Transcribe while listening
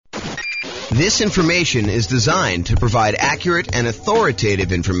This information is designed to provide accurate and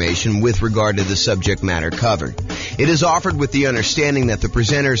authoritative information with regard to the subject matter covered. It is offered with the understanding that the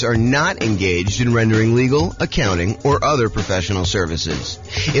presenters are not engaged in rendering legal, accounting, or other professional services.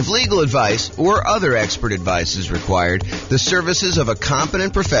 If legal advice or other expert advice is required, the services of a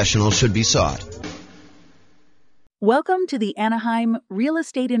competent professional should be sought. Welcome to the Anaheim Real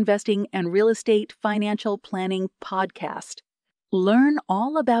Estate Investing and Real Estate Financial Planning Podcast. Learn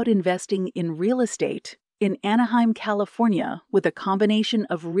all about investing in real estate in Anaheim, California, with a combination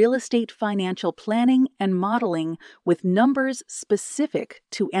of real estate financial planning and modeling with numbers specific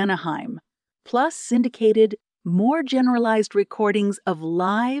to Anaheim, plus syndicated, more generalized recordings of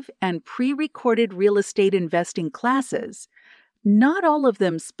live and pre-recorded real estate investing classes, not all of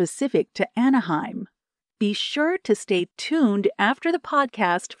them specific to Anaheim. Be sure to stay tuned after the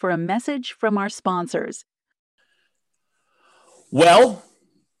podcast for a message from our sponsors. Well,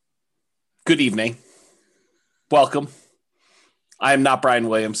 good evening. Welcome. I am not Brian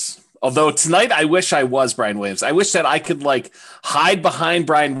Williams. Although tonight I wish I was Brian Williams. I wish that I could hide behind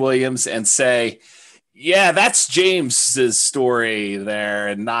Brian Williams and say, yeah, that's James's story there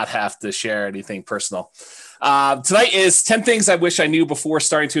and not have to share anything personal. Tonight is 10 things I wish I knew before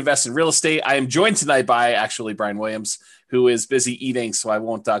starting to invest in real estate. I am joined tonight by actually Brian Williams, who is busy eating, so I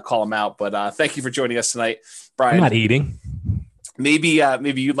won't call him out. But thank you for joining us tonight, Brian. I'm not eating. Maybe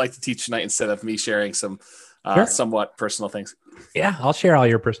you'd like to teach tonight instead of me sharing some somewhat personal things. Yeah, I'll share all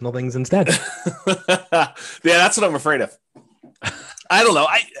your personal things instead. Yeah, that's what I'm afraid of. I don't know.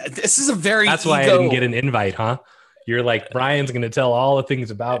 This is a very That's why I didn't get an invite, huh? You're like, Brian's going to tell all the things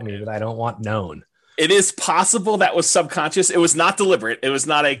about me that I don't want known. It is possible that was subconscious. It was not deliberate. It was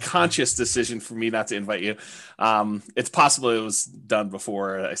not a conscious decision for me not to invite you. It's possible it was done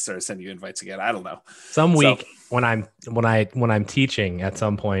before I started sending you invites again. I don't know. Some week when I'm teaching at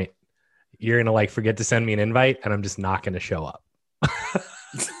some point, you're going to forget to send me an invite and I'm just not going to show up.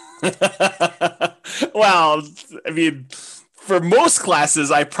 Well, I mean, for most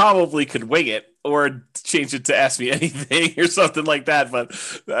classes, I probably could wing it or change it to ask me anything or something like that. But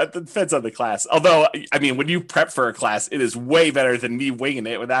that depends on the class. Although, I mean, when you prep for a class, it is way better than me winging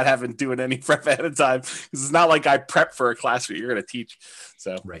it without having doing any prep ahead of time. Because it's not like I prep for a class that you're going to teach.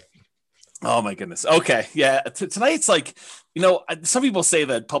 So, right. Oh my goodness. Okay. Yeah. Tonight it's some people say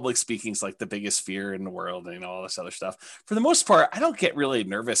that public speaking is the biggest fear in the world and all this other stuff. For the most part, I don't get really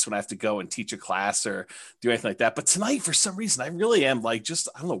nervous when I have to go and teach a class or do anything like that. But tonight, for some reason, I really am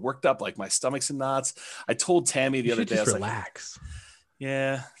worked up, my stomach's in knots. I told Tammy the other day, I was relax.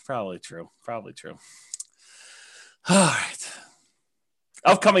 Yeah, probably true. All right.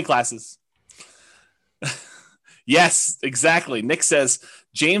 Upcoming classes. Yes, exactly. Nick says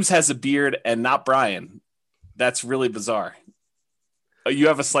James has a beard and not Brian. That's really bizarre. You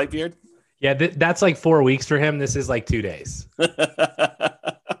have a slight beard? Yeah, that's 4 weeks for him. This is 2 days.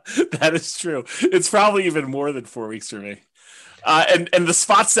 That is true. It's probably even more than 4 weeks for me. And the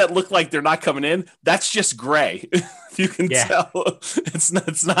spots that look like they're not coming in, that's just gray. You can tell. It's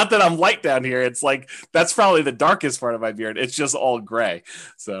not that I'm light down here. It's that's probably the darkest part of my beard. It's just all gray.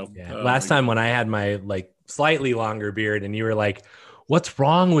 So last time when I had my slightly longer beard and you were like, what's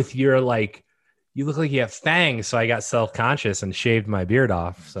wrong with your you look like you have fangs. So I got self-conscious and shaved my beard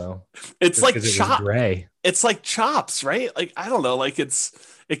off. So it's gray. It's like chops, right? I don't know.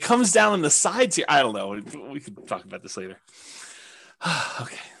 It comes down on the sides here. I don't know. We can talk about this later.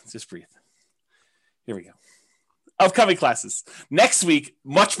 Okay. Just breathe. Here we go. Upcoming classes. Next week,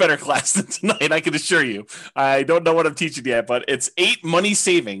 much better class than tonight, I can assure you. I don't know what I'm teaching yet, but it's 8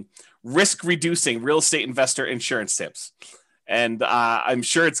 money-saving, risk-reducing real estate investor insurance tips. And I'm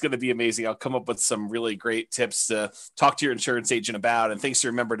sure it's going to be amazing. I'll come up with some really great tips to talk to your insurance agent about and things to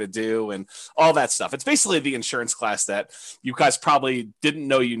remember to do and all that stuff. It's basically the insurance class that you guys probably didn't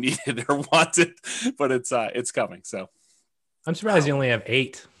know you needed or wanted, but it's coming. So I'm surprised you only have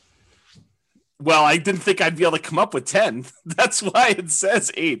 8. Well, I didn't think I'd be able to come up with 10. That's why it says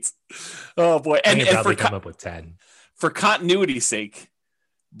 8. Oh boy. And probably come up with 10. For continuity's sake,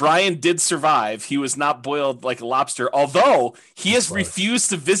 Brian did survive. He was not boiled like a lobster, although he has refused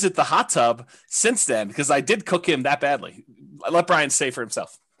to visit the hot tub since then because I did cook him that badly. I let Brian say for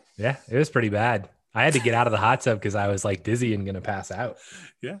himself. Yeah, it was pretty bad. I had to get out of the hot tub because I was dizzy and going to pass out.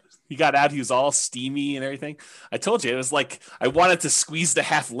 Yeah. He got out. He was all steamy and everything. I told you, it was I wanted to squeeze the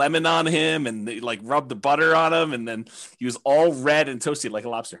half lemon on him and rub the butter on him. And then he was all red and toasty like a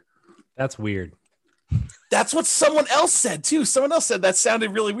lobster. That's weird. That's what someone else said too. Someone else said that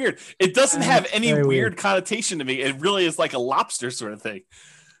sounded really weird. It doesn't have any weird connotation to me. It really is like a lobster sort of thing.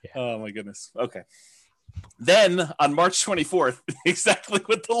 Yeah. Oh my goodness. Okay. Then on March 24th, exactly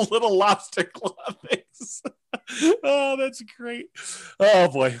with the little lobster claw things. Oh, that's great. Oh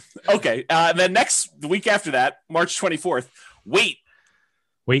boy. Okay. And then the week after that, March 24th, wait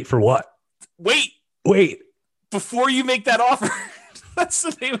for what? Wait before you make that offer. That's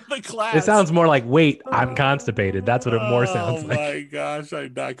the name of the class. It sounds more like, wait, I'm constipated. That's what it more sounds like. Oh my gosh,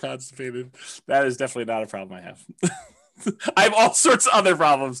 I'm not constipated. That is definitely not a problem I have. I have all sorts of other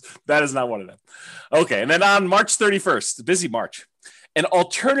problems. That is not one of them. Okay, and then on March 31st, busy March, an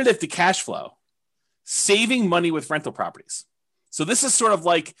alternative to cash flow, saving money with rental properties. So this is sort of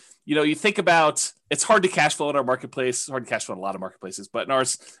like, you think about, it's hard to cash flow in our marketplace. It's hard to cash flow in a lot of marketplaces, but in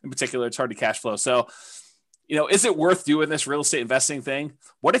ours in particular, it's hard to cash flow. So, is it worth doing this real estate investing thing?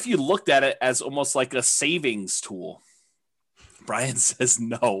 What if you looked at it as almost like a savings tool? Brian says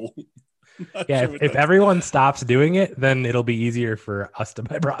no. Yeah, if everyone stops doing it, then it'll be easier for us to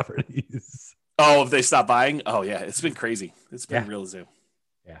buy properties. Oh, if they stop buying? Oh, yeah. It's been crazy. It's been real zoo.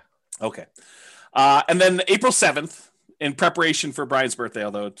 Yeah. Okay. And then April 7th, in preparation for Brian's birthday,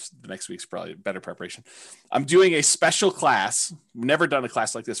 although the next week's probably better preparation, I'm doing a special class. Never done a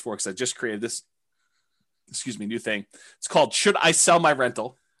class like this before because I just created this new thing. It's called Should I Sell My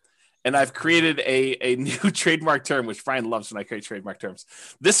Rental? And I've created a new trademark term, which Brian loves when I create trademark terms.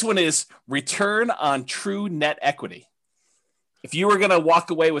 This one is return on true net equity. If you were going to walk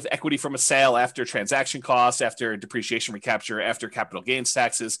away with equity from a sale after transaction costs, after depreciation recapture, after capital gains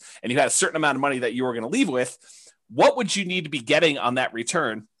taxes, and you had a certain amount of money that you were going to leave with, what would you need to be getting on that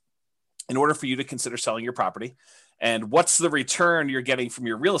return in order for you to consider selling your property? And what's the return you're getting from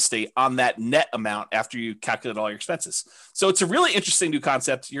your real estate on that net amount after you calculate all your expenses? So it's a really interesting new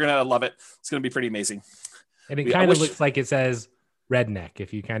concept. You're going to love it. It's going to be pretty amazing. And it kind of looks like it says redneck.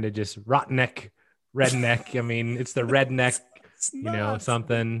 If you kind of just redneck. I mean, it's the redneck,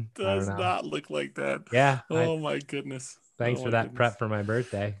 something. It does not look like that. Yeah. Oh my goodness. Thanks for that prep for my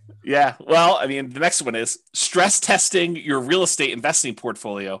birthday. Yeah. Well, I mean, the next one is stress testing your real estate investing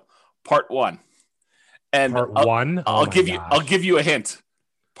portfolio, part 1. And part 1, I'll give you a hint.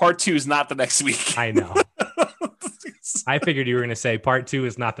 Part 2 is not the next week. I know. I figured you were going to say part 2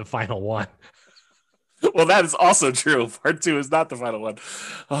 is not the final one. Well, that is also true. Part 2 is not the final one.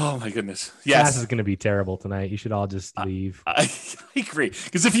 Oh my goodness. Yes. Class is going to be terrible tonight. You should all just leave. I agree.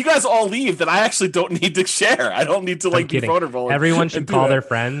 Because if you guys all leave, then I actually don't need to share. I don't need to be vulnerable. Everyone should call their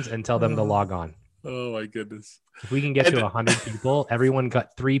friends and tell them to log on. Oh my goodness. If we can get to 100 people, everyone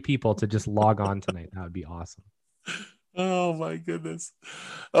got 3 people to just log on tonight. That would be awesome. Oh my goodness.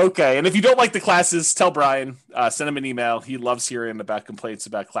 Okay. And if you don't like the classes, tell Brian, send him an email. He loves hearing about complaints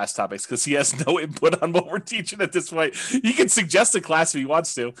about class topics because he has no input on what we're teaching at this point. He can suggest a class if he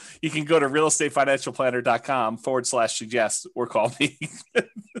wants to. You can go to realestatefinancialplanner.com/suggest or call me.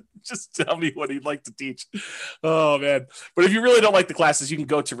 Just tell me what he'd like to teach. Oh man. But if you really don't like the classes, you can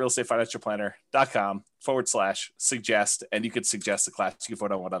go to realestatefinancialplanner.com/suggest and you could suggest the class. You can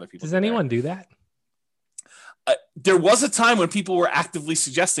vote on what other people Does anyone do that? There was a time when people were actively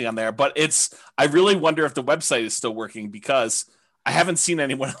suggesting on there, but I really wonder if the website is still working because I haven't seen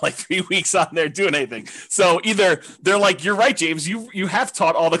anyone in like 3 weeks on there doing anything. So either they're like, you're right, James, you have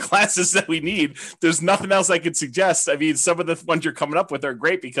taught all the classes that we need. There's nothing else I could suggest. I mean, some of the ones you're coming up with are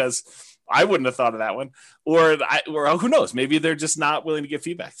great because I wouldn't have thought of that one. Or who knows? Maybe they're just not willing to give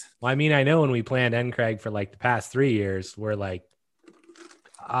feedback. Well, I mean, I know when we planned NCRAG for like the past 3 years, we're like,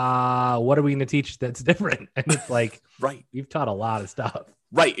 what are we going to teach that's different? And it's like, right, you've taught a lot of stuff.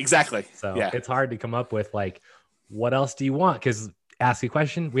 Right, exactly. So yeah, it's hard to come up with like, what else do you want? Because ask a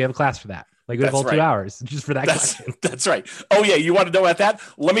question, we have a class for that. Like we have all 2 hours just for that question. That's right. Oh yeah, you want to know about that?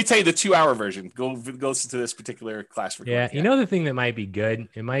 Let me tell you the 2 hour version. Go listen to this particular class recording. Yeah, you know the thing that might be good?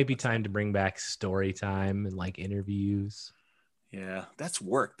 It might be time to bring back story time and like interviews. Yeah, that's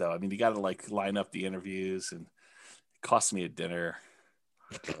work though. I mean, you got to like line up the interviews and it costs me a dinner.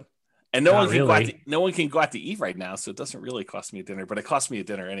 And no one can go out to eat right now, so it doesn't really cost me a dinner, but it costs me a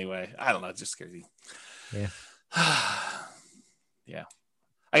dinner anyway. I don't know, just crazy. Yeah. Yeah.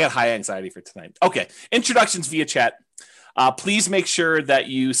 I got high anxiety for tonight. Okay. Introductions via chat. Please make sure that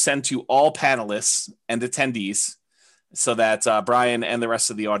you send to all panelists and attendees so that Brian and the rest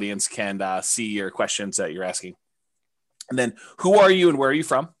of the audience can see your questions that you're asking. And then who are you and where are you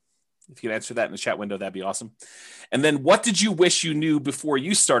from? If you could answer that in the chat window, that'd be awesome. And then what did you wish you knew before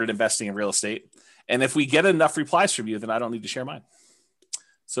you started investing in real estate? And if we get enough replies from you, then I don't need to share mine.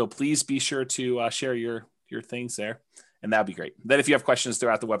 So please be sure to share your things there. And that'd be great. Then if you have questions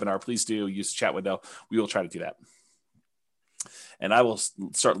throughout the webinar, please do use the chat window. We will try to do that. And I will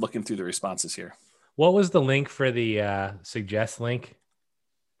start looking through the responses here. What was the link for the suggest link?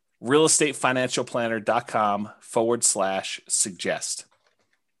 realestatefinancialplanner.com/suggest.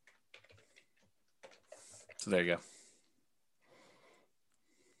 So there you go.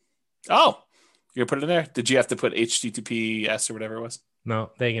 Oh, you're going to put it in there? Did you have to put HTTPS or whatever it was?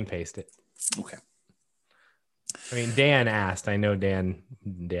 No, they can paste it. Okay. I mean, Dan asked. I know Dan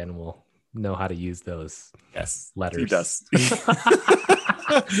will know how to use those letters. He does.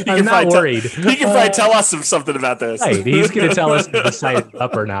 I'm not worried. He can probably tell us something about this. Right. He's going to tell us if the site is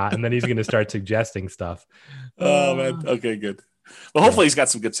up or not, and then he's going to start suggesting stuff. Oh, man. Okay, good. Well, hopefully he's got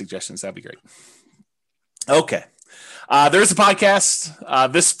some good suggestions. That'd be great. Okay. There's a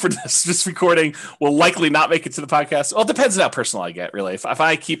podcast. This recording will likely not make it to the podcast. Well, it depends on how personal I get, really. If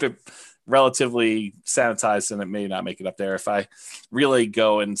I keep it relatively sanitized, then it may not make it up there. If I really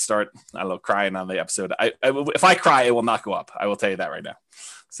go and start, I don't know, crying on the episode, if I cry, it will not go up. I will tell you that right now.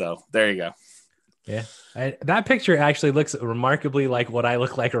 So there you go. Yeah. That picture actually looks remarkably like what I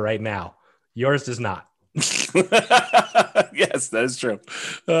look like right now. Yours does not. Yes, that is true.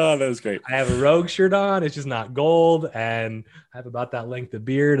 Oh, that was great. I have a Rogue shirt on. It's just not gold. And I have about that length of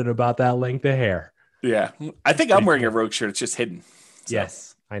beard and about that length of hair. Yeah. I think I'm wearing a Rogue shirt. It's just hidden. So.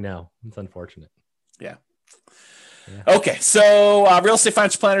 Yes, I know. It's unfortunate. Yeah. Okay. So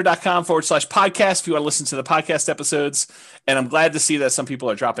realestatefinancialplanner.com/podcast if you want to listen to the podcast episodes. And I'm glad to see that some people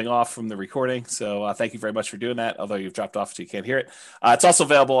are dropping off from the recording. So thank you very much for doing that. Although you've dropped off so you can't hear it. It's also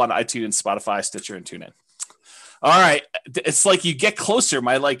available on iTunes, Spotify, Stitcher, and TuneIn. All right. It's like you get closer.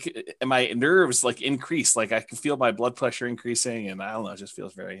 My nerves increase. Like I can feel my blood pressure increasing, and I don't know, it just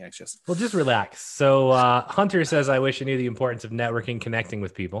feels very anxious. Well, just relax. So Hunter says, I wish I knew the importance of networking, connecting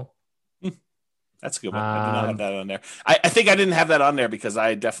with people. That's a good one. I did not have that on there. I think I didn't have that on there because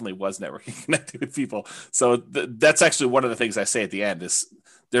I definitely was networking, connecting with people. So that's actually one of the things I say at the end is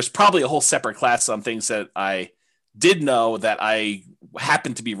there's probably a whole separate class on things that I did know that I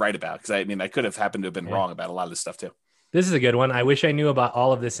happened to be right about. Because I could have happened to have been wrong about a lot of this stuff too. This is a good one. I wish I knew about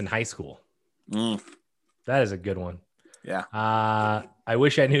all of this in high school. That is a good one. Yeah. I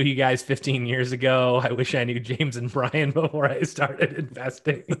wish I knew you guys 15 years ago. I wish I knew James and Brian before I started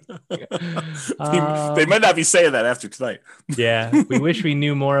investing. They might not be saying that after tonight. Yeah. We wish we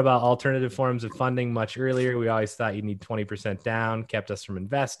knew more about alternative forms of funding much earlier. We always thought you need 20% down, kept us from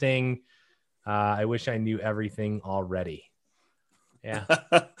investing. I wish I knew everything already. Yeah.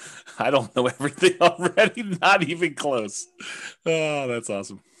 I don't know everything already. Not even close. Oh, that's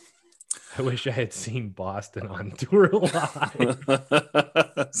awesome. I wish I had seen Boston on tour live.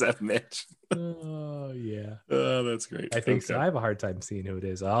 Is that Mitch? Oh, yeah. Oh, that's great. I think so. I have a hard time seeing who it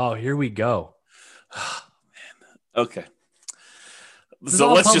is. Oh, here we go. Oh, man. Okay. This is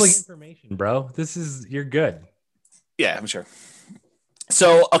all public information, bro. You're good. Yeah, I'm sure.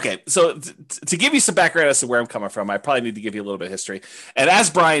 So, okay. So to give you some background as to where I'm coming from, I probably need to give you a little bit of history. And as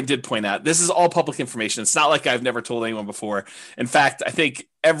Brian did point out, this is all public information. It's not like I've never told anyone before. In fact, I think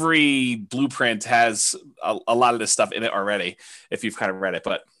every blueprint has a lot of this stuff in it already, if you've kind of read it.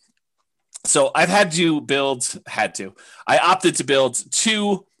 But so I opted to build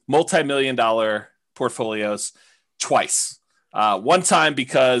 2 multi-million-dollar portfolios twice. One time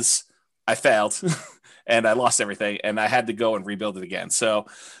because I failed. And I lost everything, and I had to go and rebuild it again. So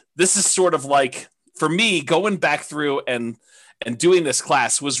this is sort of like, for me, going back through and doing this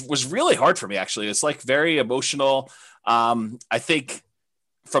class was really hard for me, actually. It's like very emotional. I think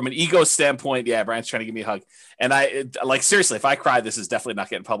from an ego standpoint, yeah, Brian's trying to give me a hug. And seriously, if I cry, this is definitely not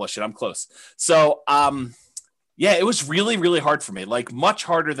getting published, and I'm close. So, yeah, it was really, really hard for me, like much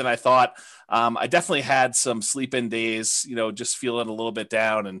harder than I thought. I definitely had some sleep-in days, just feeling a little bit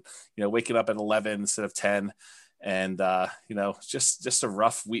down and, waking up at 11 instead of 10. And, just a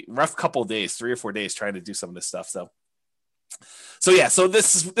rough couple of days, 3 or 4 days trying to do some of this stuff. So yeah, so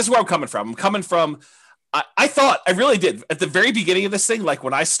this is where I'm coming from. I'm coming from, I thought, I really did at the very beginning of this thing, like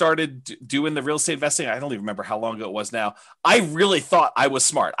when I started doing the real estate investing, I don't even remember how long ago it was now. I really thought I was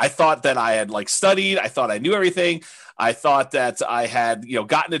smart. I thought that I had studied. I thought I knew everything. I thought that I had,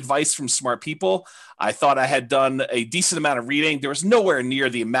 gotten advice from smart people. I thought I had done a decent amount of reading. There was nowhere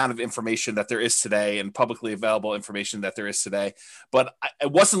near the amount of information that there is today and publicly available information that there is today. But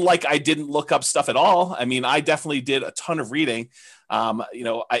it wasn't like I didn't look up stuff at all. I mean, I definitely did a ton of reading. I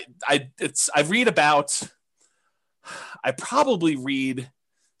probably read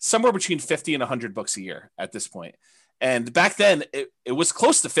somewhere between 50 and 100 books a year at this point. And back then it was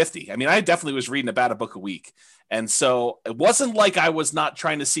close to 50. I mean, I definitely was reading about a book a week. And so it wasn't like I was not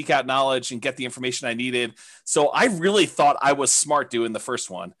trying to seek out knowledge and get the information I needed. So I really thought I was smart doing the first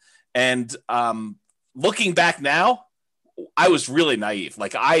one. And looking back now, I was really naive.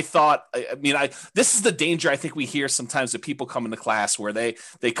 Like I thought, this is the danger I think we hear sometimes that people come into class where they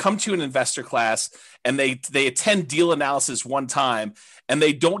come to an investor class and they attend deal analysis one time and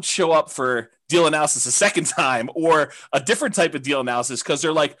they don't show up for deal analysis a second time or a different type of deal analysis because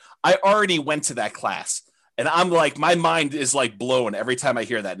they're like, I already went to that class. And I'm like, my mind is like blown every time I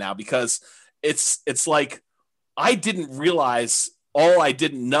hear that now because it's like I didn't realize all I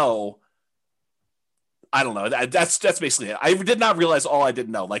didn't know. I don't know. That's basically it. I did not realize all I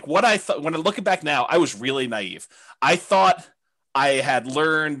didn't know. Like what I thought when I look back now, I was really naive. I thought I had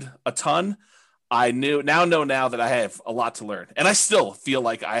learned a ton. I know now that I have a lot to learn, and I still feel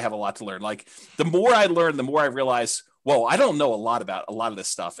like I have a lot to learn. Like the more I learn, the more I realize, whoa, I don't know a lot about a lot of this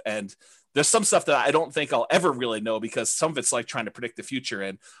stuff. And there's some stuff that I don't think I'll ever really know because some of it's like trying to predict the future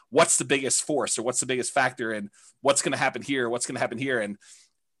and what's the biggest force or what's the biggest factor and what's going to happen here, what's going to happen here. And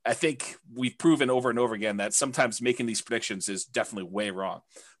I think we've proven over and over again that sometimes making these predictions is definitely way wrong.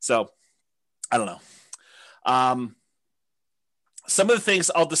 So I don't know. Some of the things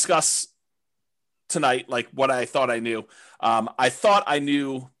I'll discuss tonight, like what I thought I knew. I thought I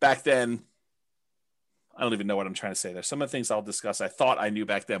knew back then. I don't even know what I'm trying to say there. Some of the things I'll discuss, I thought I knew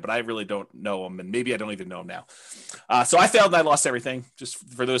back then, but I really don't know them. And maybe I don't even know them now. So I failed and I lost everything. Just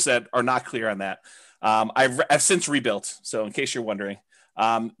for those that are not clear on that. I've since rebuilt. So in case you're wondering,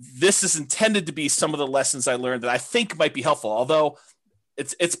 this is intended to be some of the lessons I learned that I think might be helpful, although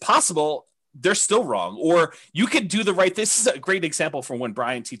it's possible they're still wrong, or you could do the right. This is a great example from when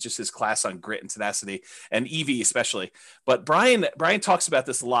Brian teaches his class on grit and tenacity and EV especially. But Brian talks about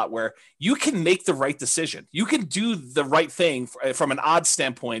this a lot where you can make the right decision. You can do the right thing from an odds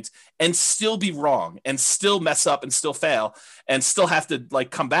standpoint and still be wrong and still mess up and still fail and still have to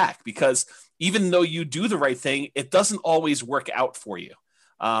like come back because even though you do the right thing, it doesn't always work out for you.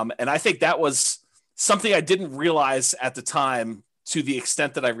 And I think that was something I didn't realize at the time to the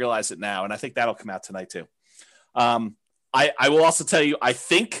extent that I realize it now. And I think that'll come out tonight too. I will also tell you, I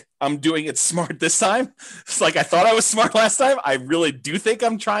think I'm doing it smart this time. It's like, I thought I was smart last time. I really do think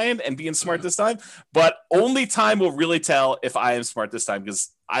I'm trying and being smart this time, but only time will really tell if I am smart this time, because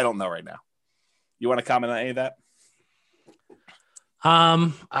I don't know right now. You want to comment on any of that?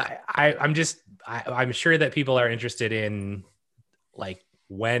 I'm sure that people are interested in like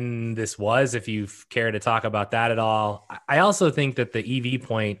when this was, if you care to talk about that at all. I also think that the EV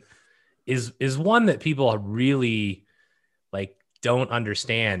point is one that people really like don't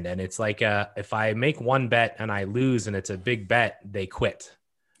understand. And it's like, if I make one bet and I lose and it's a big bet, they quit.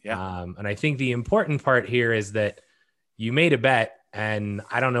 Yeah. And I think the important part here is that you made a bet, and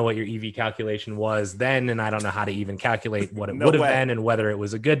I don't know what your EV calculation was then, and I don't know how to even calculate what it would have been and whether it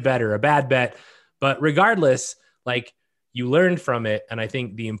was a good bet or a bad bet. But regardless, like, you learned from it. And I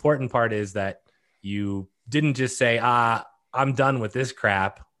think the important part is that you didn't just say, I'm done with this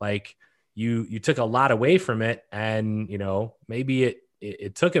crap. Like you took a lot away from it, and, you know, maybe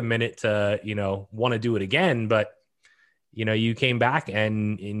it took a minute to, you know, want to do it again, but you know, you came back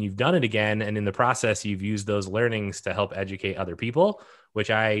and you've done it again. And in the process, you've used those learnings to help educate other people, which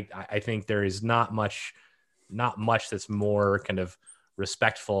I think there is not much that's more kind of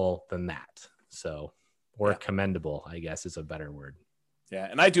respectful than that. So, or commendable, I guess is a better word. Yeah.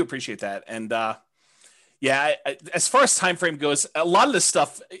 And I do appreciate that. And, as far as time frame goes, a lot of this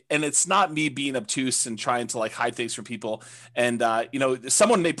stuff, and it's not me being obtuse and trying to like hide things from people. And,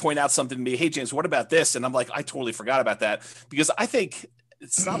 someone may point out something to me, hey, James, what about this? And I'm like, I totally forgot about that, because I think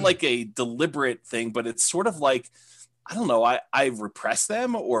it's not like a deliberate thing, but it's sort of like, I don't know, I repress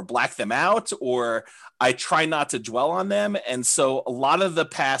them or black them out, or I try not to dwell on them. And so a lot of the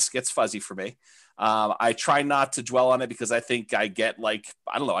past gets fuzzy for me. I try not to dwell on it because I think I get like,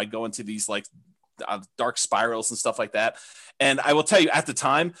 I don't know, I go into these like dark spirals and stuff like that. And I will tell you at the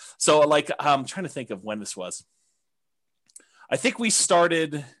time, so like, I'm trying to think of when this was. I think we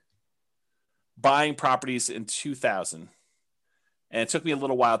started buying properties in 2000, and it took me a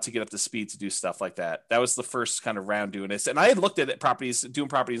little while to get up to speed to do stuff like that. That was the first kind of round doing this. And I had looked at doing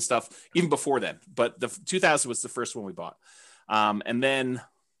property and stuff even before then, but the 2000 was the first one we bought. And then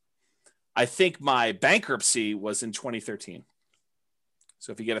I think my bankruptcy was in 2013.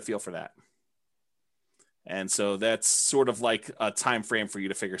 So if you get a feel for that. And so that's sort of like a time frame for you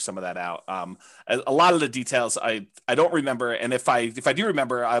to figure some of that out. A lot of the details I don't remember, and if I do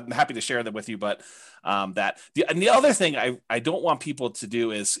remember, I'm happy to share them with you. But and the other thing I don't want people to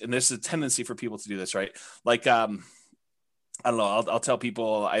do is, and there's a tendency for people to do this, right? Like I don't know, I'll tell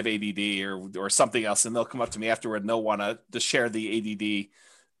people I have ADD or something else, and they'll come up to me afterward and they'll want to share the ADD,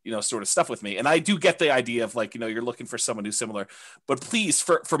 sort of stuff with me. And I do get the idea of like, you're looking for someone who's similar, but please,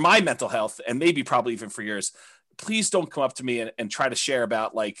 for my mental health, and maybe probably even for yours, please don't come up to me and try to share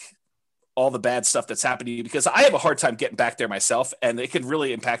about like all the bad stuff that's happened to you, because I have a hard time getting back there myself, and it could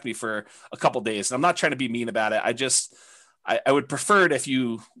really impact me for a couple of days. And I'm not trying to be mean about it. I would prefer it if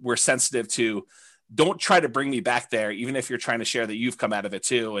you were sensitive to, don't try to bring me back there, even if you're trying to share that you've come out of it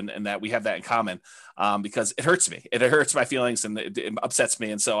too, and that we have that in common, because it hurts me. It hurts my feelings, and it upsets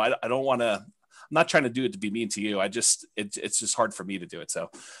me. And so I don't want to, I'm not trying to do it to be mean to you. It's just hard for me to do it. So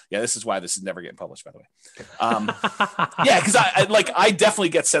yeah, this is why this is never getting published, by the way. Yeah. Cause I definitely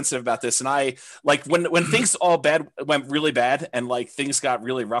get sensitive about this. And I like when things went really bad and like things got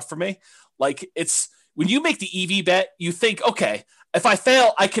really rough for me, like it's when you make the EV bet, you think, okay, if I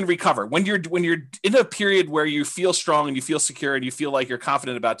fail, I can recover. When you're in a period where you feel strong and you feel secure and you feel like you're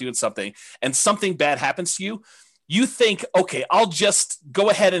confident about doing something, and something bad happens to you, you think, okay, I'll just go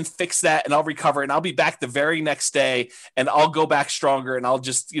ahead and fix that and I'll recover and I'll be back the very next day and I'll go back stronger and I'll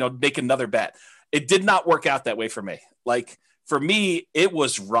just, make another bet. It did not work out that way for me. Like for me, it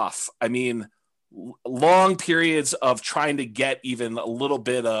was rough. I mean, long periods of trying to get even a little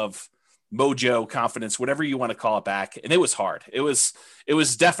bit of mojo, confidence, whatever you want to call it back. And it was hard. It was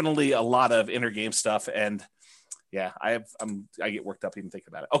definitely a lot of inner game stuff. And yeah, I get worked up even thinking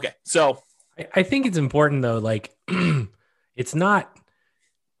about it. Okay. So I think it's important though, like it's not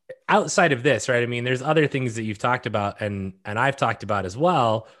outside of this, right? I mean, there's other things that you've talked about and I've talked about as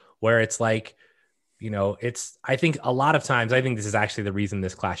well, where it's like, I think a lot of times, I think this is actually the reason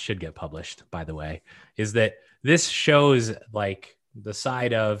this class should get published, by the way, is that this shows like the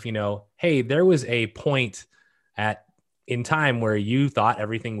side of, hey, there was a point in time where you thought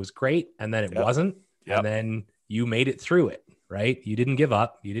everything was great and then it wasn't. Yep. And then you made it through it, right? You didn't give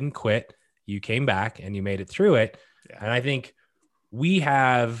up. You didn't quit. You came back and you made it through it. Yeah. And I think we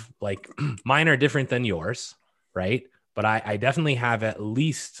have like, mine are different than yours, right? But I definitely have at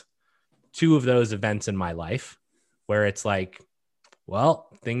least 2 of those events in my life where it's like, well,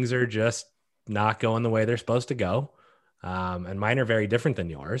 things are just not going the way they're supposed to go. And mine are very different than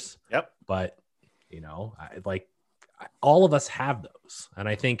yours. Yep. But, all of us have those. And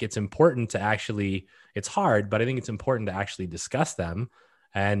I think it's important to actually, it's hard, but I think it's important to actually discuss them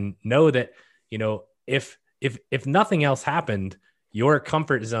and know that, if nothing else happened, your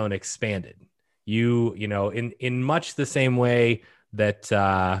comfort zone expanded. In much the same way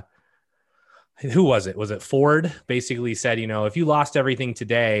that, who was it? Was it Ford basically said, if you lost everything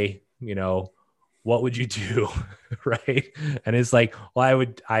today, what would you do? Right. And it's like, well,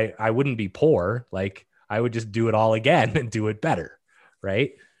 I wouldn't be poor. Like I would just do it all again and do it better.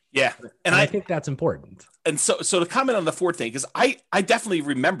 Right. Yeah. And I think that's important. And so to comment on the Ford thing, because I definitely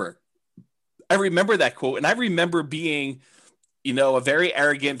remember that quote, and I remember being, a very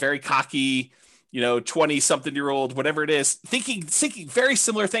arrogant, very cocky, 20-something-year-old, whatever it is, thinking very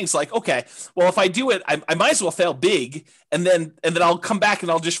similar things like, okay, well, if I do it, I might as well fail big and then I'll come back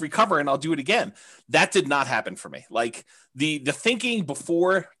and I'll just recover and I'll do it again. That did not happen for me. Like the thinking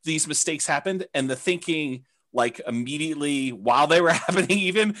before these mistakes happened and the thinking like immediately while they were happening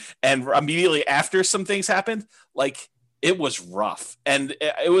even and immediately after some things happened, like it was rough. And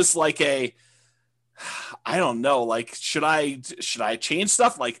it was like I don't know, like, should I change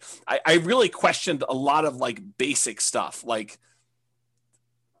stuff? Like, I really questioned a lot of like basic stuff, like,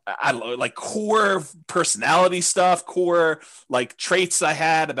 I don't know, like core personality stuff, core like traits I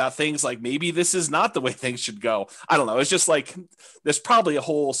had about things like maybe this is not the way things should go. I don't know. It's just like, there's probably a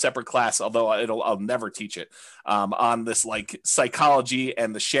whole separate class, although I'll never teach it on this like psychology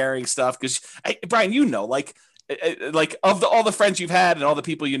and the sharing stuff. Cause Brian, like of all the friends you've had and all the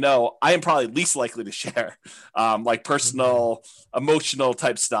people I am probably least likely to share like personal, emotional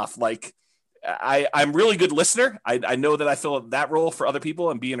type stuff. Like I'm really good listener. I know that I fill that role for other people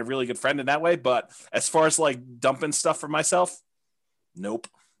and being a really good friend in that way. But as far as like dumping stuff for myself, nope,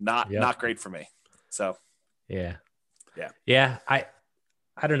 not great for me. So yeah. I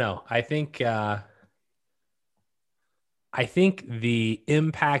don't know. I think the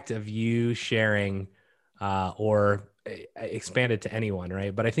impact of you sharing or expand it to anyone,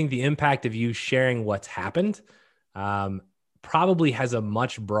 right? But I think the impact of you sharing what's happened probably has a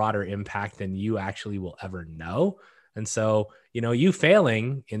much broader impact than you actually will ever know. And so, you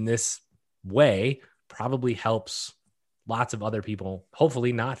failing in this way probably helps lots of other people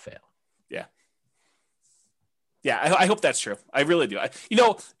hopefully not fail. Yeah. Yeah, I hope that's true. I really do.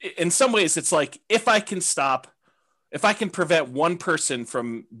 In some ways, it's like if I can prevent one person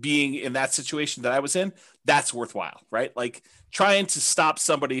from being in that situation that I was in, that's worthwhile, right? Like trying to stop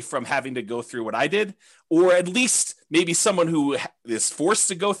somebody from having to go through what I did, or at least maybe someone who is forced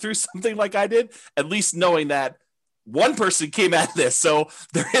to go through something like I did, at least knowing that one person came at this, so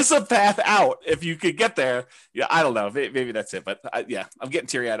there is a path out if you could get there. Yeah, I don't know. Maybe that's it, but yeah, I'm getting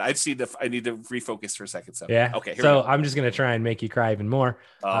teary-eyed. I need to refocus for a second. So yeah, okay. So I'm just gonna try and make you cry even more.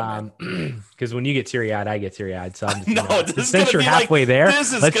 Oh, because when you get teary-eyed, I get teary-eyed. So I'm just, since you're halfway there,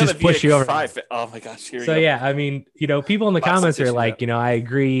 let's just push you over. Oh my gosh! Here we so go. Yeah, I mean, people in the comments are like, I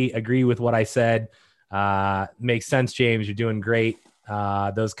agree with what I said. Makes sense, James. You're doing great.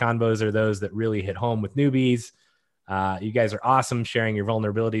 Those convos are those that really hit home with newbies. You guys are awesome. Sharing your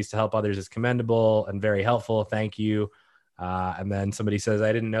vulnerabilities to help others is commendable and very helpful. Thank you. And then somebody says,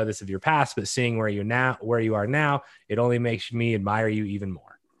 I didn't know this of your past, but seeing where you are now, it only makes me admire you even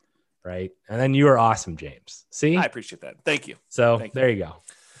more. Right. And then you are awesome, James. See, I appreciate that. Thank you. So there you go.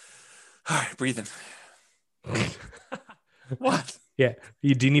 All right. Breathing. What? Yeah.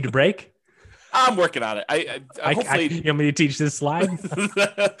 Do you need a break? I'm working on it. I hopefully you want me to teach this slide?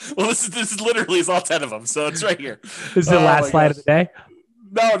 Well, this is literally is all 10 of them, so it's right here. This is the last slide of the day.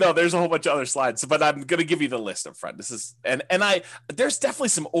 No, there's a whole bunch of other slides, but I'm going to give you the list up front. This is there's definitely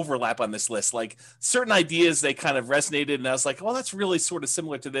some overlap on this list. Like certain ideas, they kind of resonated, and I was like, well, that's really sort of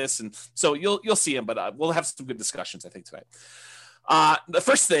similar to this, and so you'll see them. But we'll have some good discussions, I think, tonight. The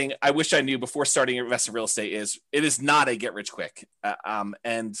first thing I wish I knew before starting to invest in real estate is it is not a get rich quick,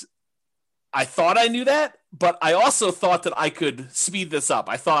 and I thought I knew that, but I also thought that I could speed this up.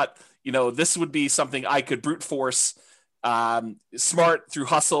 I thought, this would be something I could brute force, smart through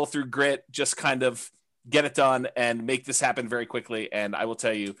hustle, through grit, just kind of get it done and make this happen very quickly. And I will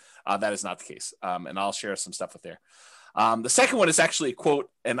tell you that is not the case. And I'll share some stuff with there. The second one is actually a quote,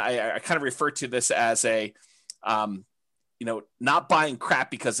 and I kind of refer to this as not buying crap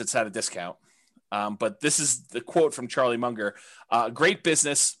because it's at a discount. But this is the quote from Charlie Munger. Great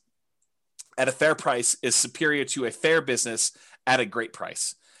business at a fair price is superior to a fair business at a great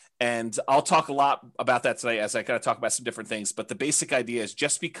price. And I'll talk a lot about that today as I kind of talk about some different things. But the basic idea is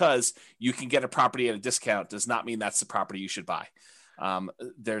just because you can get a property at a discount does not mean that's the property you should buy.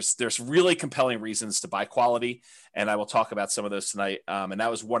 There's really compelling reasons to buy quality. And I will talk about some of those tonight. And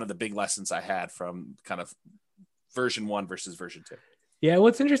that was one of the big lessons I had from kind of version 1 versus version 2. Yeah.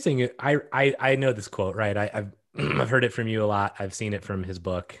 What's interesting, I know this quote, right? I've heard it from you a lot. I've seen it from his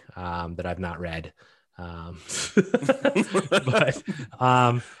book that I've not read. But,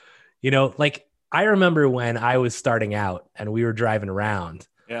 I remember when I was starting out and we were driving around,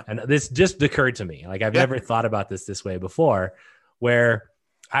 and this just occurred to me. Like I've never thought about this way before, where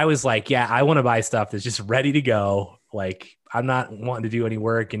I was like, I want to buy stuff that's just ready to go. Like I'm not wanting to do any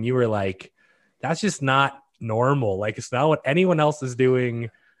work. And you were like, that's just not normal. Like it's not what anyone else is doing.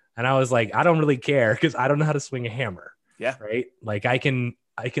 And I was like, I don't really care because I don't know how to swing a hammer. Yeah. Right. Like I can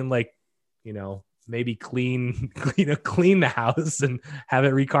maybe clean the house and have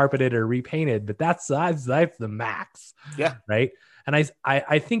it recarpeted or repainted, but that's the max. Yeah. Right. And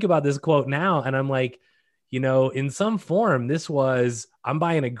I think about this quote now and I'm like, in some form, I'm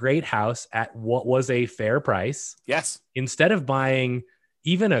buying a great house at what was a fair price. Yes. Instead of buying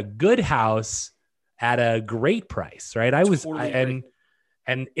even a good house at a great price. Right.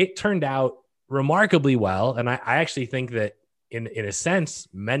 And it turned out remarkably well. And I actually think that in a sense,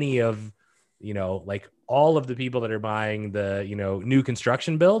 many of, all of the people that are buying the, new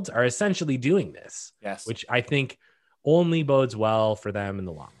construction builds are essentially doing this. Yes. Which I think only bodes well for them in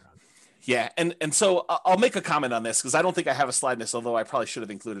the long run. Yeah. And so I'll make a comment on this because I don't think I have a slide in this, although I probably should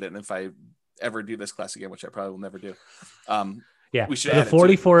have included it. And if I ever do this class again, which I probably will never do. We should add the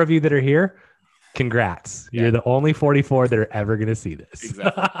 44 of you that are here. Congrats. Yeah. You're the only 44 that are ever going to see this.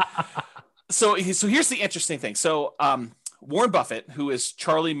 Exactly. So here's the interesting thing. So Warren Buffett, who is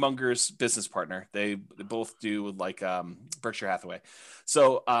Charlie Munger's business partner, they both do Berkshire Hathaway.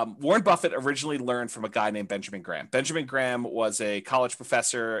 So Warren Buffett originally learned from a guy named Benjamin Graham. Benjamin Graham was a college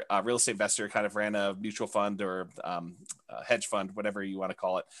professor, a real estate investor, kind of ran a mutual fund or a hedge fund, whatever you want to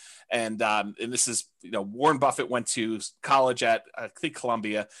call it. And this is, Warren Buffett went to college at, I think,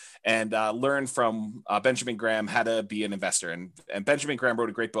 Columbia and learned from Benjamin Graham how to be an investor. And Benjamin Graham wrote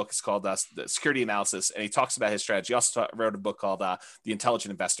a great book. It's called The Security Analysis. And he talks about his strategy. He also wrote a book called The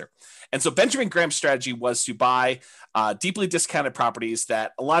Intelligent Investor. And so Benjamin Graham's strategy was to buy deeply discounted properties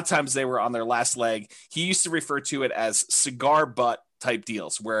that a lot of times they were on their last leg. He used to refer to it as cigar butt type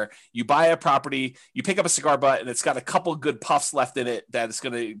deals, where you buy a property, you pick up a cigar butt and it's got a couple good puffs left in it that is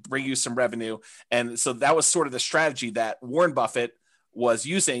going to bring you some revenue. And so that was sort of the strategy that Warren Buffett was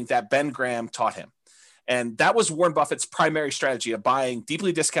using that Ben Graham taught him. And that was Warren Buffett's primary strategy of buying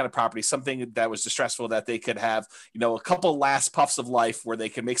deeply discounted property, something that was distressful that they could have, a couple last puffs of life where they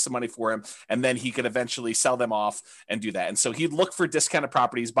could make some money for him. And then he could eventually sell them off and do that. And so he'd look for discounted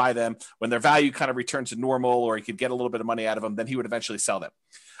properties, buy them when their value kind of returned to normal, or he could get a little bit of money out of them. Then he would eventually sell them.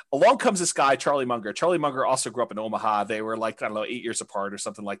 Along comes this guy, Charlie Munger. Charlie Munger also grew up in Omaha. They were 8 years apart or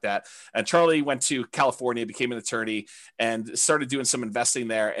something like that. And Charlie went to California, became an attorney, and started doing some investing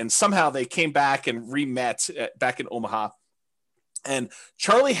there. And somehow they came back and re-met back in Omaha. And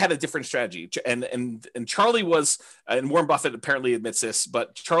Charlie had a different strategy. And Charlie was, and Warren Buffett apparently admits this,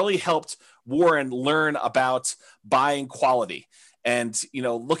 but Charlie helped Warren learn about buying quality and,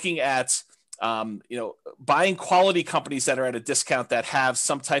 looking at buying quality companies that are at a discount that have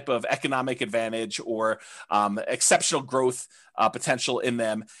some type of economic advantage or exceptional growth potential in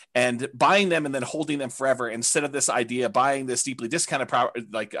them, and buying them and then holding them forever, instead of this idea of buying this deeply discounted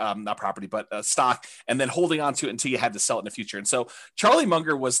stock and then holding on to it until you had to sell it in the future. And so Charlie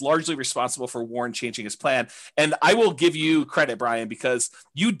Munger was largely responsible for Warren changing his plan. And I will give you credit, Brian, because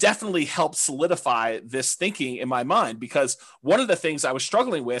you definitely helped solidify this thinking in my mind, because one of the things I was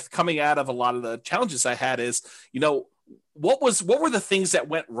struggling with coming out of a lot of the challenges I had is, what were the things that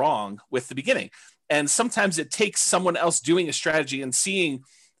went wrong with the beginning? And sometimes it takes someone else doing a strategy and seeing,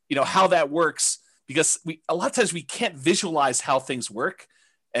 how that works, because a lot of times we can't visualize how things work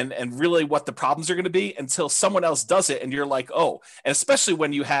and really what the problems are going to be until someone else does it. And you're like, oh, and especially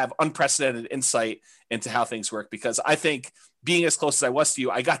when you have unprecedented insight into how things work, because I think being as close as I was to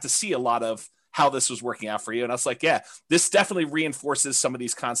you, I got to see a lot of how this was working out for you. And I was like, yeah, this definitely reinforces some of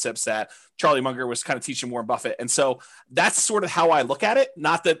these concepts that Charlie Munger was kind of teaching Warren Buffett. And so that's sort of how I look at it.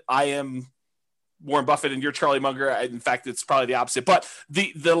 Not that I am Warren Buffett and you're Charlie Munger. In fact, it's probably the opposite, but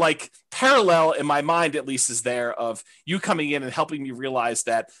the parallel in my mind, at least, is there of you coming in and helping me realize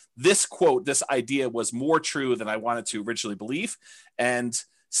that this quote, this idea was more true than I wanted to originally believe, and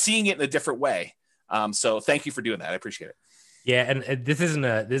seeing it in a different way. So thank you for doing that. I appreciate it. Yeah. And this isn't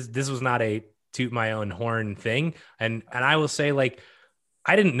this was not a toot my own horn thing. And I will say,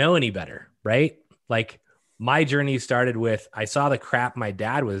 I didn't know any better, right? My journey started with, I saw the crap my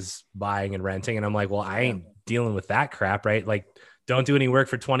dad was buying and renting. And I'm like, well, I ain't dealing with that crap, right? Don't do any work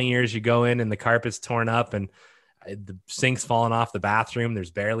for 20 years. You go in and the carpet's torn up and the sink's falling off the bathroom. There's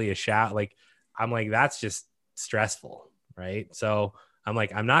barely a shower. I'm like, that's just stressful. Right. So I'm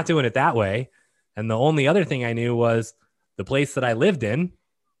like, I'm not doing it that way. And the only other thing I knew was the place that I lived in.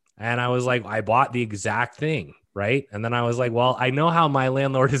 And I was like, I bought the exact thing. Right. And then I was like, well, I know how my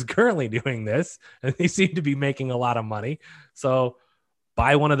landlord is currently doing this, and they seem to be making a lot of money. So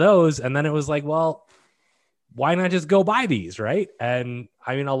buy one of those. And then it was like, well, why not just go buy these? Right. And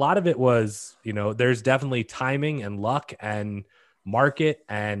I mean, a lot of it was, there's definitely timing and luck and market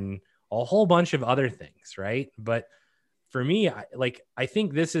and a whole bunch of other things. Right. But for me, I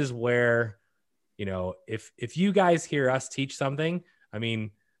think this is where, if you guys hear us teach something, I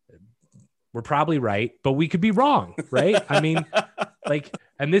mean, we're probably right, but we could be wrong, right? I mean,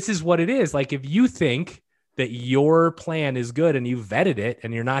 and this is what it is. If you think that your plan is good and you vetted it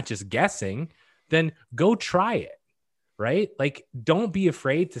and you're not just guessing, then go try it, right? Don't be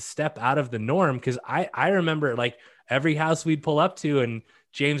afraid to step out of the norm. Cause I remember every house we'd pull up to, and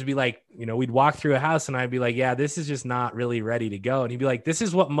James would be like, we'd walk through a house and I'd be like, yeah, this is just not really ready to go. And he'd be like, this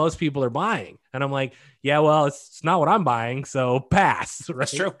is what most people are buying. And I'm like, yeah, well, it's not what I'm buying. So pass. Right?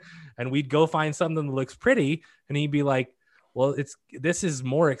 That's true. And we'd go find something that looks pretty. And he'd be like, well, this is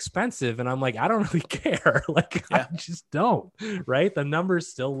more expensive. And I'm like, I don't really care. I just don't. Right. The numbers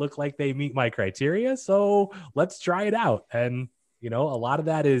still look like they meet my criteria. So let's try it out. And, a lot of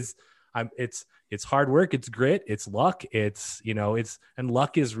that is, it's hard work. It's grit. It's luck. And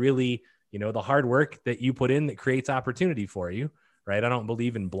luck is really, the hard work that you put in that creates opportunity for you. Right. I don't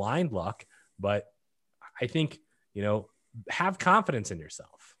believe in blind luck, but I think, have confidence in yourself.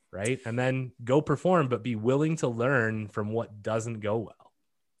 Right. And then go perform, but be willing to learn from what doesn't go well.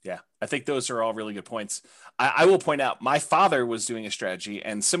 Yeah, I think those are all really good points. I will point out, my father was doing a strategy,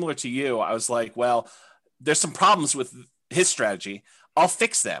 and similar to you, I was like, well, there's some problems with his strategy. I'll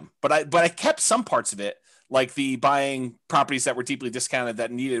fix them. But I kept some parts of it, like the buying properties that were deeply discounted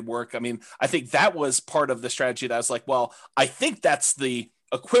that needed work. I mean, I think that was part of the strategy that I was like, well, I think that's the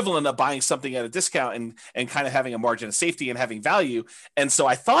equivalent of buying something at a discount and kind of having a margin of safety and having value. And so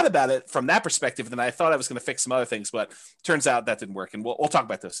I thought about it from that perspective. And I thought I was going to fix some other things, but turns out that didn't work. And we'll talk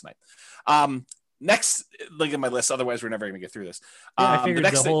about this tonight. Next, look at my list. Otherwise, we're never going to get through this. I figured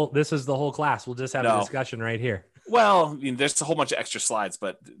this is the whole class. We'll just have a discussion right here. Well, I mean, there's a whole bunch of extra slides,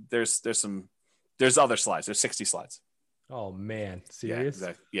 but there's other slides. There's 60 slides. Oh man, serious? Yeah,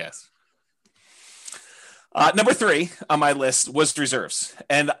 exactly. Yes. Number 3 on my list was reserves.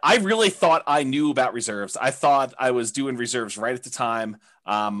 And I really thought I knew about reserves. I thought I was doing reserves right at the time.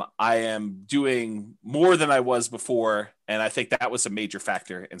 I am doing more than I was before. And I think that was a major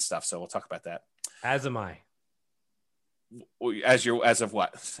factor and stuff. So we'll talk about that. As am I. As of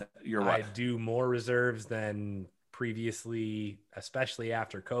what? You're what? I do more reserves than previously, especially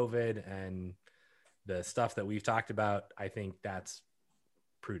after COVID and the stuff that we've talked about. I think that's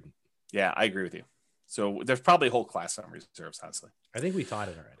prudent. Yeah, I agree with you. So there's probably a whole class on reserves, honestly. I think we taught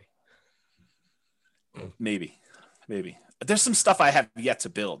it already. Maybe. There's some stuff I have yet to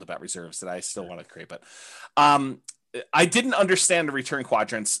build about reserves that I still want to create, but I didn't understand the return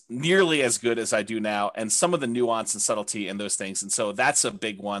quadrants nearly as good as I do now, and some of the nuance and subtlety in those things. And so that's a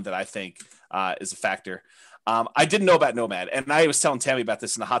big one that I think is a factor. I didn't know about Nomad, and I was telling Tammy about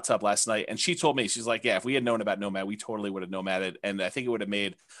this in the hot tub last night, and she told me, she's like, yeah, if we had known about Nomad, we totally would have nomaded, and I think it would have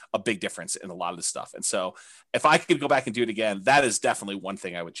made a big difference in a lot of this stuff. And so if I could go back and do it again, that is definitely one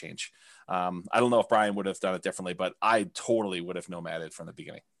thing I would change. I don't know if Brian would have done it differently, but I totally would have nomaded from the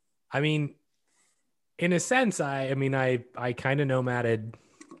beginning. I mean, in a sense, I kind of nomaded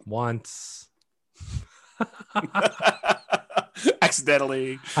once.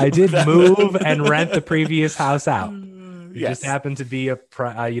 Accidentally. I did move and rent the previous house out. It just happened to be a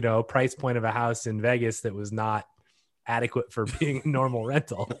price point of a house in Vegas that was not adequate for being a normal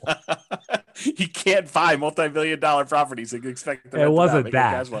rental. You can't buy multi-million-dollar properties and expect them. It wasn't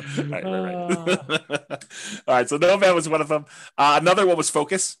that. Right. All right. So Nomad was one of them. Another one was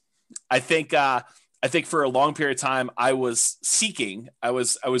Focus. I think for a long period of time, I was seeking. I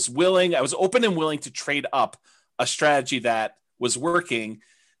was open and willing to trade up a strategy that was working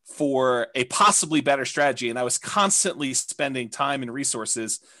for a possibly better strategy. And I was constantly spending time and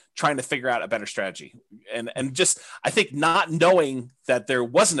resources trying to figure out a better strategy. And just, I think not knowing that there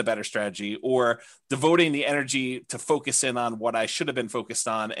wasn't a better strategy, or devoting the energy to focus in on what I should have been focused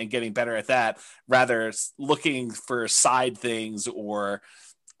on and getting better at that, rather looking for side things or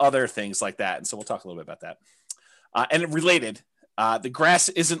other things like that. And so we'll talk a little bit about that. And related, the grass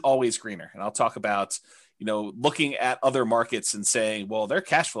isn't always greener. And I'll talk about, looking at other markets and saying, well, they're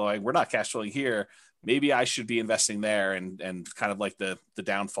cash flowing, we're not cash flowing here. Maybe I should be investing there, and kind of like the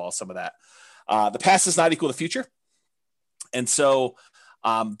downfall, some of that. The past is not equal to the future. And so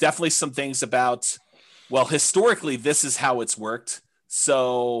definitely some things about, well, historically, this is how it's worked.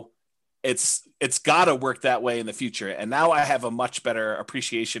 So it's got to work that way in the future. And now I have a much better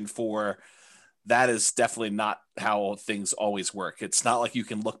appreciation for that is definitely not how things always work. It's not like you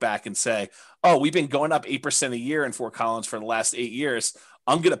can look back and say, oh, we've been going up 8% a year in Fort Collins for the last 8 years.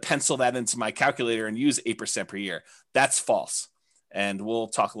 I'm going to pencil that into my calculator and use 8% per year. That's false. And we'll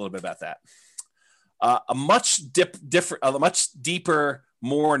talk a little bit about that. A much deeper,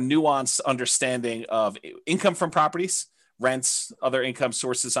 more nuanced understanding of income from properties, rents, other income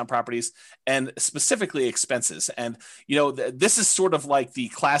sources on properties, and specifically expenses. And, this is sort of like the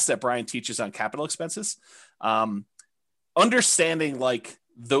class that Brian teaches on capital expenses. Understanding like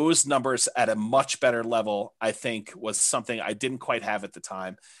those numbers at a much better level, I think, was something I didn't quite have at the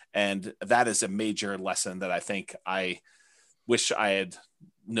time. And that is a major lesson that I think I wish I had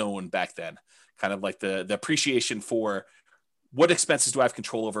known back then. Kind of like the appreciation for what expenses do I have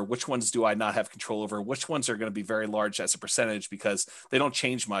control over? Which ones do I not have control over? Which ones are going to be very large as a percentage because they don't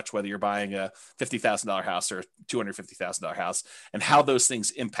change much, whether you're buying a $50,000 house or $250,000 house, and how those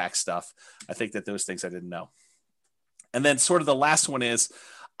things impact stuff. I think that those things I didn't know. And then sort of the last one is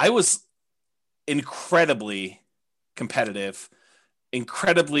I was incredibly competitive,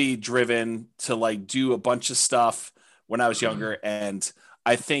 incredibly driven to like do a bunch of stuff when I was younger. And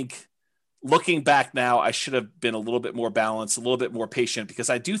I think looking back now, I should have been a little bit more balanced, a little bit more patient, because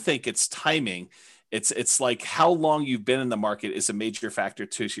I do think it's timing. It's like how long you've been in the market is a major factor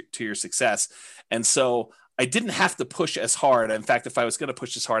to your success. And so I didn't have to push as hard. In fact, if I was going to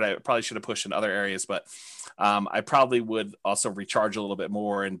push as hard, I probably should have pushed in other areas, but I probably would also recharge a little bit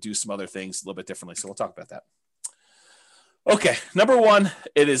more and do some other things a little bit differently. So we'll talk about that. Okay. Number one,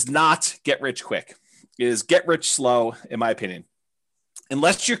 it is not get rich quick. It is get rich slow, in my opinion.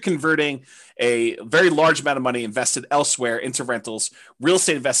 Unless you're converting a very large amount of money invested elsewhere into rentals, real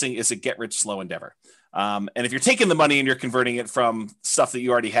estate investing is a get rich slow endeavor. And if you're taking the money and you're converting it from stuff that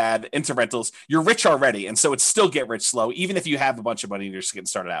you already had into rentals, you're rich already. And so it's still get rich slow, even if you have a bunch of money and you're just getting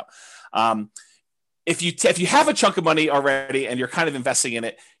started out. If you have a chunk of money already and you're kind of investing in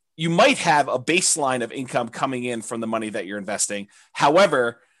it, you might have a baseline of income coming in from the money that you're investing.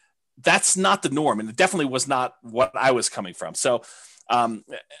 However, that's not the norm. And it definitely was not what I was coming from. So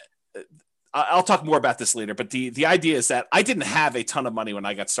I'll talk more about this later, but the idea is that I didn't have a ton of money when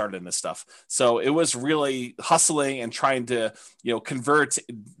I got started in this stuff. So it was really hustling and trying to, convert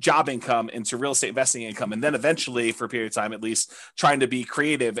job income into real estate investing income. And then eventually, for a period of time, at least, trying to be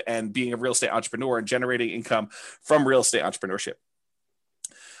creative and being a real estate entrepreneur and generating income from real estate entrepreneurship.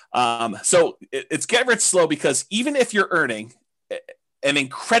 So it's get rich slow, because even if you're earning an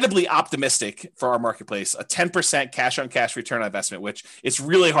incredibly optimistic, for our marketplace, a 10% cash on cash return on investment, which it's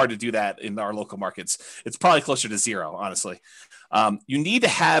really hard to do that in our local markets. It's probably closer to zero, honestly. You need to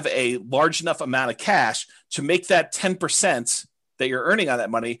have a large enough amount of cash to make that 10% that you're earning on that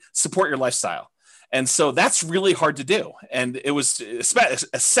money support your lifestyle. And so that's really hard to do. And it was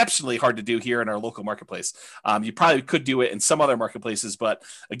exceptionally hard to do here in our local marketplace. You probably could do it in some other marketplaces, but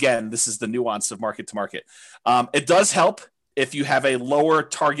again, this is the nuance of market to market. It does help if you have a lower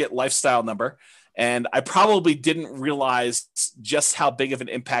target lifestyle number. And I probably didn't realize just how big of an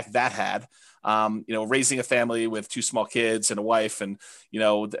impact that had. Raising a family with 2 small kids and a wife, and,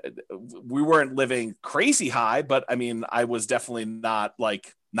 we weren't living crazy high, but I mean, I was definitely not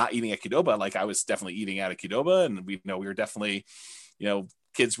eating at Qdoba. Like, I was definitely eating out at Qdoba, and we were definitely,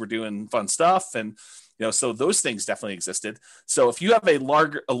 kids were doing fun stuff. And, so those things definitely existed. So if you have a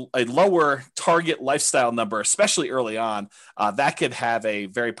lower target lifestyle number, especially early on, that could have a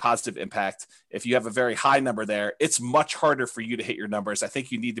very positive impact. If you have a very high number there, it's much harder for you to hit your numbers. I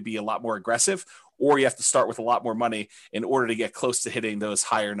think you need to be a lot more aggressive, or you have to start with a lot more money in order to get close to hitting those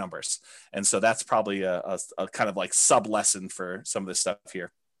higher numbers. And so that's probably a kind of like sub lesson for some of this stuff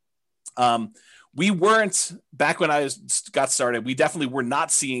here. We weren't, back when I got started, we definitely were not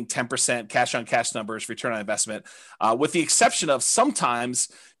seeing 10% cash on cash numbers, return on investment, with the exception of sometimes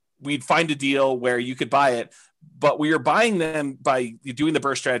we'd find a deal where you could buy it, but we were buying them by doing the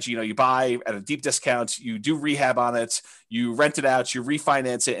BRRRR strategy. You buy at a deep discount, you do rehab on it, you rent it out, you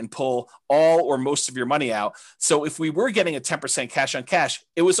refinance it and pull all or most of your money out. So if we were getting a 10% cash on cash,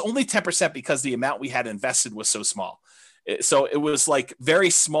 it was only 10% because the amount we had invested was so small. So it was like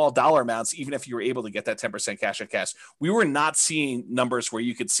very small dollar amounts, even if you were able to get that 10% cash on cash. We were not seeing numbers where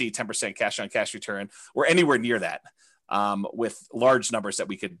you could see 10% cash on cash return or anywhere near that, with large numbers that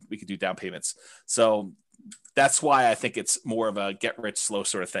we could do down payments. So that's why I think it's more of a get rich slow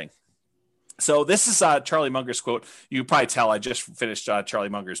sort of thing. So this is Charlie Munger's quote. You can probably tell I just finished Charlie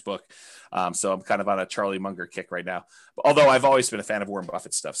Munger's book. So I'm kind of on a Charlie Munger kick right now, although I've always been a fan of Warren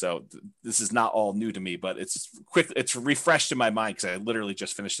Buffett stuff. So this is not all new to me, but it's refreshed in my mind because I literally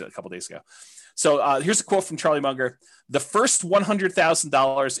just finished it a couple days ago. So here's a quote from Charlie Munger. "The first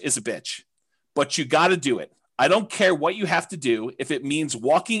 $100,000 is a bitch, but you got to do it. I don't care what you have to do. If it means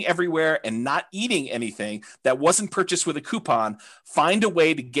walking everywhere and not eating anything that wasn't purchased with a coupon, find a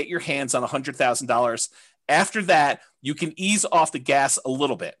way to get your hands on $100,000. After that, you can ease off the gas a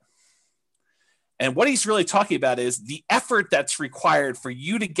little bit." And what he's really talking about is the effort that's required for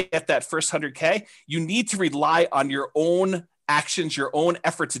you to get that first 100K. You need to rely on your own actions, your own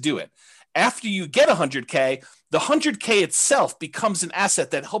effort to do it. After you get 100K, the 100K itself becomes an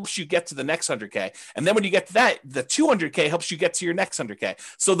asset that helps you get to the next 100K. And then when you get to that, the 200K helps you get to your next 100K.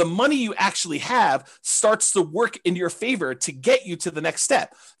 So the money you actually have starts to work in your favor to get you to the next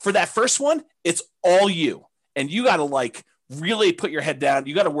step. For that first one, it's all you. And you got to really put your head down.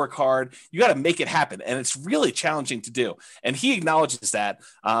 You got to work hard. You got to make it happen. And it's really challenging to do. And he acknowledges that.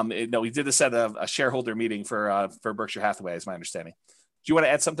 We did this at a shareholder meeting for Berkshire Hathaway, is my understanding. Do you want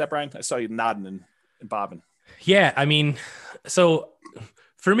to add something to that, Brian? I saw you nodding and bobbing. Yeah. I mean, so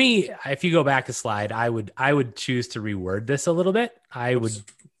for me, if you go back a slide, I would choose to reword this a little bit.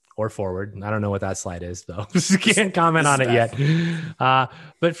 Or forward. I don't know what that slide is though. Can't comment on it yet.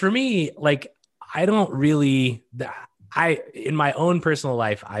 But for me, I don't really, in my own personal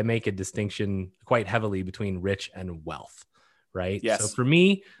life, I make a distinction quite heavily between rich and wealth, right? Yes. So for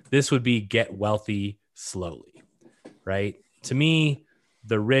me, this would be get wealthy slowly, right? To me,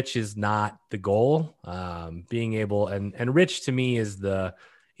 the rich is not the goal. Being able, and rich to me is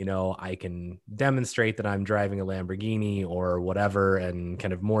I can demonstrate that I'm driving a Lamborghini or whatever, and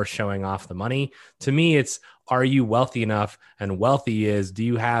kind of more showing off the money. To me, it's, are you wealthy enough? And wealthy is, do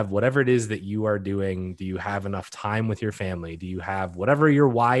you have whatever it is that you are doing? Do you have enough time with your family? Do you have whatever your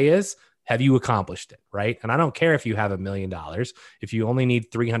why is? Have you accomplished it? Right. And I don't care if you have $1 million, if you only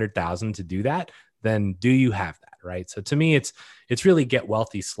need 300,000 to do that, then do you have that? Right. So to me, it's really get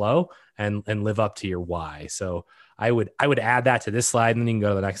wealthy slow and live up to your why. So I would add that to this slide, and then you can go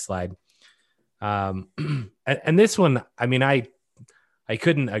to the next slide. And this one, I mean, I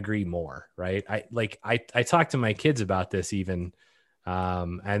couldn't agree more, right? I talked to my kids about this even,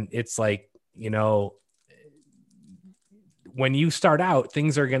 and it's like, when you start out,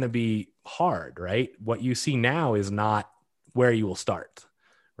 things are going to be hard, right? What you see now is not where you will start,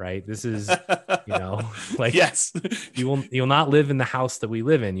 right? This is, like, yes, you'll not live in the house that we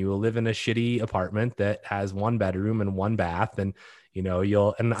live in. You will live in a shitty apartment that has 1 bedroom and 1 bath. And,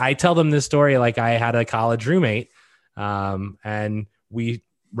 and I tell them this story. Like, I had a college roommate, and we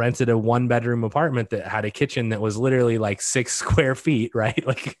rented a 1 bedroom apartment that had a kitchen that was literally like 6 square feet, right?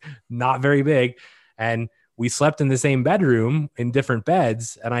 Like, not very big. And we slept in the same bedroom in different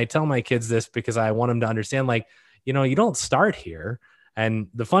beds. And I tell my kids this because I want them to understand, like, you don't start here. And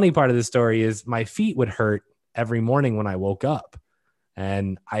the funny part of the story is my feet would hurt every morning when I woke up,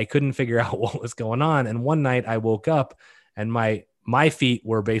 and I couldn't figure out what was going on. And one night I woke up and my feet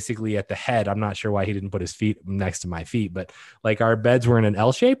were basically at the head. I'm not sure why he didn't put his feet next to my feet, but like, our beds were in an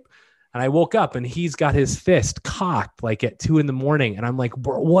L shape. And I woke up and he's got his fist cocked like at 2 a.m. And I'm like,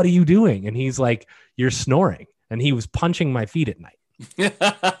 bro, what are you doing? And he's like, you're snoring. And he was punching my feet at night.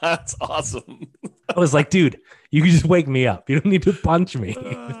 That's awesome. I was like, dude, you can just wake me up. You don't need to punch me.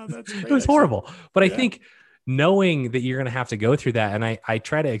 That's great, it was horrible. But yeah. I think knowing that you're going to have to go through that. And I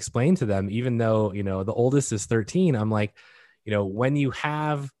try to explain to them, even though, the oldest is 13, I'm like, when you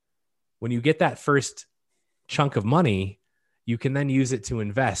get that first chunk of money, you can then use it to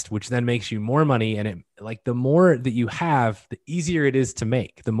invest, which then makes you more money. And it, like, the more that you have, the easier it is to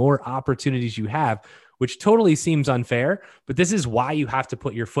make, the more opportunities you have, which totally seems unfair, but this is why you have to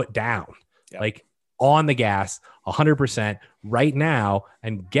put your foot down, like, on the gas 100% right now,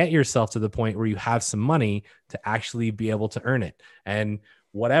 and get yourself to the point where you have some money to actually be able to earn it. And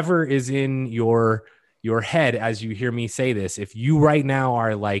whatever is in your head as you hear me say this, if you right now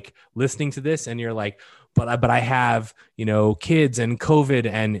are like listening to this and you're like, but I have, kids and COVID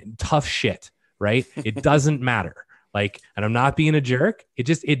and tough shit, right? It doesn't matter. Like, and I'm not being a jerk.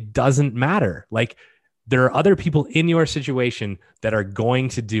 It doesn't matter. Like, there are other people in your situation that are going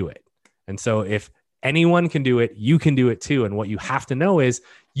to do it. And so if anyone can do it, you can do it too. And what you have to know is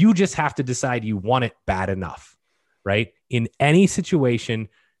you just have to decide you want it bad enough, right? In any situation,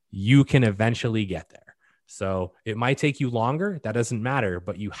 you can eventually get there. So it might take you longer. That doesn't matter,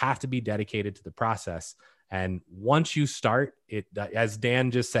 but you have to be dedicated to the process. And once you start it, as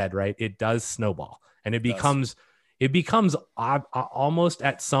Dan just said, right, it does snowball, and it becomes almost,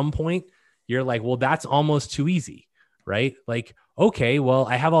 at some point, you're like, well, that's almost too easy, right? Like, okay, well,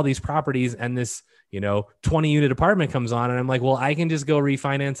 I have all these properties and this, 20 unit apartment comes on, and I'm like, well, I can just go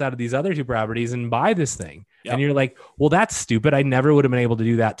refinance out of these other 2 properties and buy this thing. Yep. And you're like, well, that's stupid. I never would have been able to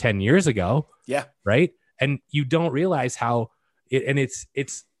do that 10 years ago. Yeah. Right. And you don't realize how it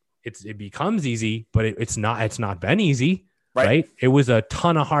becomes easy, but it's not been easy. Right. It was a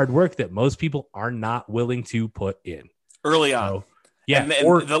ton of hard work that most people are not willing to put in early on. So, yeah. And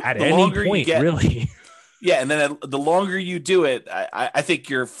or at any point, really. Yeah. And then the longer you do it, I think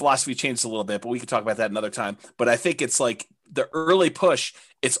your philosophy changed a little bit, but we can talk about that another time. But I think it's like the early push,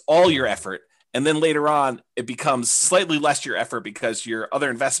 it's all your effort. And then later on, it becomes slightly less your effort because your other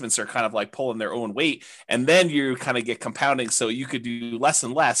investments are kind of like pulling their own weight. And then you kind of get compounding. So you could do less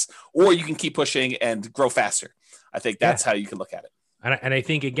and less, or you can keep pushing and grow faster. I think that's how you can look at it. And I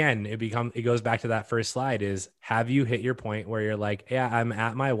think, again, it goes back to that first slide is, have you hit your point where you're like, yeah, I'm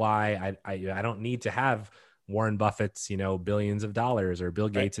at my why. I don't need to have Warren Buffett's, billions of dollars, or Bill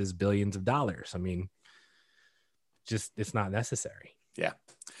Gates's billions of dollars. I mean, just, it's not necessary. Yeah.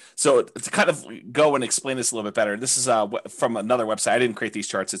 So to kind of go and explain this a little bit better, this is from another website. I didn't create these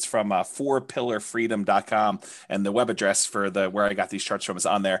charts. It's from 4pillarfreedom.com, and the web address for where I got these charts from is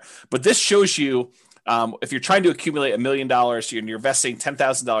on there. But this shows you, if you're trying to accumulate $1 million and you're investing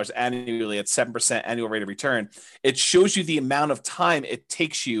 $10,000 annually at 7% annual rate of return, it shows you the amount of time it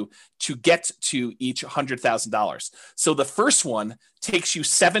takes you to get to each $100,000. So the first one takes you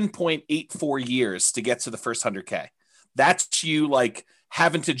 7.84 years to get to the first 100K. That's you like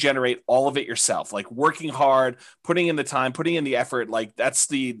having to generate all of it yourself, like working hard, putting in the time, putting in the effort. Like that's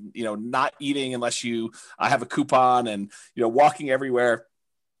the, not eating unless you have a coupon, and, walking everywhere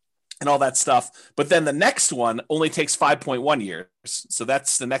and all that stuff. But then the next one only takes 5.1 years. So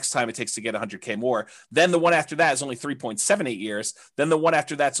that's the next time it takes to get 100K more. Then the one after that is only 3.78 years. Then the one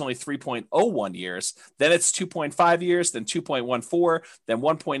after that's only 3.01 years. Then it's 2.5 years, then 2.14, then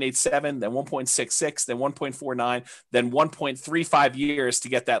 1.87, then 1.66, then 1.49, then 1.35 years to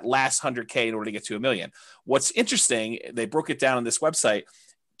get that last 100K in order to get to $1 million. What's interesting, they broke it down on this website.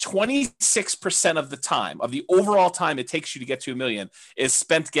 26% of the time, of the overall time it takes you to get to $1 million, is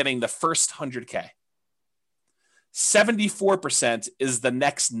spent getting the first 100K. 74% is the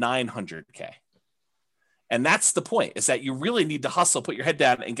next 900K. And that's the point, is that you really need to hustle, put your head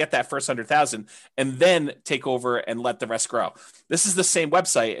down and get that first 100,000 and then take over and let the rest grow. This is the same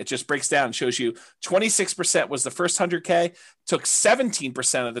website. It just breaks down and shows you 26% was the first 100K, took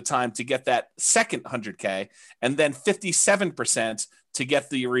 17% of the time to get that second 100K, and then 57% to get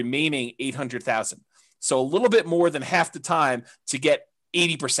the remaining 800,000. So a little bit more than half the time to get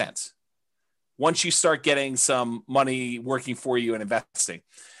 80%. Once you start getting some money working for you and investing.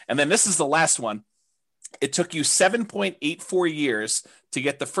 And then this is the last one. It took you 7.84 years to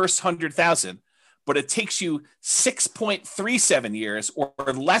get the first 100,000, but it takes you 6.37 years or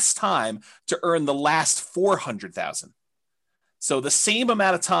less time to earn the last 400,000. So the same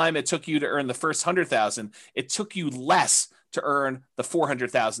amount of time it took you to earn the first 100,000, it took you less to earn the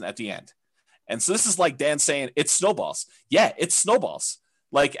 400,000 at the end. And so this is like Dan saying, it's snowballs. Yeah, it's snowballs.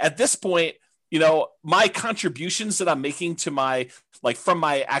 Like at this point, you know, my contributions that I'm making to my, like from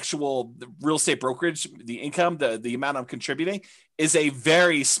my actual real estate brokerage, the income, the amount I'm contributing is a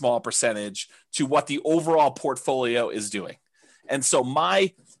very small percentage to what the overall portfolio is doing. And so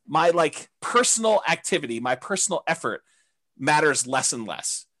my like personal activity, my personal effort matters less and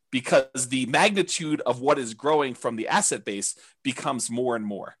less because the magnitude of what is growing from the asset base becomes more and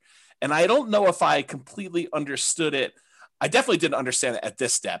more. And I don't know if I completely understood it. I definitely didn't understand it at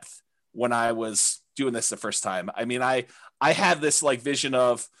this depth when I was doing this the first time. I mean, I had this like vision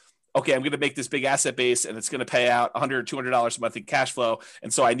of, okay, I'm going to make this big asset base and it's going to pay out $100, $200 a month in cash flow.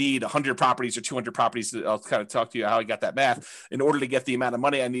 And so I need 100 properties or 200 properties. I'll kind of talk to you how I got that math in order to get the amount of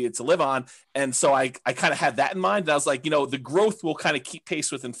money I needed to live on. And so I kind of had that in mind. And I was like, you know, the growth will kind of keep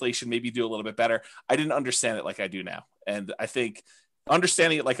pace with inflation, maybe do a little bit better. I didn't understand it like I do now. And I think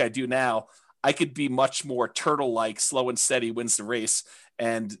understanding it like I do now, I could be much more turtle-like, slow and steady wins the race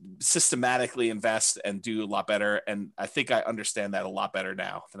and systematically invest and do a lot better. And I think I understand that a lot better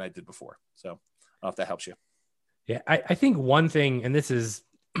now than I did before. So I don't know if that helps you. Yeah, I think one thing, and this is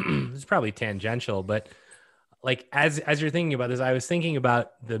this is probably tangential, but like as you're thinking about this, I was thinking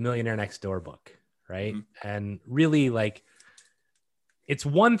about the Millionaire Next Door book, right? Mm-hmm. And really, like, it's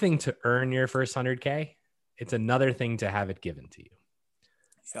one thing to earn your first 100K. It's another thing to have it given to you.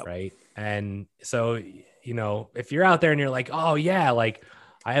 Yep. Right. And so, you know, if you're out there and you're like, oh yeah, like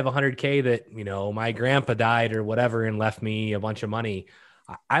I have 100K that, you know, my grandpa died or whatever and left me a bunch of money.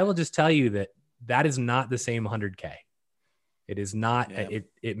 I will just tell you that is not the same 100K. It is not. Yep.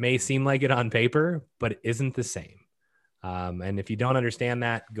 It may seem like it on paper, but it isn't the same. And if you don't understand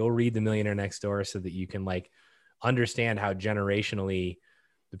that, go read The Millionaire Next Door so that you can like understand how generationally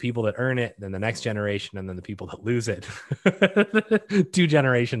the people that earn it, then the next generation, and then the people that lose it 2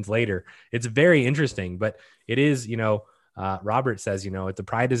 generations later. It's very interesting, but it is, you know, Robert says, you know, the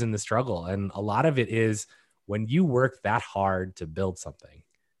pride is in the struggle. And a lot of it is when you work that hard to build something,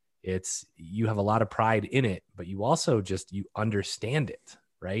 you have a lot of pride in it, but you also you understand it,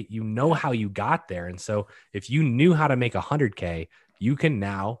 right? You know how you got there. And so if you knew how to make 100K, you can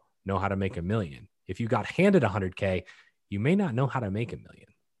now know how to make $1 million. If you got handed 100K, you may not know how to make $1 million.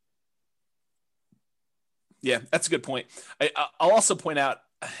 Yeah, that's a good point. I'll also point out,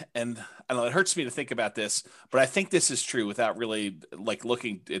 and I don't know, it hurts me to think about this, but I think this is true without really like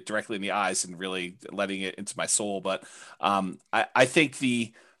looking it directly in the eyes and really letting it into my soul. But I think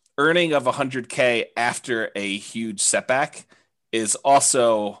the earning of 100K after a huge setback is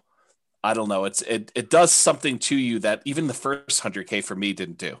also, I don't know, it does something to you that even the first 100K for me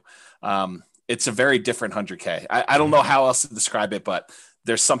didn't do. It's a very different 100K. I don't know how else to describe it, but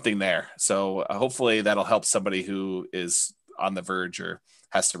there's something there. So hopefully that'll help somebody who is on the verge or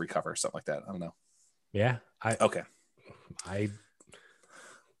has to recover or something like that. I don't know. Yeah. Okay. I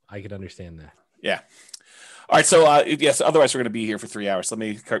could understand that. Yeah. All right. So yes, otherwise we're going to be here for 3 hours. Let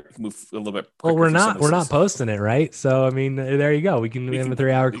me move a little bit. Well, we're not posting it, right? So, I mean, there you go. We can have a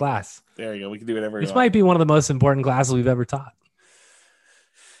 3-hour class. There you go. We can do whatever. This might be one of the most important classes we've ever taught.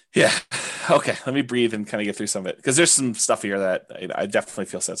 Yeah. Okay. Let me breathe and kind of get through some of it because there's some stuff here that I definitely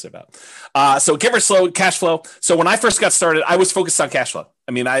feel sensitive about. So Giver Slow, cash flow. So when I first got started, I was focused on cash flow.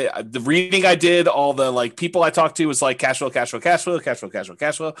 I mean, the reading I did, all the like people I talked to was like cash flow, cash flow, cash flow, cash flow, cash flow,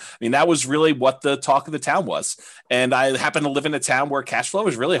 cash flow. I mean, that was really what the talk of the town was. And I happened to live in a town where cash flow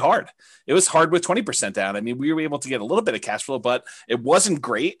was really hard. It was hard with 20% down. I mean, we were able to get a little bit of cash flow, but it wasn't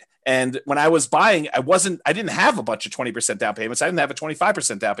great. And when I was buying, I didn't have a bunch of 20% down payments. I didn't have a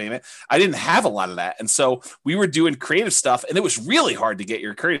 25% down payment. I didn't have a lot of that. And so we were doing creative stuff and it was really hard to get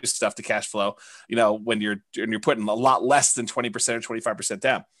your creative stuff to cash flow, you know, when you're putting a lot less than 20% or 25%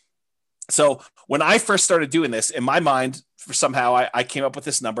 down. So when I first started doing this in my mind, somehow I came up with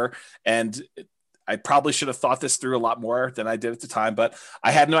this number and I probably should have thought this through a lot more than I did at the time, but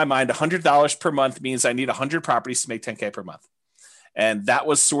I had in my mind $100 per month means I need 100 properties to make 10K per month. And that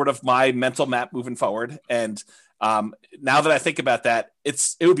was sort of my mental map moving forward. And now that I think about that,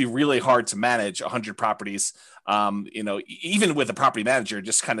 it would be really hard to manage 100 properties. Even with a property manager,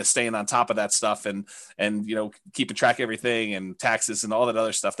 just kind of staying on top of that stuff and keeping track of everything and taxes and all that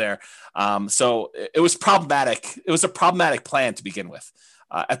other stuff there. So it was problematic. It was a problematic plan to begin with.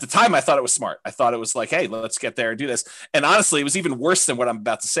 At the time, I thought it was smart. I thought it was like, hey, let's get there and do this. And honestly, it was even worse than what I'm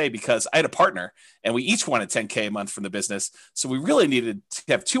about to say because I had a partner and we each wanted 10K a month from the business. So we really needed to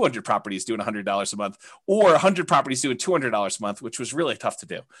have 200 properties doing $100 a month or 100 properties doing $200 a month, which was really tough to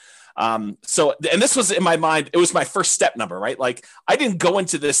do. And this was in my mind, it was my first step number, right? Like I didn't go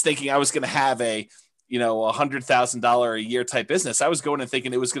into this thinking I was going to have a $100,000 a year type business. I was going and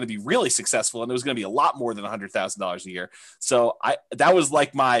thinking it was going to be really successful and it was going to be a lot more than $100,000 a year. So that was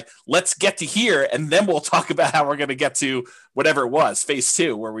like let's get to here. And then we'll talk about how we're going to get to whatever it was, phase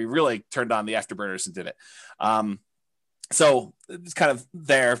 2, where we really turned on the afterburners and did it. So it's kind of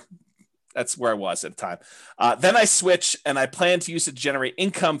there. That's where I was at the time. Then I switched and I planned to use it to generate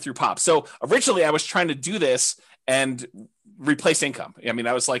income through POP. So originally I was trying to do this and replace income. I mean,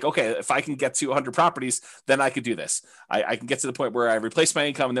 I was like, okay, if I can get to 100 properties, then I could do this. I can get to the point where I replace my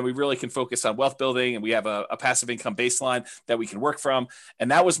income and then we really can focus on wealth building and we have a passive income baseline that we can work from.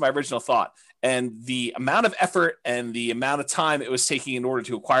 And that was my original thought. And the amount of effort and the amount of time it was taking in order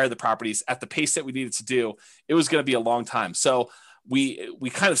to acquire the properties at the pace that we needed to do, it was going to be a long time. So we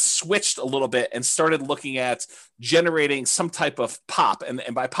kind of switched a little bit and started looking at generating some type of POP. And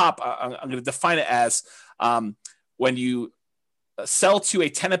by POP, I'm going to define it as when you sell to a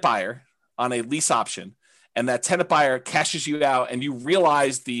tenant buyer on a lease option and that tenant buyer cashes you out and you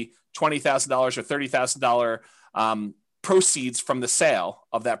realize the $20,000 or $30,000 proceeds from the sale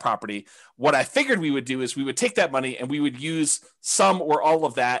of that property. What I figured we would do is we would take that money and we would use some or all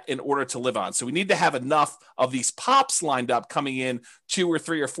of that in order to live on. So we need to have enough of these POPs lined up coming in 2 or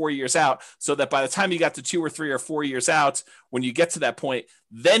 3 or 4 years out so that by the time you got to 2 or 3 or 4 years out, when you get to that point,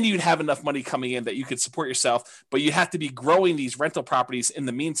 then you'd have enough money coming in that you could support yourself, but you have to be growing these rental properties in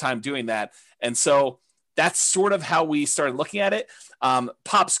the meantime doing that. And so that's sort of how we started looking at it.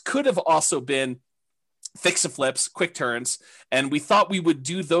 POPs could have also been fix and flips, quick turns. And we thought we would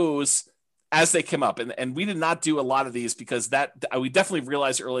do those as they came up. And we did not do a lot of these because we definitely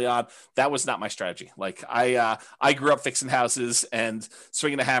realized early on that was not my strategy. Like I grew up fixing houses and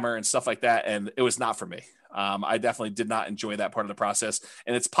swinging a hammer and stuff like that. And it was not for me. I definitely did not enjoy that part of the process.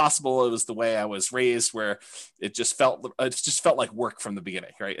 And it's possible it was the way I was raised where it just felt like work from the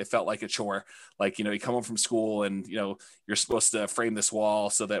beginning, right? It felt like a chore. Like, you come home from school and, you're supposed to frame this wall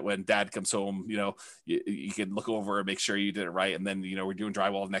so that when dad comes home, you can look over and make sure you did it right. And then, we're doing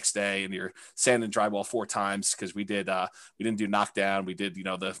drywall the next day and you're sanding drywall 4 times because we didn't do knockdown. We did,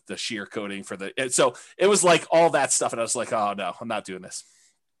 the shear coating so it was like all that stuff. And I was like, oh no, I'm not doing this.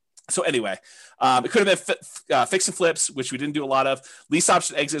 So anyway, it could have been fix and flips, which we didn't do a lot of, lease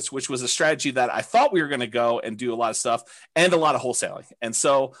option exits, which was a strategy that I thought we were going to go and do a lot of stuff, and a lot of wholesaling. And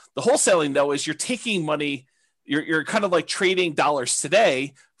so the wholesaling, though, is you're taking money, you're kind of like trading dollars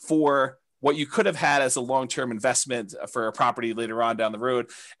today for what you could have had as a long-term investment for a property later on down the road.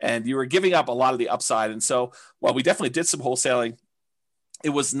 And you were giving up a lot of the upside. And so while we definitely did some wholesaling, it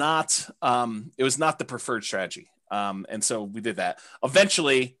was not the preferred strategy. And so we did that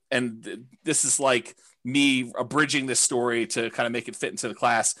eventually. And this is like me abridging this story to kind of make it fit into the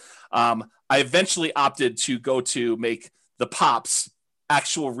class. I eventually opted to go to make the POPs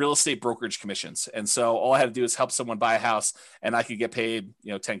actual real estate brokerage commissions. And so all I had to do is help someone buy a house and I could get paid,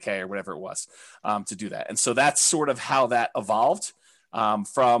 $10K or whatever it was, to do that. And so that's sort of how that evolved,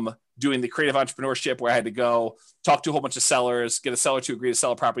 from doing the creative entrepreneurship where I had to go talk to a whole bunch of sellers, get a seller to agree to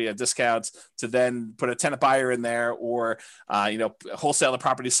sell a property at discounts, to then put a tenant buyer in there or, wholesale the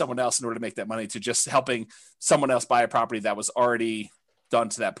property to someone else in order to make that money, to just helping someone else buy a property that was already done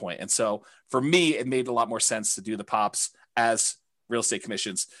to that point. And so for me, it made a lot more sense to do the POPs as real estate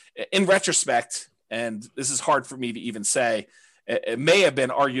commissions. In retrospect, and this is hard for me to even say, it may have been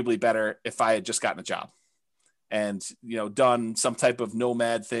arguably better if I had just gotten a job and, done some type of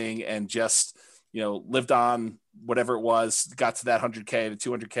nomad thing and just, lived on whatever it was, got to that 100K to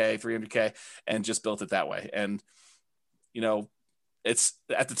 200K, 300K, and just built it that way. And, it's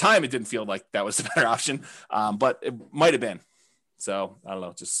at the time, it didn't feel like that was the better option, but it might've been. So I don't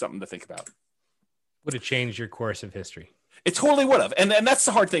know, just something to think about. Would it change your course of history? It totally would have. And that's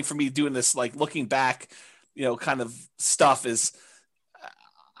the hard thing for me doing this, like looking back, kind of stuff is,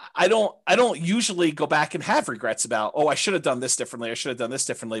 I don't usually go back and have regrets about, oh, I should have done this differently. I should have done this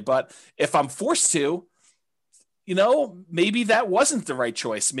differently. But if I'm forced to, maybe that wasn't the right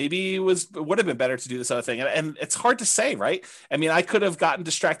choice. Maybe it would have been better to do this other thing. And it's hard to say, right? I mean, I could have gotten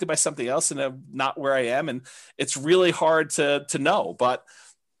distracted by something else and I'm not where I am. And it's really hard to know, but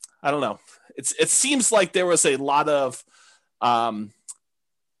I don't know. It seems like there was a lot of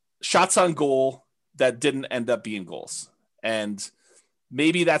shots on goal that didn't end up being goals. And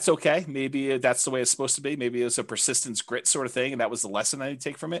maybe that's okay. Maybe that's the way it's supposed to be. Maybe it was a persistence, grit sort of thing. And that was the lesson I need to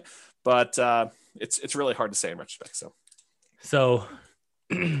take from it. But it's really hard to say in retrospect. So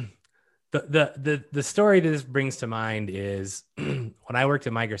the story that this brings to mind is when I worked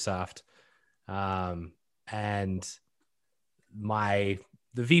at Microsoft, and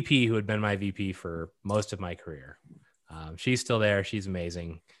the VP who had been my VP for most of my career, she's still there. She's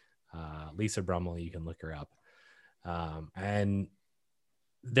amazing. Lisa Brummel, you can look her up. And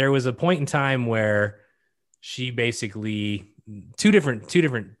there was a point in time where she basically two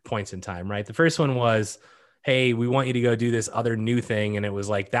different points in time, right? The first one was, hey, we want you to go do this other new thing. And it was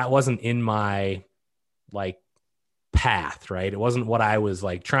like, that wasn't in my path, right? It wasn't what I was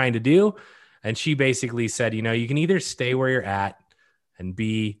trying to do. And she basically said, you can either stay where you're at and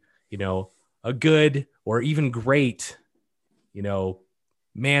be, a good or even great,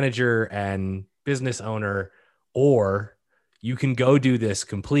 manager and business owner, or you can go do this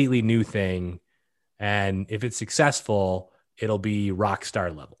completely new thing. And if it's successful, it'll be rock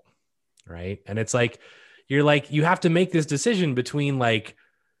star level. Right. And it's you have to make this decision between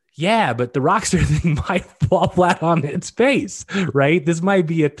yeah, but the rockstar thing might fall flat on its face, right? This might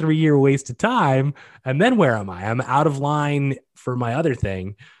be a 3-year waste of time. And then where am I? I'm out of line for my other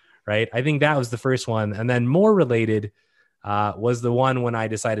thing, right? I think that was the first one. And then more related was the one when I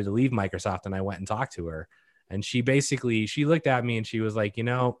decided to leave Microsoft and I went and talked to her. And she looked at me and she was like, and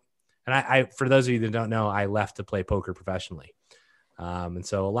I, for those of you that don't know, I left to play poker professionally. And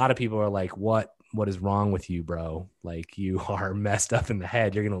so a lot of people are like, what is wrong with you, bro? You are messed up in the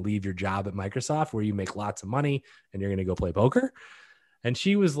head. You're going to leave your job at Microsoft where you make lots of money and you're going to go play poker. And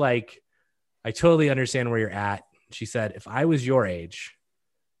she was like, I totally understand where you're at. She said, if I was your age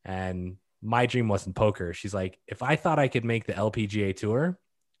and my dream wasn't poker, she's like, if I thought I could make the LPGA tour,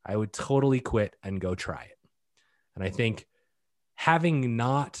 I would totally quit and go try it. And I think having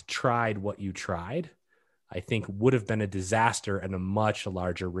not tried what you tried, I think would have been a disaster and a much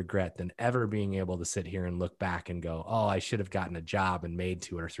larger regret than ever being able to sit here and look back and go, oh, I should have gotten a job and made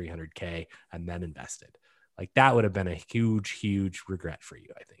 200 or 300K and then invested. That would have been a huge, huge regret for you,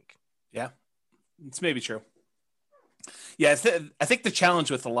 I think. Yeah, it's maybe true. Yeah, I think the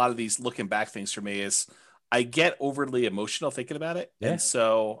challenge with a lot of these looking back things for me is I get overly emotional thinking about it. Yeah. And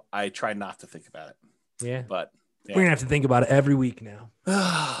so I try not to think about it. Yeah. But we're going to have to think about it every week now.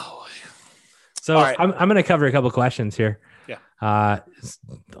 Oh, so right. I'm going to cover a couple questions here. Yeah. A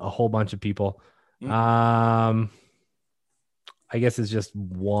whole bunch of people. Mm-hmm. I guess it's just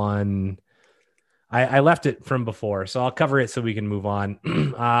one. I left it from before, so I'll cover it so we can move on.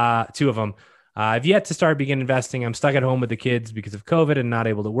 Two of them. I've yet to begin investing. I'm stuck at home with the kids because of COVID and not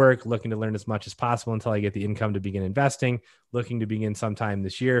able to work, looking to learn as much as possible until I get the income to begin investing, looking to begin sometime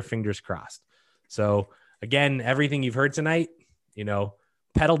this year, fingers crossed. So again, everything you've heard tonight,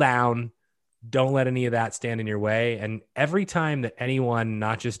 pedal down. Don't let any of that stand in your way. And every time that anyone,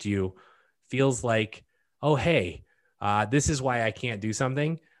 not just you, feels like, oh, hey, this is why I can't do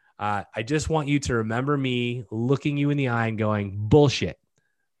something, I just want you to remember me looking you in the eye and going, bullshit.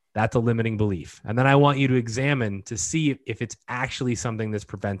 That's a limiting belief. And then I want you to examine to see if it's actually something that's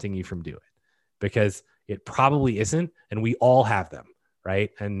preventing you from doing it, because it probably isn't. And we all have them, right?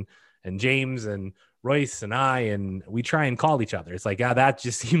 And James and Royce and I, and we try and call each other. It's that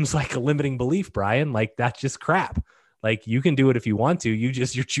just seems like a limiting belief, Brian. That's just crap. You can do it if you want to,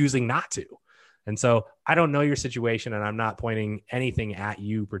 you're choosing not to. And so I don't know your situation and I'm not pointing anything at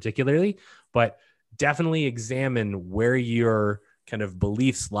you particularly, but definitely examine where your kind of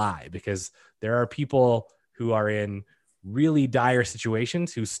beliefs lie, because there are people who are in really dire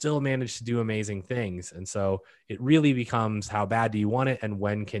situations who still manage to do amazing things. And so it really becomes, how bad do you want it? And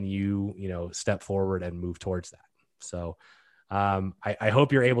when can you, step forward and move towards that? So I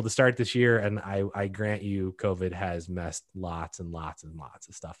hope you're able to start this year. And I grant you, COVID has messed lots and lots and lots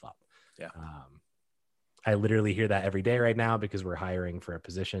of stuff up. Yeah. I literally hear that every day right now because we're hiring for a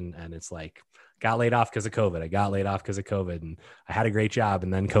position and it's got laid off because of COVID. I got laid off because of COVID and I had a great job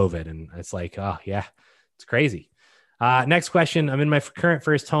and then COVID. And it's oh yeah, it's crazy. Next question. I'm in my current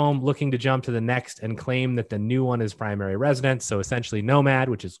first home looking to jump to the next and claim that the new one is primary residence. So essentially nomad,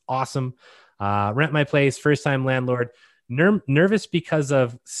 which is awesome. Rent my place, first time landlord, Nervous because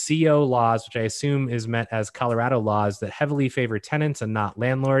of CO laws, which I assume is meant as Colorado laws that heavily favor tenants and not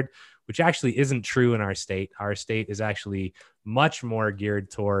landlord, which actually isn't true in our state. Our state is actually much more geared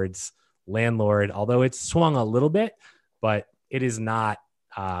towards landlord, although it's swung a little bit, but it is not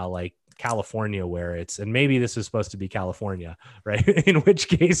like California where it's, and maybe this is supposed to be California, right? In which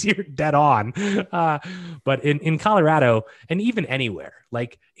case you're dead on. But in Colorado and even anywhere,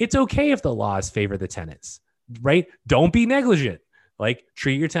 like it's okay if the laws favor the tenants, right? Don't be negligent. Like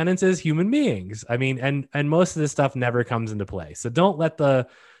treat your tenants as human beings. I mean, and most of this stuff never comes into play. So don't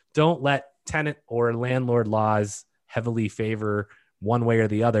let tenant or landlord laws heavily favor one way or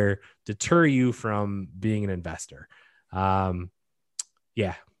the other deter you from being an investor.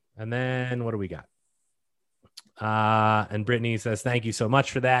 Yeah. And then what do we got? And Brittany says, thank you so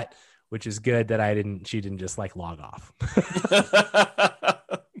much for that, which is good that she didn't just like log off.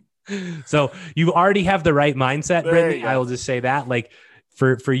 So you already have the right mindset, Brittany. I will just say that, like,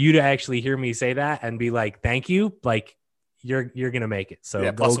 for you to actually hear me say that and be like, thank you, like you're going to make it. So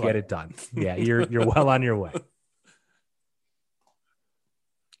yeah, go get it done. Yeah. You're well on your way.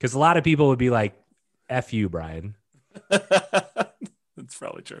 Cause a lot of people would be like, F you, Brian. That's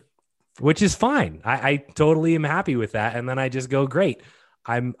probably true. Which is fine. I totally am happy with that. And then I just go, great.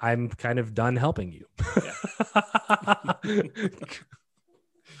 I'm kind of done helping you. Yeah.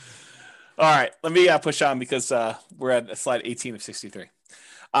 All right, let me push on because we're at slide 18 of 63.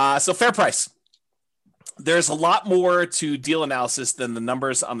 So fair price. There's a lot more to deal analysis than the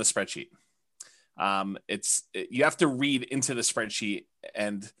numbers on the spreadsheet. You have to read into the spreadsheet,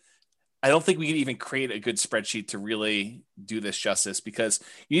 and I don't think we can even create a good spreadsheet to really do this justice, because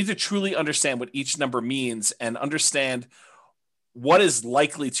you need to truly understand what each number means and understand what is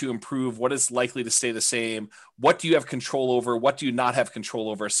likely to improve, what is likely to stay the same, what do you have control over, what do you not have control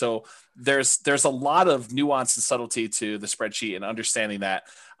over. So there's a lot of nuance and subtlety to the spreadsheet and understanding that.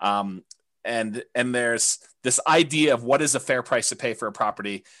 And there's this idea of what is a fair price to pay for a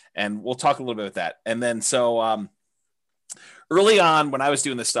property. And we'll talk a little bit about that. And then, so early on when I was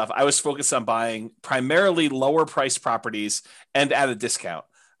doing this stuff, I was focused on buying primarily lower priced properties and at a discount.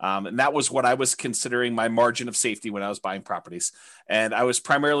 And that was what I was considering my margin of safety when I was buying properties. And I was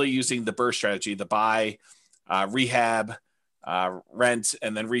primarily using the BRRRR strategy, the buy, rehab, rent,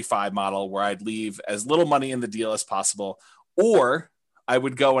 and then refi model, where I'd leave as little money in the deal as possible. Or I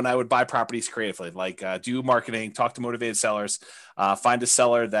would go and I would buy properties creatively, like do marketing, talk to motivated sellers, find a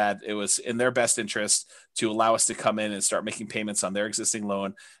seller that it was in their best interest to allow us to come in and start making payments on their existing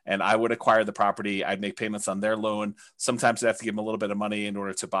loan. And I would acquire the property. I'd make payments on their loan. Sometimes I'd have to give them a little bit of money in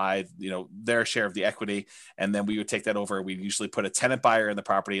order to buy, their share of the equity. And then we would take that over. We'd usually put a tenant buyer in the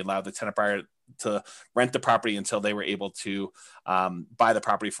property, allow the tenant buyer to rent the property until they were able to buy the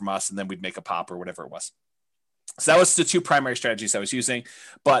property from us. And then we'd make a pop or whatever it was. So that was the two primary strategies I was using,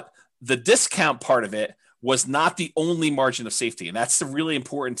 but the discount part of it was not the only margin of safety. And that's the really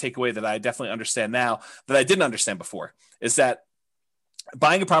important takeaway that I definitely understand now that I didn't understand before, is that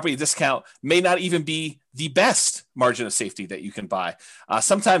buying a property at discount may not even be the best margin of safety that you can buy.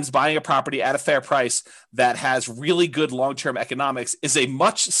 Sometimes buying a property at a fair price that has really good long-term economics is a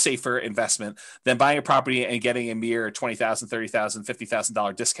much safer investment than buying a property and getting a mere $20,000, $30,000,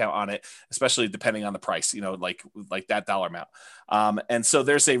 $50,000 discount on it, especially depending on the price, like that dollar amount. And so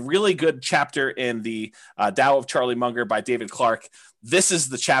there's a really good chapter in the Tao of Charlie Munger by David Clark. This is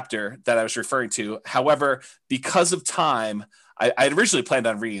the chapter that I was referring to. However, because of time, I originally planned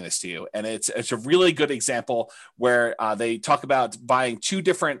on reading this to you, and it's a really good example where they talk about buying two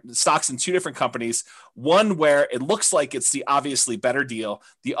different stocks in two different companies, one where it looks like it's the obviously better deal,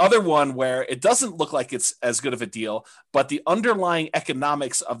 the other one where it doesn't look like it's as good of a deal, but the underlying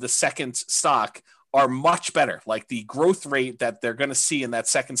economics of the second stock are much better. Like the growth rate that they're going to see in that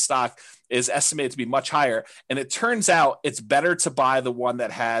second stock is estimated to be much higher. And it turns out it's better to buy the one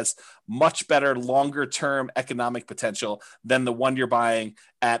that has much better longer term economic potential than the one you're buying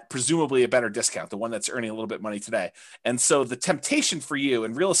at presumably a better discount, the one that's earning a little bit of money today. And so the temptation for you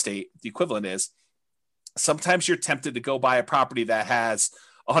in real estate, the equivalent is sometimes you're tempted to go buy a property that has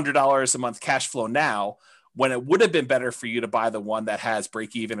 $100 a month cash flow now, when it would have been better for you to buy the one that has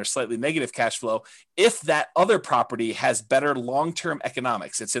break even or slightly negative cash flow if that other property has better long-term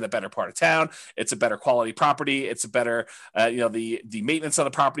economics. It's in a better part of town. It's a better quality property. It's a better, the maintenance on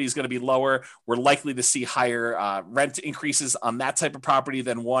the property is going to be lower. We're likely to see higher rent increases on that type of property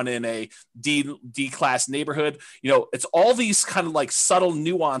than one in a D-class neighborhood. It's all these kind of like subtle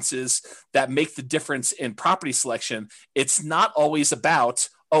nuances that make the difference in property selection. It's not always about,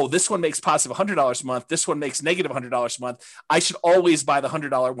 oh, this one makes positive $100 a month. This one makes negative $100 a month. I should always buy the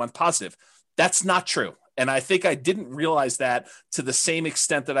 $100 one positive. That's not true. And I think I didn't realize that to the same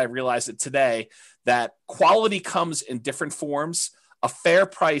extent that I realized it today, that quality comes in different forms. A fair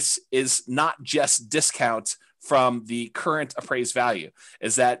price is not just discount from the current appraised value,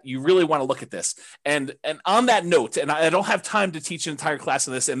 is that you really want to look at this. And on that note, and I don't have time to teach an entire class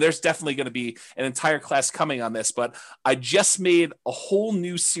on this, and there's definitely going to be an entire class coming on this, but I just made a whole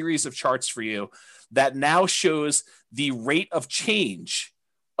new series of charts for you that now shows the rate of change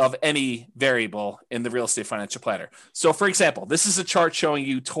of any variable in the real estate financial planner. So for example, this is a chart showing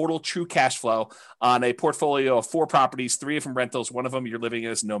you total true cash flow on a portfolio of 4 properties, 3 of them rentals, 1 of them you're living in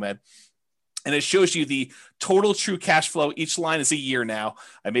as a nomad. And it shows you the total true cash flow. Each line is a year now.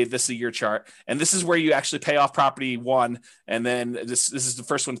 I made this a year chart. And this is where you actually pay off property 1. And then this is the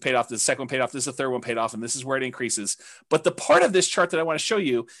first one paid off. The second one paid off. This is the third one paid off. And this is where it increases. But the part of this chart that I want to show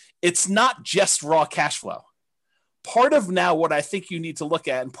you, it's not just raw cash flow. Part of now what I think you need to look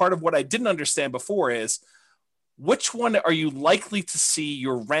at, and part of what I didn't understand before, is which one are you likely to see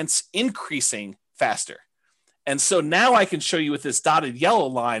your rents increasing faster? And so now I can show you with this dotted yellow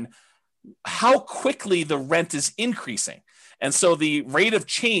line how quickly the rent is increasing. And so the rate of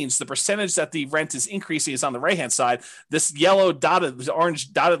change, the percentage that the rent is increasing, is on the right-hand side. This yellow dotted, this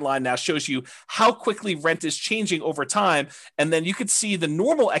orange dotted line now shows you how quickly rent is changing over time. And then you could see the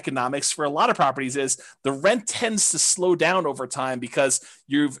normal economics for a lot of properties is the rent tends to slow down over time because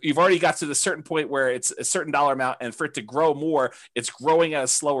you've already got to the certain point where it's a certain dollar amount, and for it to grow more, it's growing at a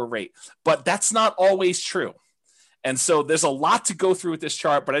slower rate. But that's not always true. And so there's a lot to go through with this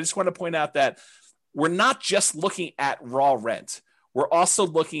chart, but I just want to point out that we're not just looking at raw rent. We're also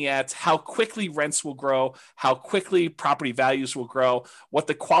looking at how quickly rents will grow, how quickly property values will grow, what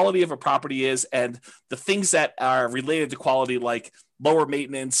the quality of a property is, and the things that are related to quality, like lower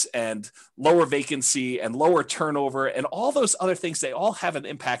maintenance and lower vacancy and lower turnover and all those other things. They all have an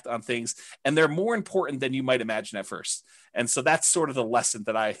impact on things, and they're more important than you might imagine at first. And so that's sort of the lesson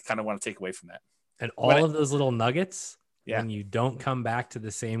that I kind of want to take away from that. And all of those little nuggets, yeah, when you don't come back to the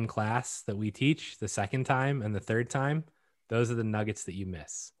same class that we teach the second time and the third time, those are the nuggets that you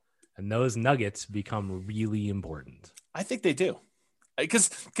miss. And those nuggets become really important. I think they do. Because,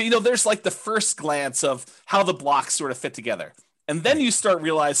 there's like the first glance of how the blocks sort of fit together. And then you start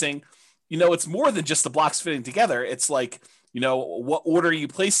realizing, it's more than just the blocks fitting together. It's like, what order you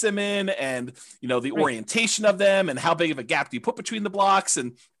place them in, and, the orientation of them, and how big of a gap do you put between the blocks.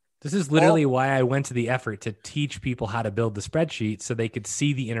 And this is literally why I went to the effort to teach people how to build the spreadsheet so they could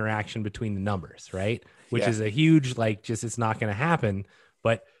see the interaction between the numbers, right? Which is a huge, it's not going to happen,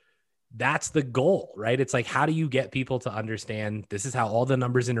 but that's the goal, right? It's like, how do you get people to understand this is how all the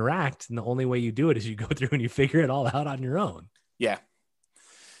numbers interact? And the only way you do it is you go through and you figure it all out on your own. Yeah.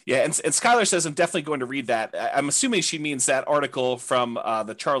 Yeah. And Skylar says, I'm definitely going to read that. I'm assuming she means that article from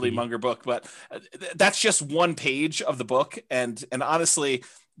the Charlie Munger book, but that's just one page of the book. And honestly,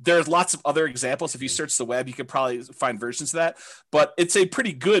 there's lots of other examples. If you search the web, you could probably find versions of that, but it's a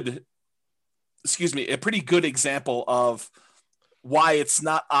pretty good example of why it's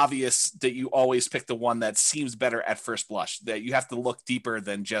not obvious that you always pick the one that seems better at first blush, that you have to look deeper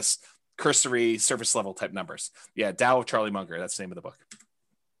than just cursory surface level type numbers. Yeah. Tao of Charlie Munger. That's the name of the book.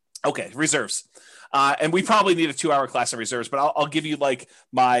 Okay. Reserves. And we probably need a 2-hour class on reserves, but I'll give you like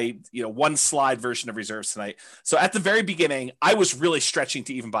my, 1 slide version of reserves tonight. So at the very beginning, I was really stretching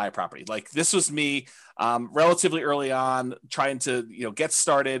to even buy a property. Like this was me relatively early on trying to, get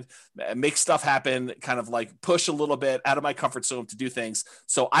started, make stuff happen, kind of like push a little bit out of my comfort zone to do things.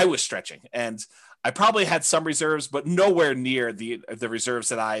 So I was stretching, and I probably had some reserves, but nowhere near the reserves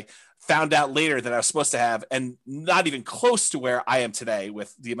that I found out later that I was supposed to have, and not even close to where I am today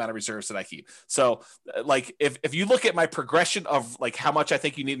with the amount of reserves that I keep. So like, if you look at my progression of like how much I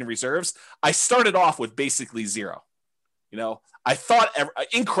think you need in reserves, I started off with basically 0. I thought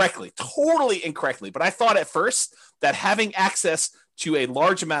totally incorrectly, but I thought at first that having access to a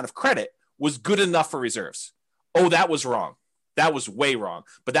large amount of credit was good enough for reserves. Oh, that was wrong. That was way wrong.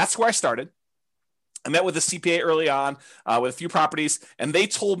 But that's where I started. I met with a CPA early on with a few properties, and they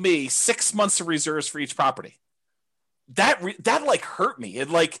told me 6 months of reserves for each property. That like hurt me. It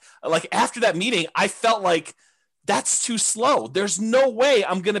like after that meeting, I felt like that's too slow. There's no way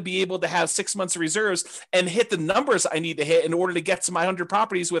I'm going to be able to have 6 months of reserves and hit the numbers I need to hit in order to get to my 100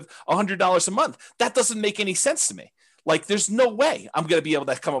 properties with $100 a month. That doesn't make any sense to me. Like, there's no way I'm going to be able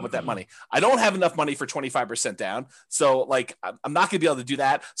to come up with that money. I don't have enough money for 25% down. So like, I'm not going to be able to do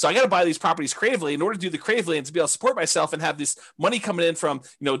that. So I got to buy these properties creatively in order to do the creatively and to be able to support myself and have this money coming in from,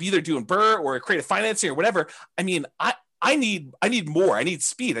 either doing BRRRR or creative financing or whatever. I mean, I need more. I need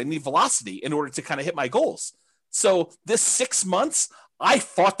speed. I need velocity in order to kind of hit my goals. So this 6 months, I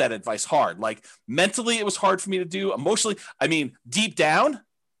fought that advice hard. Like mentally, it was hard for me to do. Emotionally, I mean, deep down,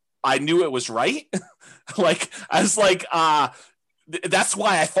 I knew it was right. Like I was like, that's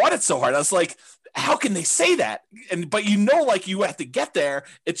why I fought it so hard. I was like, how can they say that? But like you have to get there.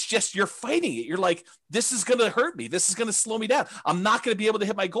 It's just, you're fighting it. You're like, this is going to hurt me. This is going to slow me down. I'm not going to be able to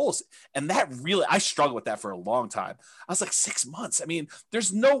hit my goals. And that really, I struggled with that for a long time. I was like 6 months. I mean,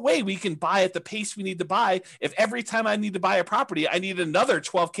 there's no way we can buy at the pace we need to buy. If every time I need to buy a property, I need another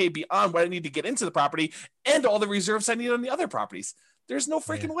 12K beyond what I need to get into the property and all the reserves I need on the other properties. There's no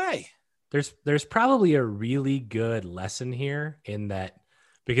freaking way. There's probably a really good lesson here in that,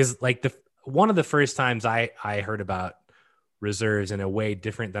 because like one of the first times I heard about reserves in a way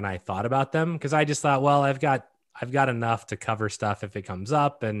different than I thought about them, because I just thought, well, I've got enough to cover stuff if it comes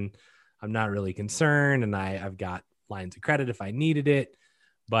up, and I'm not really concerned, and I've got lines of credit if I needed it.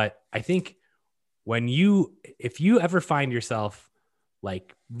 But I think if you ever find yourself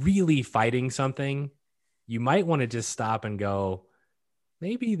like really fighting something, you might want to just stop and go,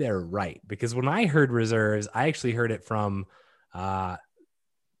 maybe they're right. Because when I heard reserves, I actually heard it from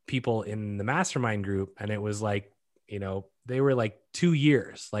people in the mastermind group. And it was like, they were like 2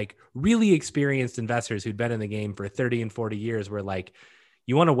 years, like really experienced investors who'd been in the game for 30 and 40 years were like,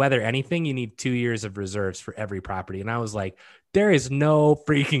 you want to weather anything, you need 2 years of reserves for every property. And I was like, there is no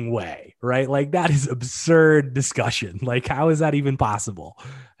freaking way, right? Like that is absurd discussion. Like, how is that even possible?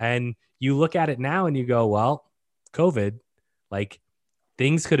 And you look at it now and you go, well, COVID, like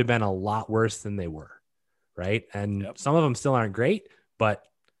things could have been a lot worse than they were. Right. And some of them still aren't great, but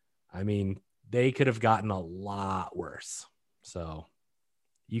I mean, they could have gotten a lot worse. So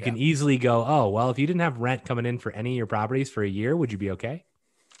you can easily go, oh, well, if you didn't have rent coming in for any of your properties for a year, would you be okay?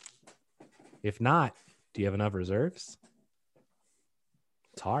 If not, do you have enough reserves?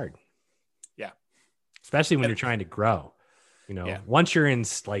 It's hard. Yeah. Especially when you're trying to grow. Once you're in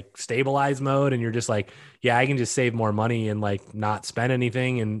like stabilized mode and you're just like, I can just save more money and like not spend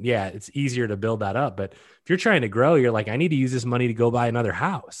anything. And it's easier to build that up. But if you're trying to grow, you're like, I need to use this money to go buy another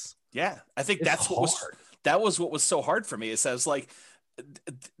house. Yeah. I think that was what was so hard for me, is I was like,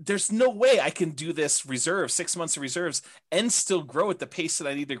 there's no way I can do this reserve, 6 months of reserves, and still grow at the pace that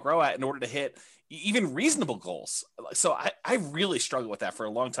I need to grow at in order to hit even reasonable goals. So I really struggled with that for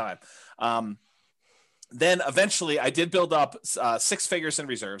a long time. Then eventually I did build up 6 figures in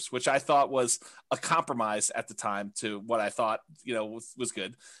reserves, which I thought was a compromise at the time to what I thought, was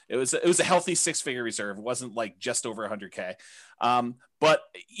good. It was a healthy 6-figure reserve. It wasn't like just over 100K. But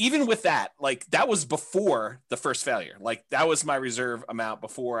even with that, like that was before the first failure. Like that was my reserve amount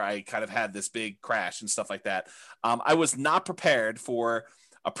before I kind of had this big crash and stuff like that. I was not prepared for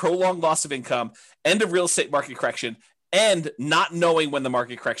a prolonged loss of income and a real estate market correction, and not knowing when the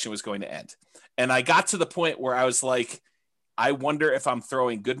market correction was going to end. And I got to the point where I was like, I wonder if I'm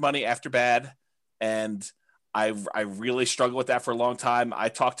throwing good money after bad. And I really struggled with that for a long time. I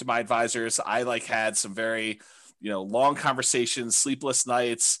talked to my advisors. I like had some very, long conversations, sleepless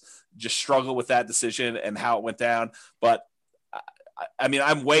nights, just struggle with that decision and how it went down. But I mean,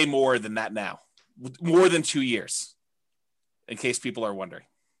 I'm way more than that now, more than 2 years, in case people are wondering.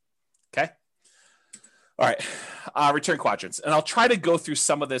 Okay. All right. Return quadrants. And I'll try to go through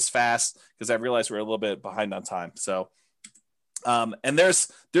some of this fast because I realize we're a little bit behind on time. So, and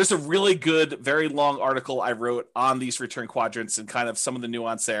there's a really good, very long article I wrote on these return quadrants and kind of some of the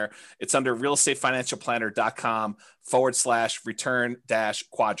nuance there. It's under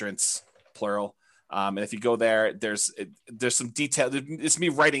realestatefinancialplanner.com/return-quadrants, plural. And if you go there, there's some detail. It's me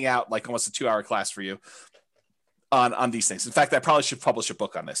writing out like almost a 2-hour class for you on these things. In fact, I probably should publish a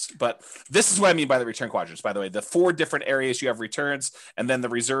book on this, but this is what I mean by the return quadrants, by the way. The 4 different areas you have returns, and then the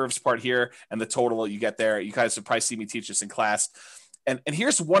reserves part here, and the total you get there. You guys would probably see me teach this in class. And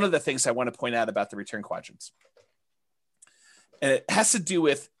here's one of the things I want to point out about the return quadrants. And it has to do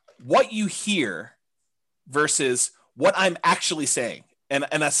with what you hear versus what I'm actually saying. And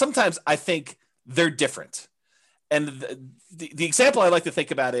sometimes I think they're different. And the example I like to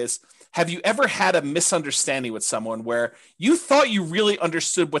think about is, have you ever had a misunderstanding with someone where you thought you really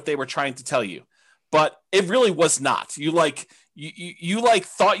understood what they were trying to tell you, but it really was not? You thought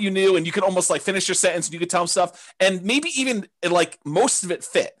you knew, and you could almost like finish your sentence and you could tell them stuff, and maybe even like most of it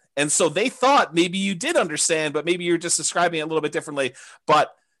fit. And so they thought maybe you did understand, but maybe you're just describing it a little bit differently.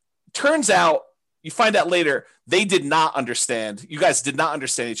 But turns out, you find out later, they did not understand. You guys did not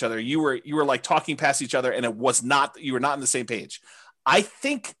understand each other. You were like talking past each other, and you were not on the same page. I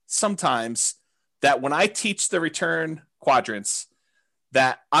think sometimes that when I teach the return quadrants,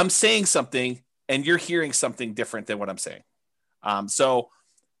 that I'm saying something and you're hearing something different than what I'm saying. So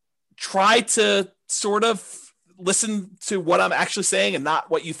try to sort of listen to what I'm actually saying and not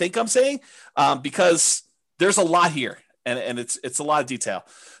what you think I'm saying, because there's a lot here, and it's a lot of detail.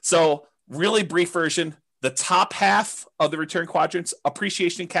 So really brief version, the top half of the return quadrants,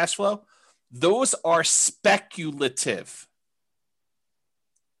 appreciation and cash flow, those are speculative.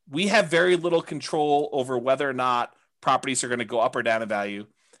 We have very little control over whether or not properties are going to go up or down in value.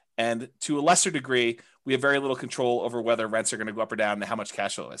 And to a lesser degree, we have very little control over whether rents are going to go up or down and how much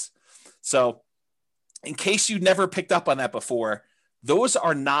cash flow is. So in case you never picked up on that before, those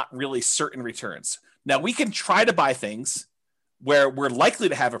are not really certain returns. Now, we can try to buy things where we're likely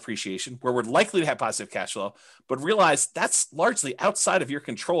to have appreciation, where we're likely to have positive cash flow, but realize that's largely outside of your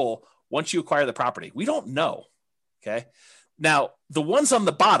control once you acquire the property. We don't know, okay? Now, the ones on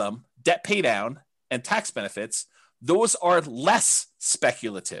the bottom, debt pay down and tax benefits, those are less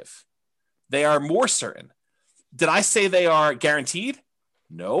speculative. They are more certain. Did I say they are guaranteed?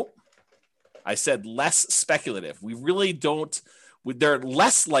 No. I said less speculative. We really don't, they're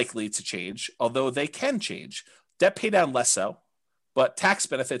less likely to change, although they can change. Debt pay down less so, but tax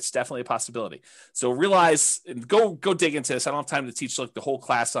benefits definitely a possibility. So realize, and go dig into this. I don't have time to teach like the whole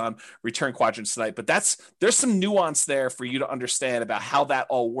class on return quadrants tonight, but there's some nuance there for you to understand about how that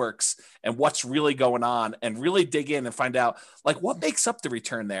all works and what's really going on, and really dig in and find out like what makes up the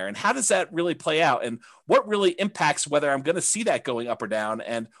return there and how does that really play out and what really impacts whether I'm going to see that going up or down,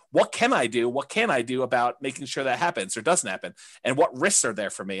 and what can I do about making sure that happens or doesn't happen, and what risks are there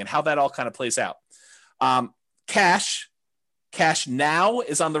for me and how that all kind of plays out. Cash now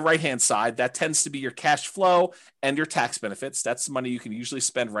is on the right-hand side. That tends to be your cash flow and your tax benefits. That's money you can usually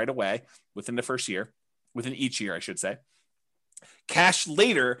spend right away within the first year, within each year, I should say. Cash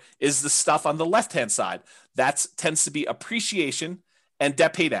later is the stuff on the left-hand side. That tends to be appreciation and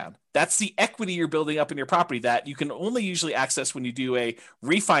debt pay down. That's the equity you're building up in your property that you can only usually access when you do a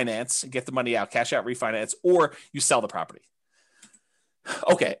refinance and get the money out, cash out refinance, or you sell the property.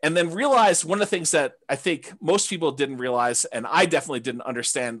 Okay, and then realize one of the things that I think most people didn't realize, and I definitely didn't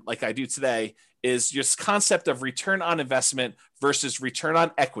understand like I do today, is this concept of return on investment versus return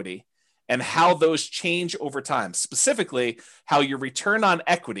on equity and how those change over time. Specifically, how your return on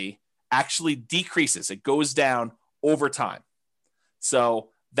equity actually decreases. It goes down over time. So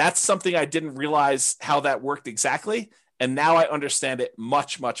that's something I didn't realize how that worked exactly, and now I understand it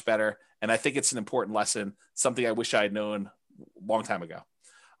much, much better, and I think it's an important lesson, something I wish I had known long time ago.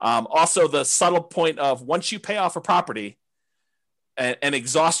 Also, the subtle point of once you pay off a property and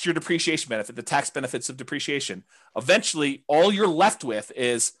exhaust your depreciation benefit, the tax benefits of depreciation, eventually all you're left with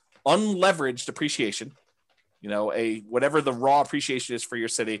is unleveraged depreciation, whatever the raw appreciation is for your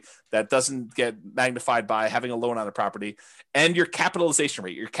city that doesn't get magnified by having a loan on a property, and your capitalization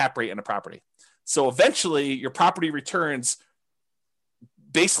rate, your cap rate in a property. So eventually your property returns,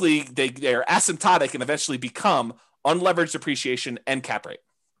 basically they're asymptotic and eventually become unleveraged depreciation and cap rate.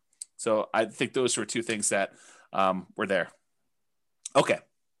 So I think those were two things that were there. Okay.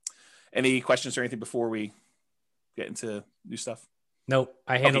 Any questions or anything before we get into new stuff? Nope.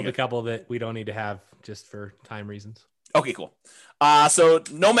 I handled a couple that we don't need to have just for time reasons. Okay, cool. So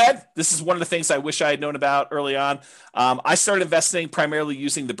Nomad, this is one of the things I wish I had known about early on. I started investing primarily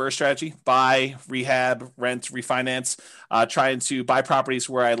using the BRRRR strategy, buy, rehab, rent, refinance, trying to buy properties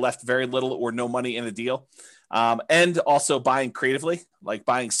where I left very little or no money in a deal. And also buying creatively, like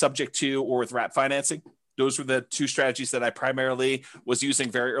buying subject to or with wrap financing. Those were the two strategies that I primarily was using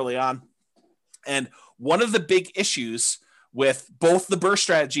very early on. And one of the big issues with both the BRRRR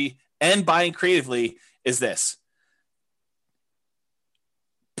strategy and buying creatively is this: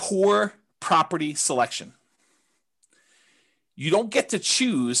 poor property selection. You don't get to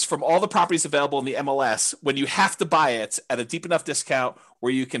choose from all the properties available in the MLS when you have to buy it at a deep enough discount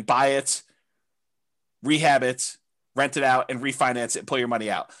where you can buy it, rehab it, rent it out, and refinance it and pull your money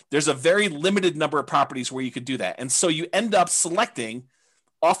out. There's a very limited number of properties where you could do that. And so you end up selecting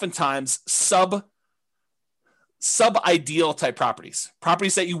oftentimes sub-ideal type properties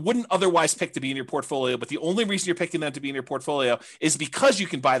that you wouldn't otherwise pick to be in your portfolio, but the only reason you're picking them to be in your portfolio is because you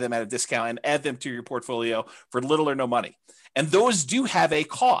can buy them at a discount and add them to your portfolio for little or no money. And those do have a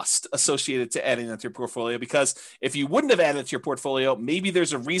cost associated to adding them to your portfolio, because if you wouldn't have added to your portfolio, maybe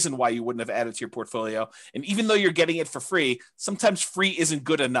there's a reason why you wouldn't have added to your portfolio. And even though you're getting it for free, sometimes free isn't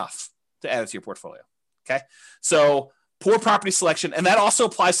good enough to add it to your portfolio. Okay. So poor property selection, and that also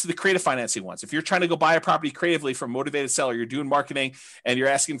applies to the creative financing ones. If you're trying to go buy a property creatively from a motivated seller, you're doing marketing and you're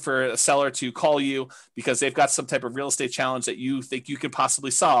asking for a seller to call you because they've got some type of real estate challenge that you think you can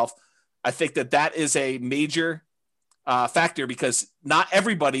possibly solve, I think that is a major factor, because not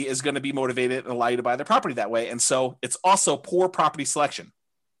everybody is going to be motivated and allow you to buy their property that way. And so it's also poor property selection.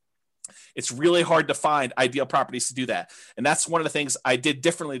 It's really hard to find ideal properties to do that. And that's one of the things I did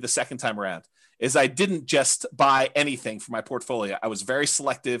differently the second time around, is I didn't just buy anything for my portfolio. I was very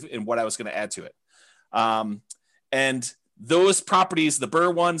selective in what I was going to add to it. And those properties, the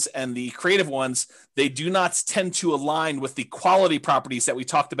BRRRR ones and the creative ones, they do not tend to align with the quality properties that we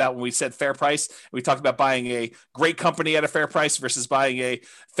talked about when we said fair price. We talked about buying a great company at a fair price versus buying a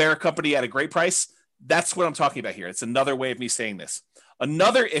fair company at a great price. That's what I'm talking about here. It's another way of me saying this.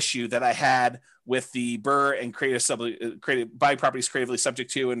 Another issue that I had with the BRRRR and creative buying properties creatively subject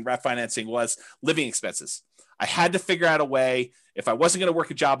to and wrap financing was living expenses. I had to figure out a way, if I wasn't going to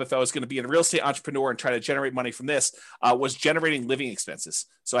work a job, if I was going to be a real estate entrepreneur and try to generate money from this, was generating living expenses.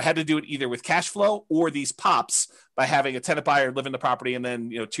 So I had to do it either with cash flow or these pops by having a tenant buyer live in the property. And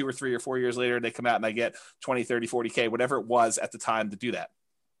then, 2 or 3 or 4 years later, they come out and I get 20, 30, 40K, whatever it was at the time to do that.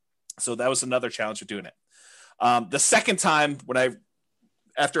 So that was another challenge of doing it. The second time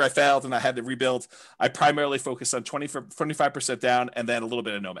after I failed and I had to rebuild, I primarily focused on 25% down and then a little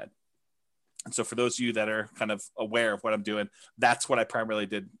bit of Nomad. And so for those of you that are kind of aware of what I'm doing, that's what I primarily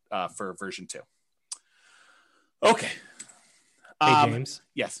did for version 2. Okay. Hey, James.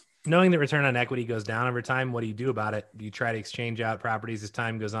 Yes. Knowing that return on equity goes down over time, what do you do about it? Do you try to exchange out properties as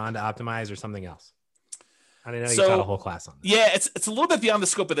time goes on to optimize, or something else? I know you taught a whole class on this. Yeah, it's a little bit beyond the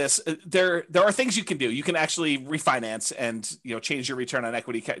scope of this. There are things you can do. You can actually refinance and change your return on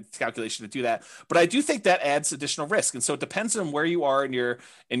equity calculation to do that. But I do think that adds additional risk, and so it depends on where you are in your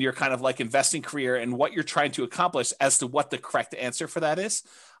kind of like investing career and what you're trying to accomplish as to what the correct answer for that is.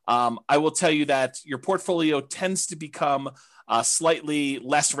 I will tell you that your portfolio tends to become slightly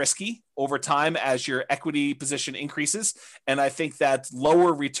less risky over time as your equity position increases. And I think that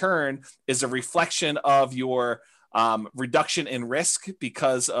lower return is a reflection of your reduction in risk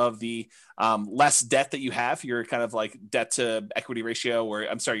because of the less debt that you have. Your kind of like debt to equity ratio,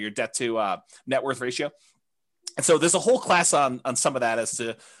 your debt to net worth ratio. And so there's a whole class on some of that as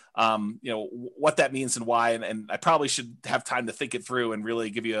to what that means and why. And I probably should have time to think it through and really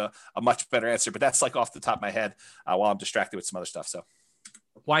give you a much better answer, but that's like off the top of my head while I'm distracted with some other stuff. So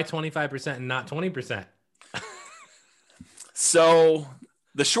why 25% and not 20%? So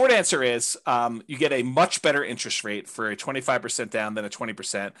the short answer is you get a much better interest rate for a 25% down than a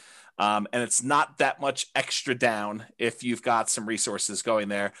 20%. And it's not that much extra down if you've got some resources going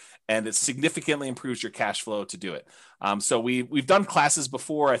there, and it significantly improves your cash flow to do it. So we've done classes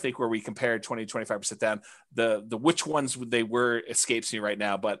before, I think, where we compared 20 to 25% down. The which ones they were escapes me right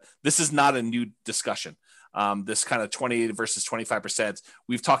now, but this is not a new discussion. This kind of 20 versus 25%,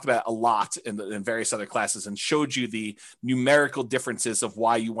 we've talked about a lot in various other classes and showed you the numerical differences of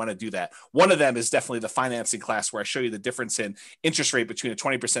why you want to do that. One of them is definitely the financing class, where I show you the difference in interest rate between a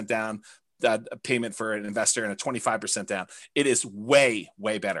 20% down payment for an investor and a 25% down. It is way,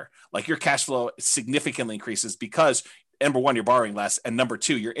 way better. Like your cash flow significantly increases because number one, you're borrowing less. And number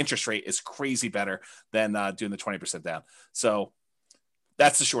two, your interest rate is crazy better than doing the 20% down. So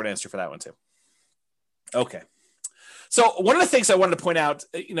that's the short answer for that one too. Okay. So one of the things I wanted to point out,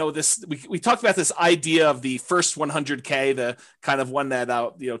 we talked about this idea of the first 100K, the kind of one that,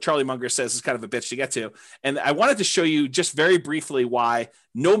 Charlie Munger says is kind of a bitch to get to. And I wanted to show you just very briefly why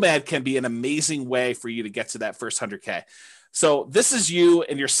Nomad can be an amazing way for you to get to that first 100K. So this is you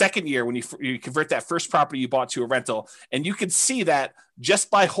in your second year when you convert that first property you bought to a rental. And you can see that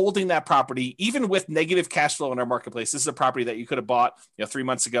just by holding that property, even with negative cash flow in our marketplace, this is a property that you could have bought 3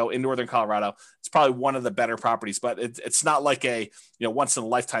 months ago in Northern Colorado. It's probably one of the better properties, but it's not like a once in a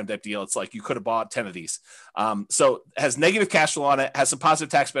lifetime type deal. It's like you could have bought 10 of these. So it has negative cash flow on it, has some positive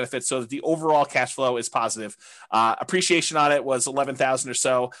tax benefits so that the overall cash flow is positive. Appreciation on it was 11,000 or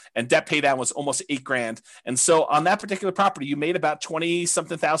so, and debt pay down was almost $8,000. And so on that particular property, you made about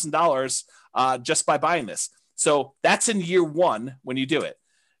 $20-something thousand just by buying this. So that's in year one when you do it.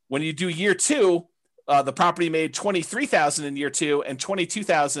 When you do year two, the property made $23,000 in year two and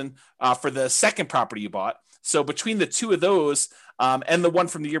 $22,000 for the second property you bought. So between the two of those and the one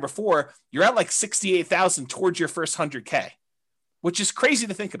from the year before, you're at like $68,000 towards your first 100K, which is crazy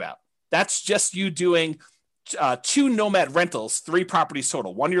to think about. That's just you doing 2 Nomad rentals, 3 properties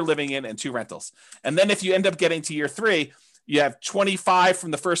total, 1 you're living in and 2 rentals. And then if you end up getting to year 3, you have 25 from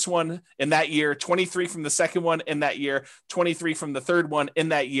the first one in that year, 23 from the second one in that year, 23 from the third one in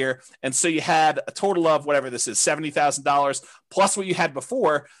that year. And so you had a total of whatever this is, $70,000 plus what you had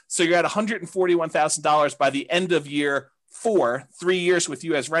before. So you're at $141,000 by the end of year 4, 3 years with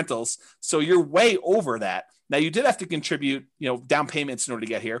you as rentals. So you're way over that. Now you did have to contribute, down payments in order to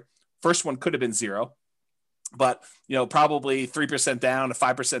get here. First one could have been 0, but probably 3% down to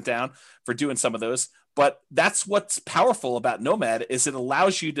 5% down for doing some of those. But that's what's powerful about Nomad is it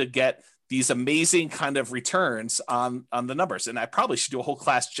allows you to get these amazing kind of returns on the numbers. And I probably should do a whole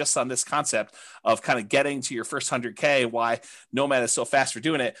class just on this concept of kind of getting to your first 100K, why Nomad is so fast for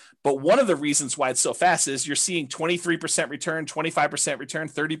doing it. But one of the reasons why it's so fast is you're seeing 23% return, 25% return,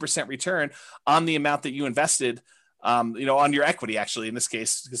 30% return on the amount that you invested, on your equity, actually, in this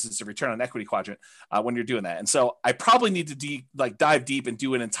case, because it's a return on equity quadrant when you're doing that. And so I probably need to dive deep and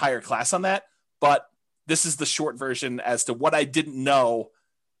do an entire class on that. But this is the short version as to what I didn't know,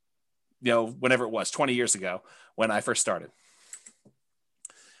 whenever it was 20 years ago when I first started.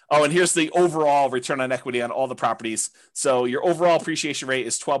 Oh, and here's the overall return on equity on all the properties. So your overall appreciation rate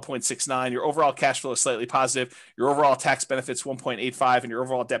is 12.69. Your overall cash flow is slightly positive. Your overall tax benefits 1.85, and your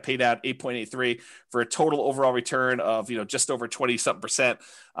overall debt paid out 8.83 for a total overall return of just over 20-something%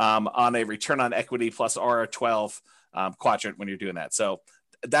 on a return on equity plus R12 quadrant when you're doing that. So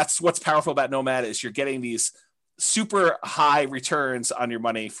that's what's powerful about Nomad is you're getting these super high returns on your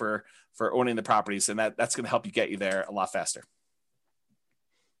money for owning the properties, and that's going to help you get you there a lot faster.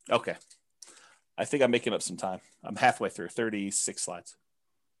 Okay. I think I'm making up some time. I'm halfway through, 36 slides.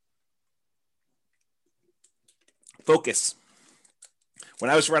 Focus. When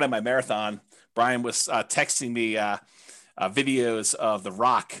I was running my marathon, Brian was texting me videos of The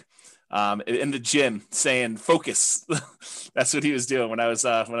Rock in the gym saying focus. That's what he was doing when I was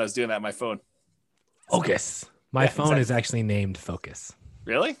doing that on my phone. Focus. My phone is actually named Focus.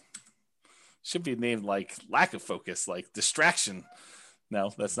 Really? Should be named like lack of focus, like distraction.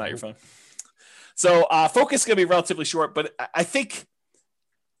 No, that's not your phone. So focus is going to be relatively short, but I think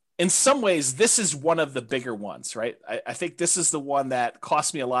in some ways, this is one of the bigger ones, right? I think this is the one that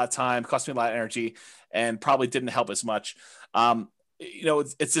cost me a lot of time, cost me a lot of energy, and probably didn't help as much.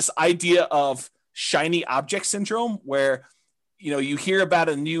 It's this idea of shiny object syndrome where, you hear about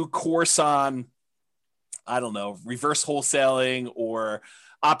a new course on, I don't know, reverse wholesaling or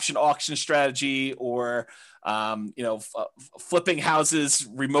option auction strategy or flipping houses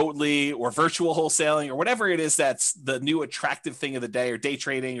remotely or virtual wholesaling or whatever it is that's the new attractive thing of the day, or day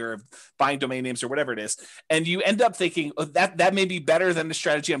trading or buying domain names or whatever it is. And you end up thinking that may be better than the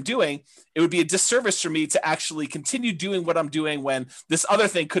strategy I'm doing. It would be a disservice for me to actually continue doing what I'm doing when this other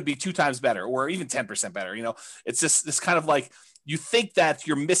thing could be 2 times better or even 10% better. It's just this kind of like, you think that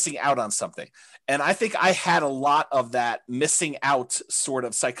you're missing out on something. And I think I had a lot of that missing out sort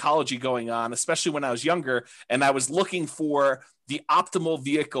of psychology going on, especially when I was younger, and I was looking for the optimal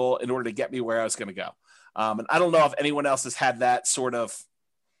vehicle in order to get me where I was going to go. And I don't know if anyone else has had that sort of,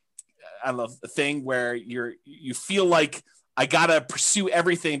 thing where you feel like I got to pursue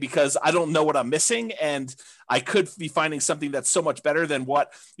everything because I don't know what I'm missing. And I could be finding something that's so much better than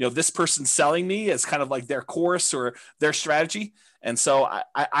what, this person's selling me as kind of like their course or their strategy. And so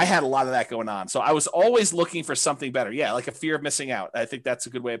I had a lot of that going on. So I was always looking for something better. Yeah. Like a fear of missing out. I think that's a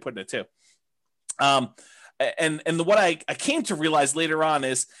good way of putting it too. What I came to realize later on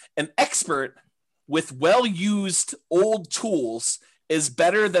is an expert with well-used old tools is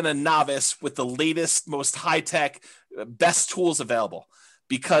better than a novice with the latest, most high-tech, best tools available,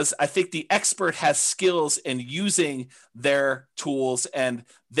 because I think the expert has skills in using their tools and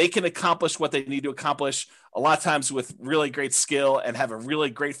they can accomplish what they need to accomplish a lot of times with really great skill and have a really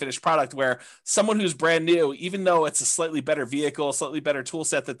great finished product, where someone who's brand new, even though it's a slightly better vehicle, slightly better tool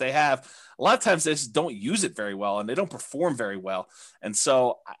set that they have, a lot of times they just don't use it very well and they don't perform very well. And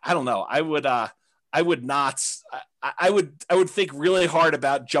so I don't know, I would think really hard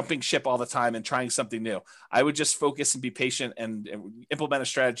about jumping ship all the time and trying something new. I would just focus and be patient and implement a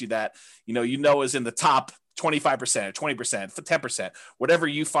strategy that, is in the top 25% or 20%, 10%, whatever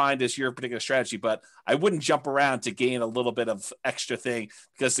you find is your particular strategy. But I wouldn't jump around to gain a little bit of extra thing,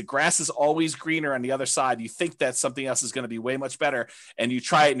 because the grass is always greener on the other side. You think that something else is going to be way much better, and you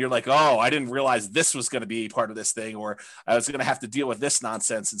try it and you're like, oh, I didn't realize this was going to be part of this thing, or I was going to have to deal with this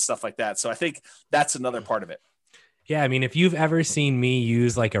nonsense and stuff like that. So I think that's another part of it. Yeah. I mean, if you've ever seen me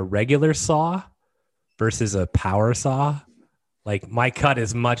use like a regular saw versus a power saw, like my cut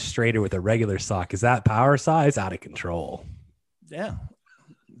is much straighter with a regular saw because that power saw is out of control. Yeah.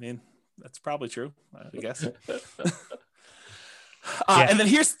 I mean, that's probably true, I guess. And then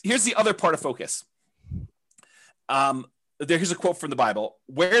here's the other part of focus. Here's a quote from the Bible: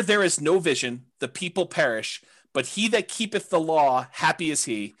 "Where there is no vision, the people perish, but he that keepeth the law, happy is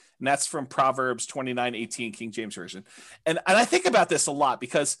he." And that's from Proverbs 29:18, King James Version. And I think about this a lot,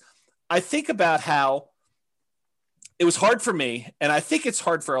 because I think about how it was hard for me, and I think it's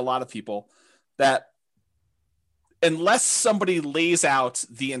hard for a lot of people, that unless somebody lays out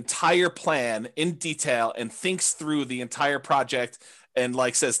the entire plan in detail and thinks through the entire project and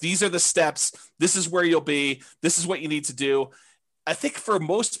like says, these are the steps, this is where you'll be, this is what you need to do, I think for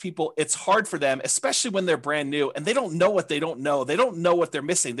most people, it's hard for them, especially when they're brand new and they don't know what they don't know. They don't know what they're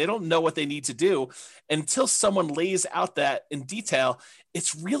missing. They don't know what they need to do until someone lays out that in detail.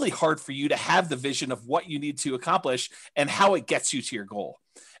 It's really hard for you to have the vision of what you need to accomplish and how it gets you to your goal.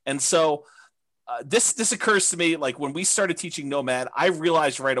 And so this occurs to me, like when we started teaching Nomad, I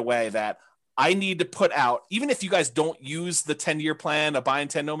realized right away that I need to put out, even if you guys don't use the 10-year plan of buying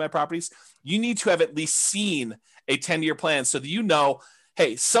 10 Nomad properties, you need to have at least seen a 10-year plan so that you know,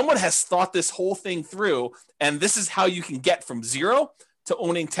 hey, someone has thought this whole thing through, and this is how you can get from 0 to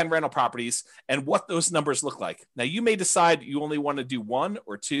owning 10 rental properties and what those numbers look like. Now, you may decide you only want to do 1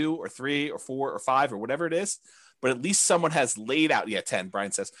 or 2 or 3 or 4 or 5 or whatever it is, but at least someone has laid out, 10,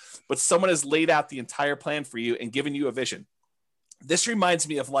 Brian says, but someone has laid out the entire plan for you and given you a vision. This reminds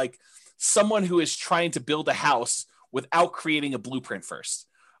me of like someone who is trying to build a house without creating a blueprint first,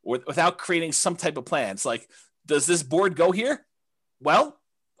 or without creating some type of plan. It's like, does this board go here? Well,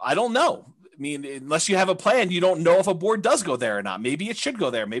 I don't know. I mean, unless you have a plan, you don't know if a board does go there or not. Maybe it should go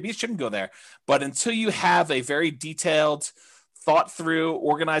there. Maybe it shouldn't go there. But until you have a very detailed, thought through,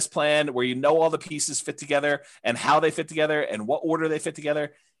 organized plan where you know all the pieces fit together and how they fit together and what order they fit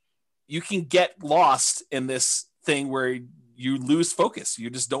together, you can get lost in this thing where you lose focus.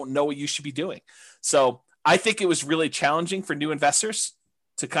 You just don't know what you should be doing. So I think it was really challenging for new investors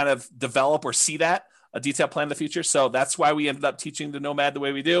to kind of develop or see that a detailed plan of the future. So that's why we ended up teaching the Nomad the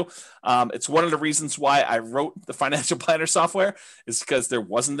way we do. It's one of the reasons why I wrote the financial planner software, is because there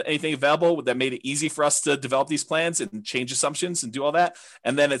wasn't anything available that made it easy for us to develop these plans and change assumptions and do all that.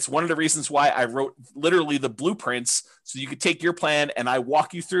 And then it's one of the reasons why I wrote literally the blueprints, so you could take your plan and I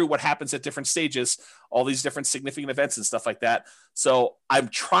walk you through what happens at different stages, all these different significant events and stuff like that. So I'm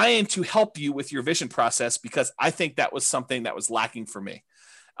trying to help you with your vision process, because I think that was something that was lacking for me.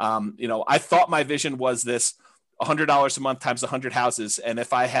 I thought my vision was this $100 a month times 100 houses. And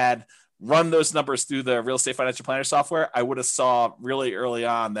if I had run those numbers through the real estate financial planner software, I would have saw really early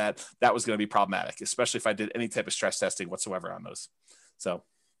on that was going to be problematic, especially if I did any type of stress testing whatsoever on those. So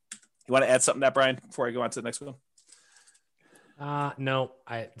you want to add something to that, Brian, before I go on to the next one? No,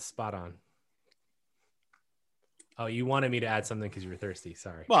 spot on. Oh, you wanted me to add something because you were thirsty.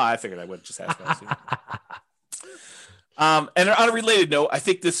 Sorry. Well, I figured I would just ask that. And on a related note, I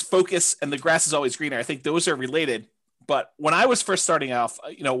think this focus and the grass is always greener, I think those are related. But when I was first starting off,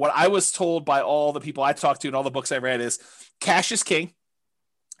 what I was told by all the people I talked to and all the books I read is cash is king.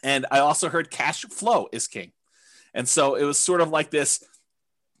 And I also heard cash flow is king. And so it was sort of like this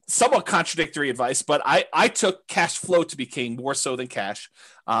somewhat contradictory advice, but I took cash flow to be king more so than cash.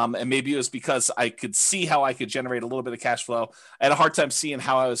 And maybe it was because I could see how I could generate a little bit of cash flow. I had a hard time seeing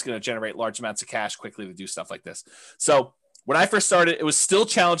how I was going to generate large amounts of cash quickly to do stuff like this. So when I first started, it was still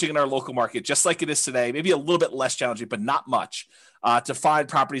challenging in our local market, just like it is today, maybe a little bit less challenging, but not much, to find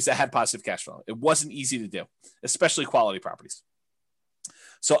properties that had positive cash flow. It wasn't easy to do, especially quality properties.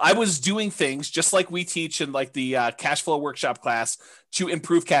 So I was doing things just like we teach in like the cash flow workshop class to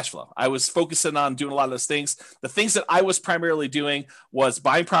improve cash flow. I was focusing on doing a lot of those things. The things that I was primarily doing was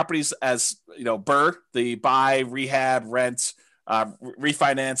buying properties as, BRRRR, the buy, rehab, rent,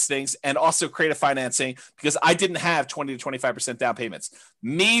 refinance things, and also creative financing, because I didn't have 20 to 25% down payments.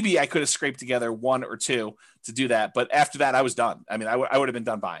 Maybe I could have scraped together 1 or 2 to do that. But after that, I was done. I mean, I would have been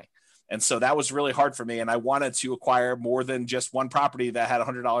done buying. And so that was really hard for me. And I wanted to acquire more than just one property that had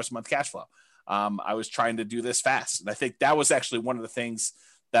 $100 a month cash flow. I was trying to do this fast. And I think that was actually one of the things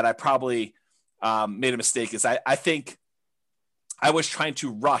that I probably made a mistake is I think I was trying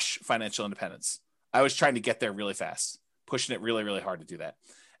to rush financial independence. I was trying to get there really fast, pushing it really, really hard to do that.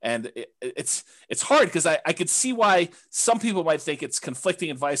 And it's hard because I could see why some people might think it's conflicting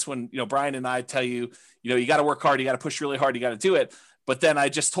advice when, Brian and I tell you, you got to work hard, you got to push really hard, you got to do it. But then I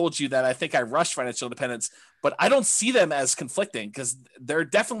just told you that I think I rushed financial independence, but I don't see them as conflicting because they're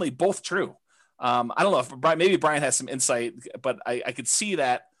definitely both true. I don't know if maybe Brian has some insight, but I could see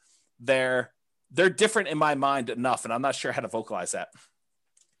that they're different in my mind enough, and I'm not sure how to vocalize that.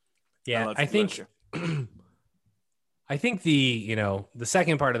 Yeah, I think the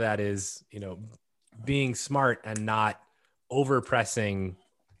second part of that is, being smart and not over pressing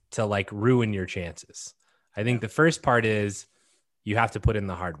to like ruin your chances. I think the first part is you have to put in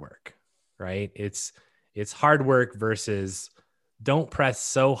the hard work, right? It's hard work versus don't press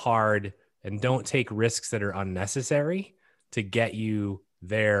so hard and don't take risks that are unnecessary to get you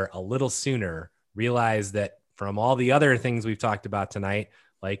there a little sooner. Realize that from all the other things we've talked about tonight,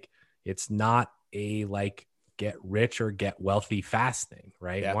 like it's not a like get rich or get wealthy fast thing,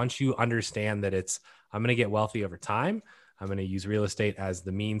 right? Yeah. Once you understand that I'm going to get wealthy over time, I'm going to use real estate as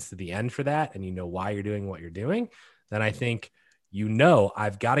the means to the end for that, and why you're doing what you're doing, then I think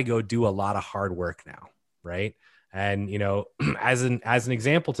I've got to go do a lot of hard work now. Right. And, as an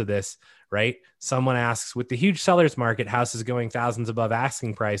example to this, right, someone asks, with the huge seller's market, houses going thousands above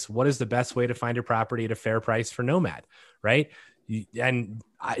asking price, what is the best way to find a property at a fair price for Nomad? Right. And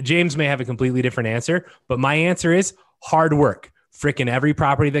James may have a completely different answer, but my answer is hard work. Frickin' every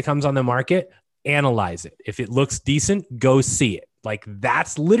property that comes on the market, analyze it. If it looks decent, go see it. Like,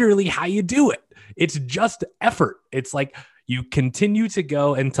 that's literally how you do it. It's just effort. It's like you continue to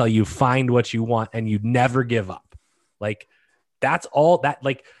go until you find what you want and you never give up. Like, that's all that,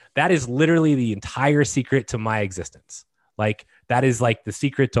 like, that is literally the entire secret to my existence. Like, that is like the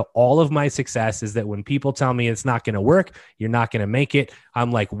secret to all of my success, is that when people tell me it's not going to work, you're not going to make it,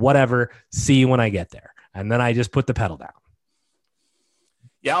 I'm like, whatever, see you when I get there. And then I just put the pedal down.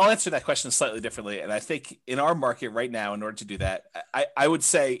 Yeah, I'll answer that question slightly differently. And I think in our market right now, in order to do that, I would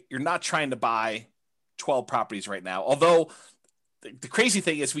say you're not trying to buy 12 properties right now. Although the crazy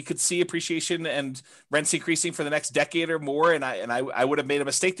thing is we could see appreciation and rents increasing for the next decade or more. And I would have made a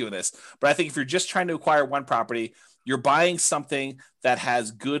mistake doing this. But I think if you're just trying to acquire one property, you're buying something that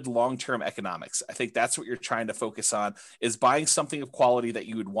has good long-term economics. I think that's what you're trying to focus on, is buying something of quality that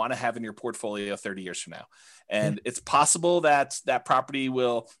you would want to have in your portfolio 30 years from now. And it's possible that that property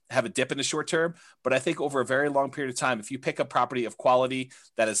will have a dip in the short term, but I think over a very long period of time, if you pick a property of quality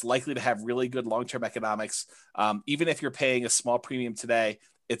that is likely to have really good long-term economics, even if you're paying a small premium today,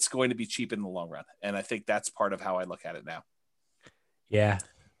 it's going to be cheap in the long run. And I think that's part of how I look at it now. Yeah.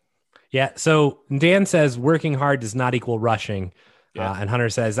 Yeah. So Dan says working hard does not equal rushing. Yeah. And Hunter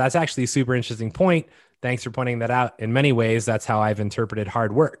says, that's actually a super interesting point. Thanks for pointing that out. In many ways, that's how I've interpreted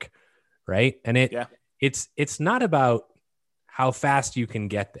hard work. Right. And it's not about how fast you can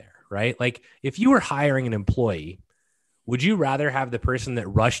get there. Right. Like, if you were hiring an employee, would you rather have the person that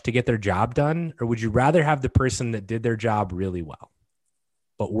rushed to get their job done, or would you rather have the person that did their job really well,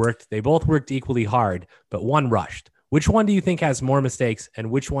 but they both worked equally hard, but one rushed? Which one do you think has more mistakes,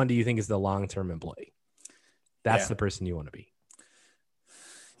 and which one do you think is the long-term employee? That's the person you want to be.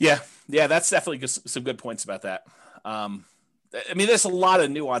 Yeah. Yeah. That's definitely some good points about that. I mean, there's a lot of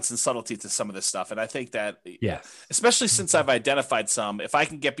nuance and subtlety to some of this stuff. And I think that, especially since I've identified some, if I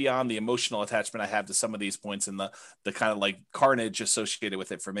can get beyond the emotional attachment I have to some of these points and the kind of like carnage associated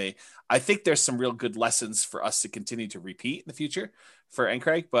with it for me, I think there's some real good lessons for us to continue to repeat in the future for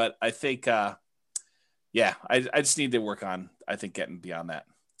NCRAG. But I think, I just need to work on, I think, getting beyond that.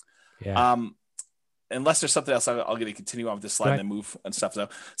 Yeah. Unless there's something else, I'm going to continue on with this slide and then move and stuff.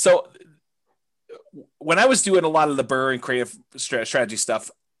 So when I was doing a lot of the BRRRR and creative strategy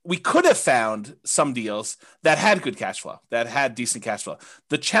stuff, we could have found some deals that had good cash flow, that had decent cash flow.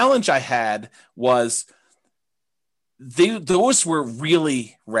 The challenge I had was those were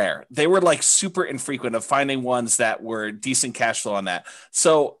really rare. They were like super infrequent of finding ones that were decent cash flow on that.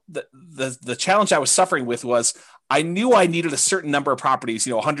 So the challenge I was suffering with was I knew I needed a certain number of properties,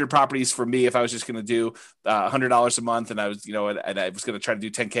 100 properties for me if I was just going to do $100 a month, and I was, and I was going to try to do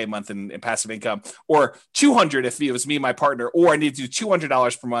 10K a month in passive income, or 200 if it was me and my partner, or I need to do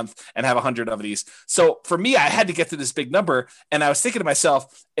 $200 per month and have 100 of these. So for me, I had to get to this big number, and I was thinking to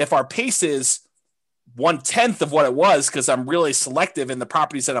myself, if our pace is 1/10 of what it was, because I'm really selective in the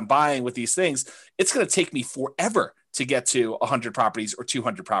properties that I'm buying with these things, it's going to take me forever to get to 100 properties or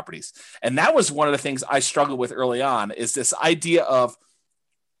 200 properties. And that was one of the things I struggled with early on, is this idea of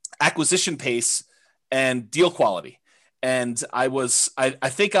acquisition pace and deal quality. And I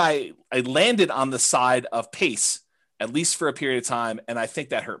think I landed on the side of pace, at least for a period of time. And I think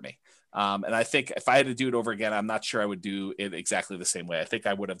that hurt me. And I think if I had to do it over again, I'm not sure I would do it exactly the same way. I think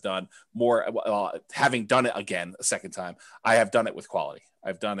I would have done more, having done it again a second time. I have done it with quality.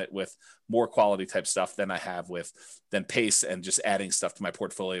 I've done it with more quality type stuff than I have than pace and just adding stuff to my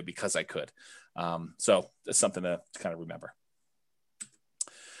portfolio because I could. So that's something to kind of remember.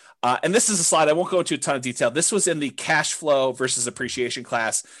 And this is a slide. I won't go into a ton of detail. This was in the cash flow versus appreciation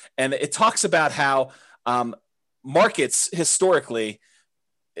class. And it talks about how markets historically,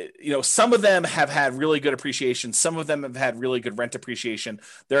 some of them have had really good appreciation. Some of them have had really good rent appreciation.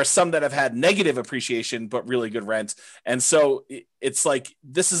 There are some that have had negative appreciation, but really good rent. And so it's like,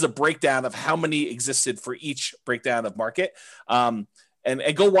 this is a breakdown of how many existed for each breakdown of market. And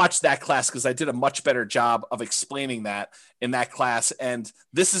go watch that class, because I did a much better job of explaining that in that class. And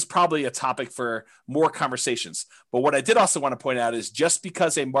this is probably a topic for more conversations. But what I did also want to point out is, just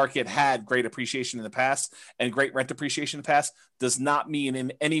because a market had great appreciation in the past and great rent appreciation in the past does not mean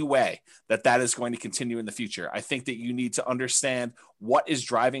in any way that is going to continue in the future. I think that you need to understand what is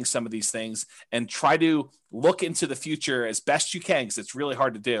driving some of these things and try to look into the future as best you can, because it's really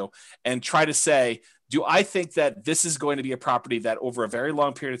hard to do, and try to say, Do I think that this is going to be a property that over a very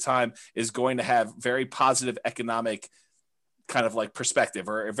long period of time is going to have very positive economic kind of like perspective,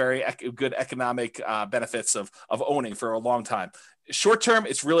 or a very good economic benefits of owning for a long time? Short term,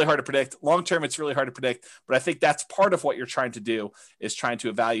 it's really hard to predict. Long term, it's really hard to predict. But I think that's part of what you're trying to do, is trying to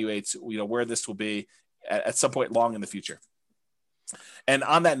evaluate, where this will be at some point long in the future. And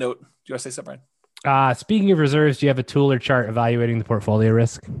on that note, do you want to say something, Brian? Speaking of reserves, do you have a tool or chart evaluating the portfolio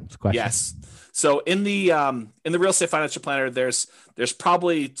risk? That's a question. Yes. So in the Real Estate Financial Planner, there's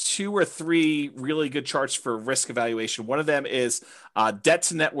probably 2 or 3 really good charts for risk evaluation. One of them is debt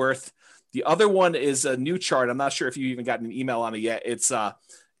to net worth. The other one is a new chart. I'm not sure if you even got an email on it yet. It's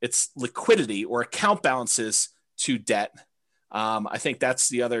liquidity, or account balances to debt. I think that's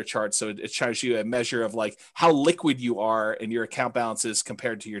the other chart. So it shows you a measure of like how liquid you are in your account balances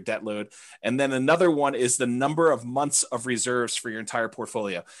compared to your debt load. And then another one is the number of months of reserves for your entire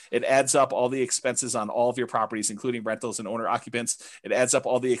portfolio. It adds up all the expenses on all of your properties, including rentals and owner occupants. It adds up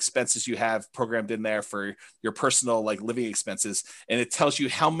all the expenses you have programmed in there for your personal like living expenses. And it tells you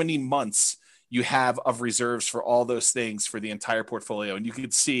how many months you have of reserves for all those things for the entire portfolio. And you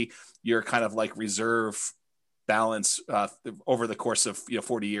can see your kind of like reserve balance over the course of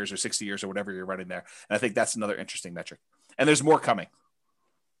 40 years or 60 years or whatever you're running there. And I think that's another interesting metric. And there's more coming.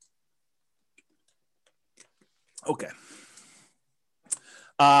 Okay.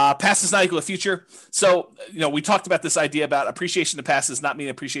 Past is not equal to future. So, we talked about this idea about appreciation to past does not mean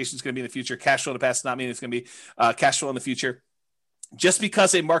appreciation is going to be in the future. Cash flow to past does not mean it's going to be cash flow in the future. Just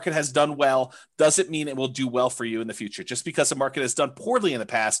because a market has done well doesn't mean it will do well for you in the future. Just because a market has done poorly in the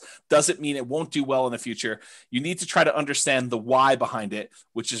past doesn't mean it won't do well in the future. You need to try to understand the why behind it,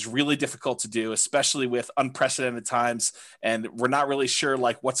 which is really difficult to do, especially with unprecedented times. And we're not really sure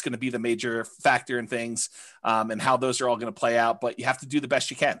like what's going to be the major factor in things and how those are all going to play out, but you have to do the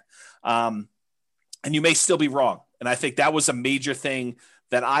best you can. And you may still be wrong. And I think that was a major thing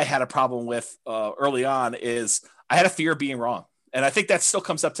that I had a problem with early on, is I had a fear of being wrong. And I think that still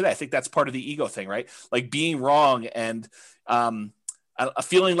comes up today. I think that's part of the ego thing, right? Like being wrong and a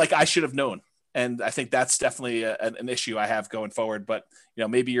feeling like I should have known. And I think that's definitely an issue I have going forward. But,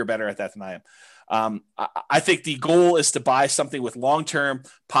 maybe you're better at that than I am. I think the goal is to buy something with long-term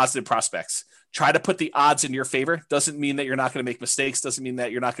positive prospects. Try to put the odds in your favor. Doesn't mean that you're not going to make mistakes. Doesn't mean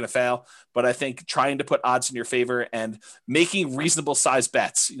that you're not going to fail. But I think trying to put odds in your favor and making reasonable size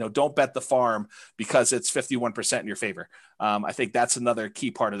bets. Don't bet the farm because it's 51% in your favor. I think that's another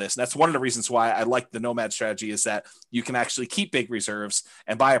key part of this. And that's one of the reasons why I like the Nomad strategy, is that you can actually keep big reserves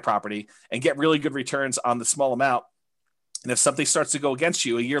and buy a property and get really good returns on the small amount. And if something starts to go against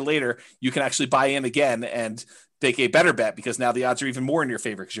you a year later, you can actually buy in again and take a better bet, because now the odds are even more in your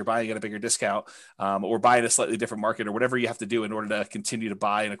favor because you're buying at a bigger discount or buying a slightly different market, or whatever you have to do in order to continue to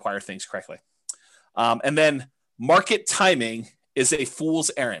buy and acquire things correctly. And then market timing is a fool's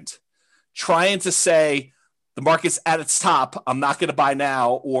errand. Trying to say the market's at its top, I'm not going to buy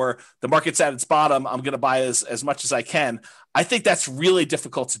now, or the market's at its bottom, I'm going to buy as much as I can. I think that's really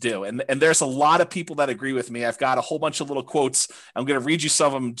difficult to do. And there's a lot of people that agree with me. I've got a whole bunch of little quotes. I'm going to read you some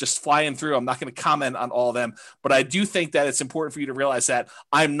of them just flying through. I'm not going to comment on all of them, but I do think that it's important for you to realize that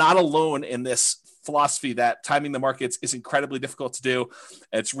I'm not alone in this philosophy that timing the markets is incredibly difficult to do.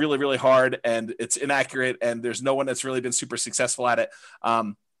 It's really, really hard, and it's inaccurate, and there's no one that's really been super successful at it.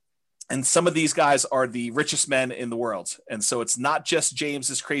 And some of these guys are the richest men in the world. And so it's not just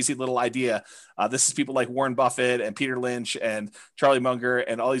James's crazy little idea. This is people like Warren Buffett and Peter Lynch and Charlie Munger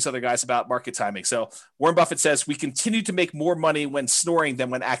and all these other guys about market timing. So Warren Buffett says, we continue to make more money when snoring than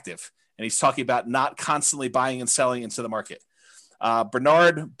when active. And he's talking about not constantly buying and selling into the market.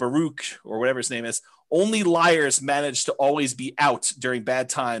 Bernard Baruch, or whatever his name is, only liars manage to always be out during bad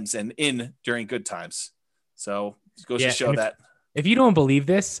times and in during good times. So it goes to show that. If you don't believe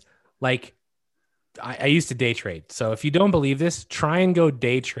this, like I used to day trade. So if you don't believe this, try and go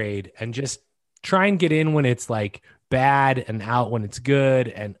day trade and just try and get in when it's like bad and out when it's good,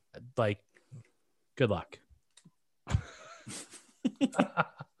 and like, good luck.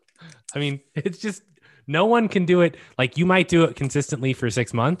 I mean, it's just, no one can do it. Like, you might do it consistently for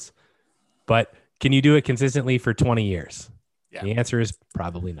 6 months, but can you do it consistently for 20 years? Yeah. The answer is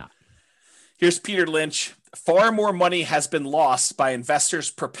probably not. Here's Peter Lynch. Far more money has been lost by investors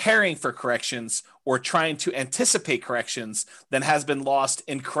preparing for corrections or trying to anticipate corrections than has been lost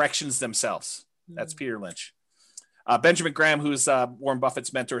in corrections themselves. That's Peter Lynch. Benjamin Graham, who's Warren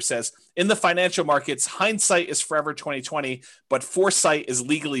Buffett's mentor, says, in the financial markets, hindsight is forever 2020, but foresight is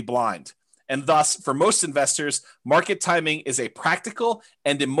legally blind. And thus, for most investors, market timing is a practical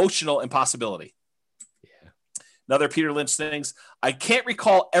and emotional impossibility. Yeah. Another Peter Lynch things. I can't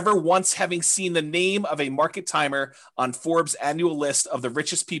recall ever once having seen the name of a market timer on Forbes' annual list of the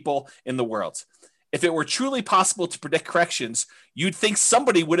richest people in the world. If it were truly possible to predict corrections, you'd think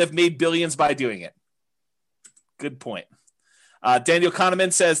somebody would have made billions by doing it. Good point. Daniel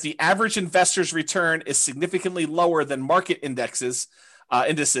Kahneman says the average investor's return is significantly lower than market indices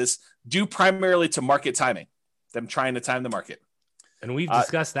due primarily to market timing, them trying to time the market. And we've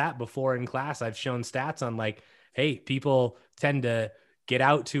discussed that before in class. I've shown stats on like, hey, people tend to get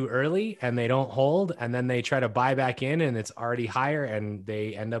out too early and they don't hold, and then they try to buy back in and it's already higher and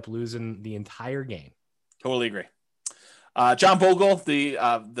they end up losing the entire game. Totally agree. John Bogle,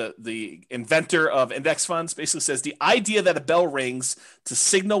 the inventor of index funds, basically says the idea that a bell rings to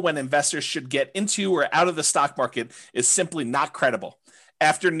signal when investors should get into or out of the stock market is simply not credible.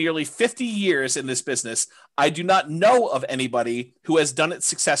 After nearly 50 years in this business, I do not know of anybody who has done it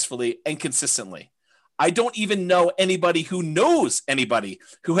successfully and consistently. I don't even know anybody who knows anybody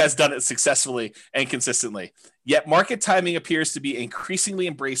who has done it successfully and consistently. Yet market timing appears to be increasingly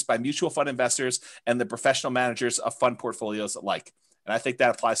embraced by mutual fund investors and the professional managers of fund portfolios alike. And I think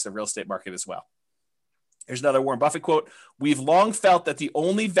that applies to the real estate market as well. Here's another Warren Buffett quote. We've long felt that the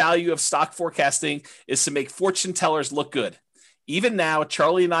only value of stock forecasting is to make fortune tellers look good. Even now,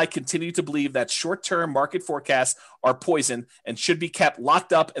 Charlie and I continue to believe that short-term market forecasts are poison and should be kept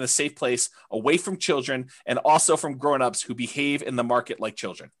locked up in a safe place away from children and also from grown-ups who behave in the market like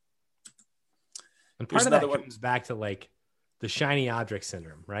children. And part of that comes back to like the shiny object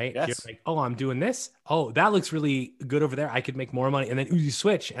syndrome, right? Yes. You're like, oh, I'm doing this. Oh, that looks really good over there. I could make more money. And then you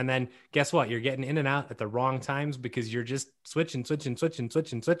switch. And then guess what? You're getting in and out at the wrong times because you're just switching. Right?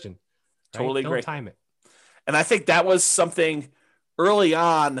 Totally agree. Don't time it. And I think that was something early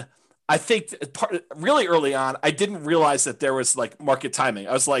on. I think really early on, I didn't realize that there was like market timing.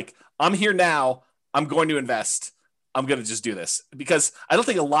 I was like, I'm here now. I'm going to invest. I'm going to just do this, because I don't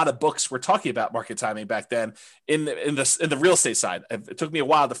think a lot of books were talking about market timing back then in the real estate side. It took me a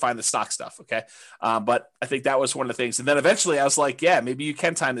while to find the stock stuff. Okay. But I think that was one of the things. And then eventually I was like, yeah, maybe you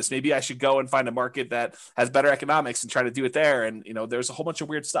can time this. Maybe I should go and find a market that has better economics and try to do it there. And, there's a whole bunch of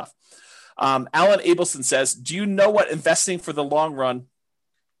weird stuff. Alan Abelson says, do you know what investing for the long run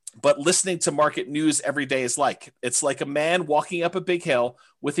but listening to market news every day is like? It's like a man walking up a big hill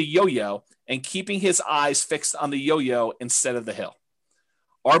with a yo-yo and keeping his eyes fixed on the yo-yo instead of the hill.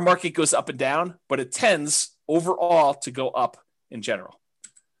 Our market goes up and down, but it tends overall to go up in general.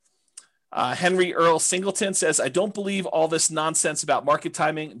 Henry Earl Singleton says, I don't believe all this nonsense about market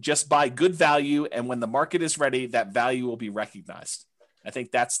timing. Just buy good value, and when the market is ready, that value will be recognized. I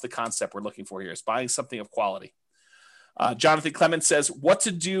think that's the concept we're looking for here, is buying something of quality. Jonathan Clements says, what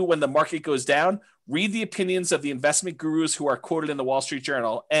to do when the market goes down? Read the opinions of the investment gurus who are quoted in the Wall Street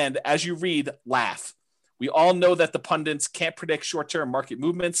Journal. And as you read, laugh. We all know that the pundits can't predict short-term market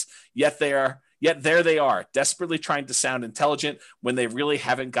movements, yet there they are, desperately trying to sound intelligent when they really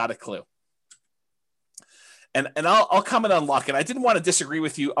haven't got a clue. And I'll comment on luck. And I didn't want to disagree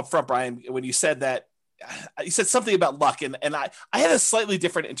with you up front, Brian, when you said that. You said something about luck, and I had a slightly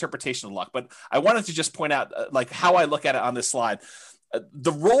different interpretation of luck, but I wanted to just point out like how I look at it on this slide.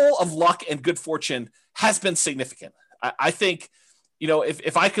 The role of luck and good fortune has been significant. I think,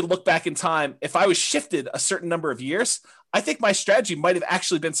 if I could look back in time, if I was shifted a certain number of years, I think my strategy might have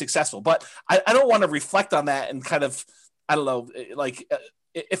actually been successful. But I don't want to reflect on that and kind of, I don't know, like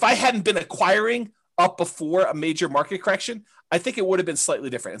if I hadn't been acquiring up before a major market correction, I think it would have been slightly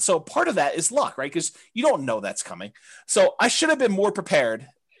different. And so part of that is luck, right? Because you don't know that's coming. So I should have been more prepared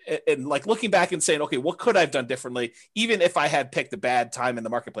and like looking back and saying, okay, what could I have done differently? Even if I had picked a bad time in the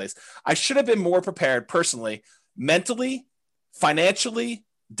marketplace, I should have been more prepared personally, mentally, financially,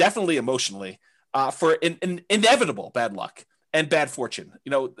 definitely emotionally, for an inevitable bad luck and bad fortune,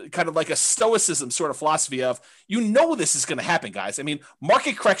 kind of like a stoicism sort of philosophy of, this is going to happen, guys. I mean,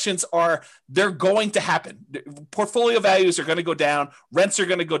 market corrections they're going to happen. Portfolio values are going to go down. Rents are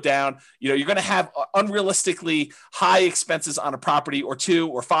going to go down. You're going to have unrealistically high expenses on a property or 2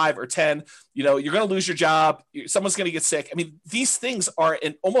 or 5 or 10. You're going to lose your job. Someone's going to get sick. I mean, these things are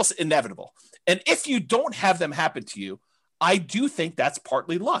almost inevitable. And if you don't have them happen to you, I do think that's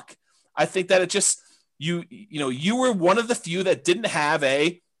partly luck. I think that it just, you were one of the few that didn't have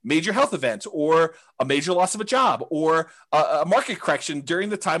a major health event or a major loss of a job or a market correction during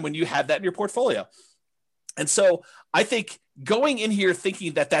the time when you had that in your portfolio. And so I think going in here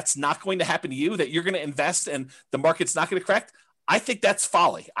thinking that that's not going to happen to you, that you're going to invest and the market's not going to correct, I think that's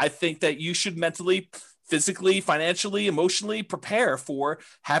folly. I think that you should mentally, physically, financially, emotionally prepare for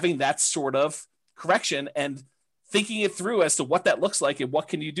having that sort of correction and thinking it through as to what that looks like and what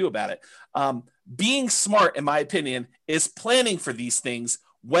can you do about it. Being smart, in my opinion, is planning for these things,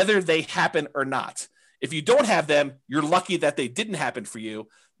 whether they happen or not. If you don't have them, you're lucky that they didn't happen for you,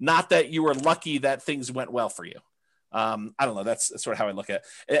 not that you were lucky that things went well for you. I don't know. That's sort of how I look at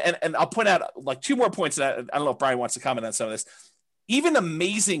it. And I'll point out like 2 more points that I don't know if Brian wants to comment on some of this. Even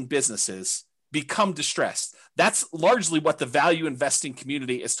amazing businesses become distressed. That's largely what the value investing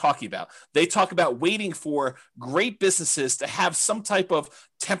community is talking about. They talk about waiting for great businesses to have some type of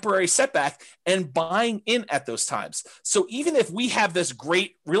temporary setback and buying in at those times. So even if we have this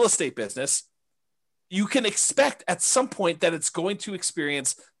great real estate business, you can expect at some point that it's going to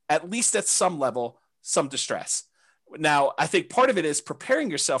experience, at least at some level, some distress. Now, I think part of it is preparing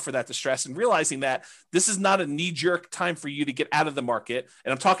yourself for that distress and realizing that this is not a knee-jerk time for you to get out of the market.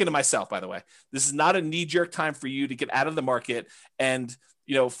 And I'm talking to myself, by the way. This is not a knee-jerk time for you to get out of the market and,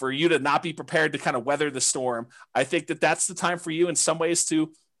 you know, for you to not be prepared to kind of weather the storm. I think that that's the time for you in some ways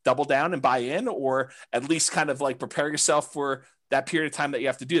to double down and buy in, or at least kind of like prepare yourself for that period of time that you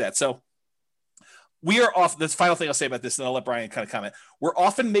have to do that. So we are off. The final thing I'll say about this, and I'll let Brian kind of comment. We're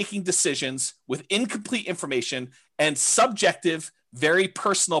often making decisions with incomplete information and subjective, very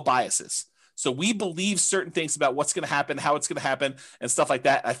personal biases. So we believe certain things about what's going to happen, how it's going to happen, and stuff like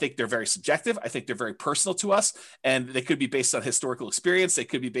that. I think they're very subjective. I think they're very personal to us, and they could be based on historical experience. They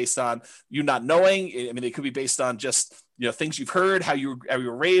could be based on you not knowing. I mean, they could be based on just, you know, things you've heard, how you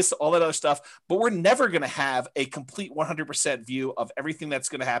were raised, all that other stuff. But we're never going to have a complete 100% view of everything that's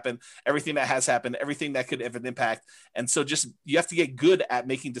going to happen, everything that has happened, everything that could have an impact. And so just you have to get good at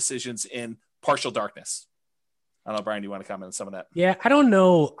making decisions in partial darkness. I don't know, Brian, do you want to comment on some of that? Yeah, I don't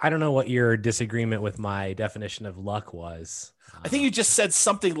know what your disagreement with my definition of luck was. I think you just said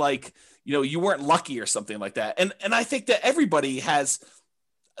something like, you know, you weren't lucky or something like that. And I think that everybody has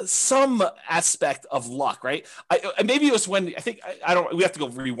some aspect of luck, right? Maybe it was when we have to go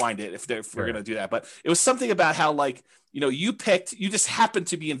rewind it if we're going to do that, but it was something about how, like, you know, you just happened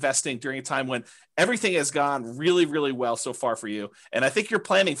to be investing during a time when everything has gone really, really well so far for you. And I think you're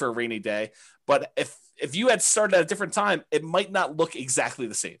planning for a rainy day, but if you had started at a different time, it might not look exactly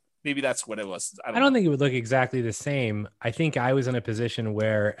the same. Maybe that's what it was. I don't think it would look exactly the same. I think I was in a position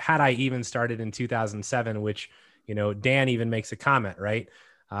where, had I even started in 2007, which, you know, Dan even makes a comment, right?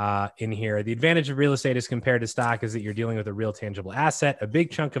 In here, the advantage of real estate as compared to stock is that you're dealing with a real tangible asset. A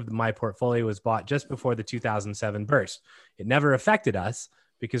big chunk of my portfolio was bought just before the 2007 burst. It never affected us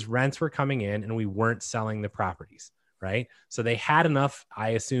because rents were coming in and we weren't selling the properties, right? So they had enough, I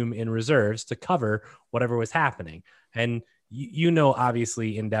assume, in reserves to cover whatever was happening. And you know,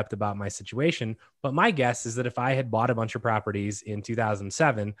 obviously in depth about my situation, but my guess is that if I had bought a bunch of properties in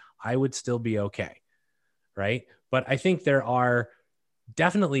 2007, I would still be okay, right? But I think there are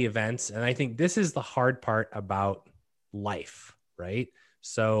definitely events. And I think this is the hard part about life, right?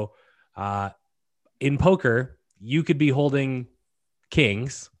 So in poker, you could be holding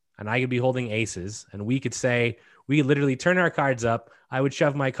kings and I could be holding aces, and we could literally turn our cards up. I would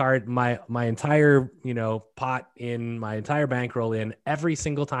shove my entire, you know, pot in, my entire bankroll in every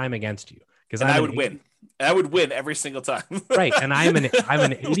single time against you. Because I would win. I would win every single time. Right. And I'm an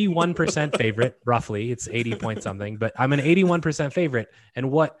 81% favorite, roughly. It's 80 point something, but I'm an 81% favorite.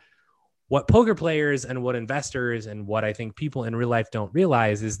 And what poker players and what investors and what I think people in real life don't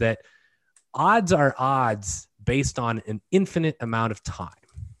realize is that odds are odds based on an infinite amount of time.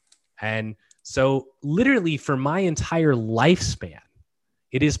 And so literally for my entire lifespan,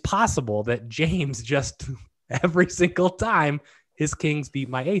 it is possible that James just every single time his kings beat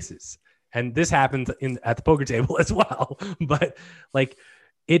my aces. And this happens at the poker table as well. But like,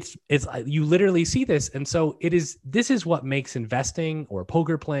 it's you literally see this. And so this is what makes investing or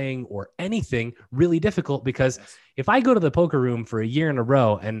poker playing or anything really difficult, because if I go to the poker room for a year in a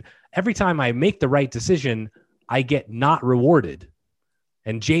row and every time I make the right decision, I get not rewarded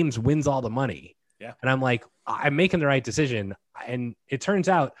and James wins all the money. Yeah. And I'm like, I'm making the right decision. And it turns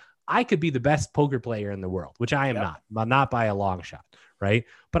out I could be the best poker player in the world, which I am not by a long shot. Right.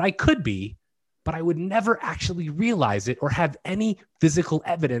 But I could be, but I would never actually realize it or have any physical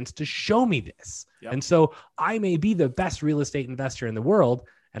evidence to show me this. Yep. And so I may be the best real estate investor in the world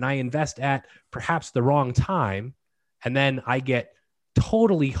and I invest at perhaps the wrong time. And then I get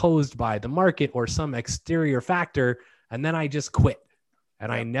totally hosed by the market or some exterior factor. And then I just quit.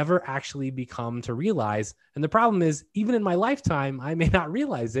 And I never actually become to realize. And the problem is, even in my lifetime, I may not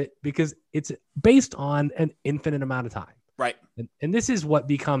realize it because it's based on an infinite amount of time. Right. And this is what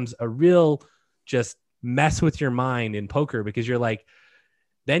becomes a real just mess with your mind in poker, because you're like,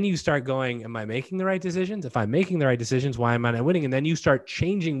 Then you start going, am I making the right decisions? If I'm making the right decisions, why am I not winning? And then you start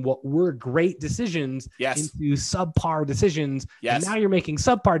changing what were great decisions into subpar decisions. And now you're making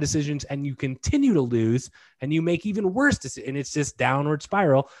subpar decisions and you continue to lose and you make even worse decisions. And it's just downward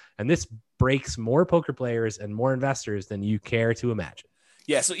spiral. And this breaks more poker players and more investors than you care to imagine.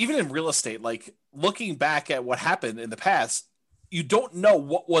 Yeah. So even in real estate, like looking back at what happened in the past, you don't know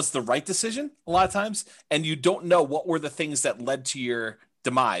what was the right decision a lot of times. And you don't know what were the things that led to your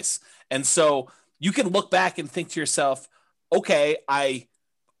demise. And so you can look back and think to yourself, okay, I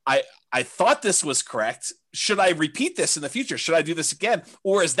thought this was correct. Should I repeat this in the future? Should I do this again?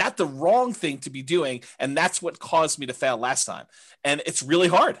 Or is that the wrong thing to be doing? And that's what caused me to fail last time. And it's really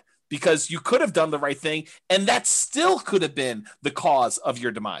hard because you could have done the right thing and that still could have been the cause of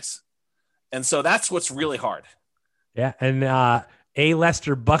your demise. And so that's what's really hard. Yeah. And A.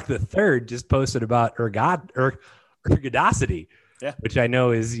 Lester Buck III just posted about ergodicity. Yeah. Which I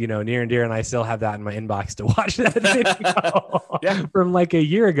know is, near and dear. And I still have that in my inbox to watch that video from like a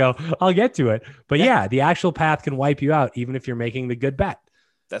year ago. I'll get to it. But the actual path can wipe you out, even if you're making the good bet.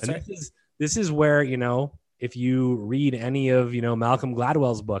 That's right. This is where, if you read any of, Malcolm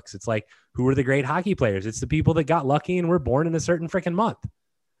Gladwell's books, it's like, who are the great hockey players? It's the people that got lucky and were born in a certain freaking month.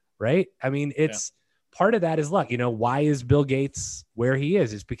 Right. I mean, part of that is luck. Why is Bill Gates where he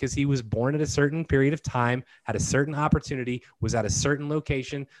is? It's because he was born at a certain period of time, had a certain opportunity, was at a certain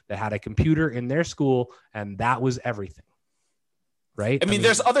location that had a computer in their school, and that was everything. Right? I mean,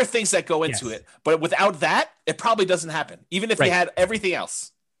 there's other things that go into it, but without that, it probably doesn't happen, even if you had everything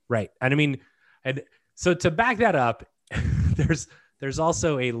else. Right. And I mean, and so to back that up, there's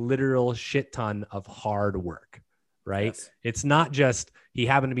also a literal shit ton of hard work, right? Yes. It's not just he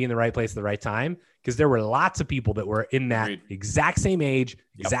happened to be in the right place at the right time, because there were lots of people that were in that exact same age,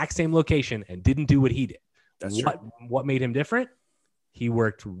 exact same location, and didn't do what he did. What made him different? He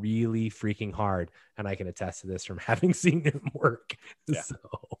worked really freaking hard. And I can attest to this from having seen him work. Yeah. So,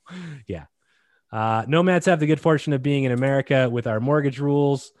 nomads have the good fortune of being in America with our mortgage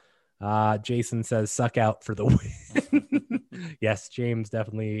rules. Jason says, suck out for the win. Yes, James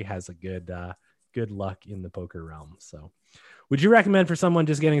definitely has a good luck in the poker realm. So, would you recommend for someone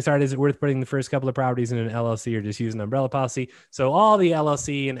just getting started, is it worth putting the first couple of properties in an LLC or just use an umbrella policy? So all the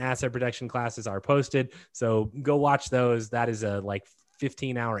LLC and asset protection classes are posted. So go watch those. That is a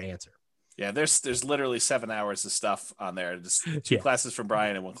 15-hour answer. Yeah, there's literally 7 hours of stuff on there. Just two classes from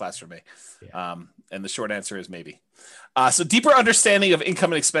Brian and one class from me. Yeah. And the short answer is maybe. So deeper understanding of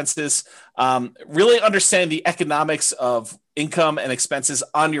income and expenses, really understand the economics of income and expenses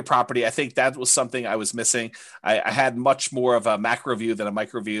on your property. I think that was something I was missing. I had much more of a macro view than a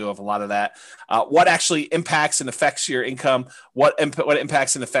micro view of a lot of that. What actually impacts and affects your income? What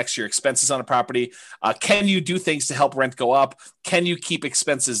impacts and affects your expenses on a property? Can you do things to help rent go up? Can you keep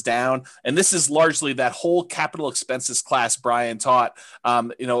expenses down? And this is largely that whole capital expenses class Brian taught.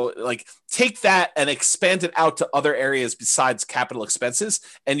 Take that and expand it out to other areas besides capital expenses.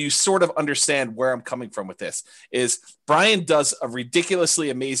 And you sort of understand where I'm coming from with this. Is Brian does a ridiculously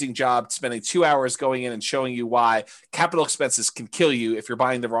amazing job spending 2 hours going in and showing you why capital expenses can kill you if you're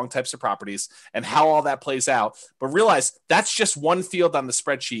buying the wrong types of properties and how all that plays out. But realize that's just one field on the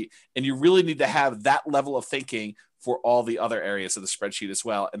spreadsheet. And you really need to have that level of thinking for all the other areas of the spreadsheet as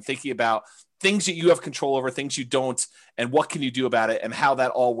well. And thinking about things that you have control over, things you don't, and what can you do about it and how that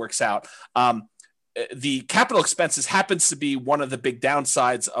all works out. The capital expenses happens to be one of the big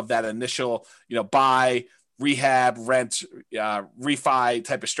downsides of that initial, buy, rehab, rent, refi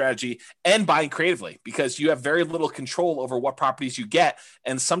type of strategy, and buying creatively, because you have very little control over what properties you get.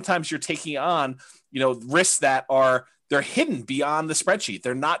 And sometimes you're taking on, risks that they're hidden beyond the spreadsheet.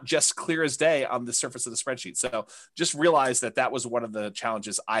 They're not just clear as day on the surface of the spreadsheet. So just realize that was one of the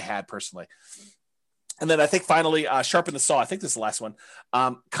challenges I had personally. And then I think finally, sharpen the saw. I think this is the last one.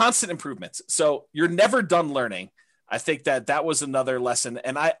 Constant improvements. So you're never done learning. I think that was another lesson.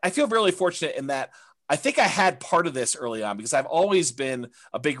 And I feel really fortunate in that I think I had part of this early on because I've always been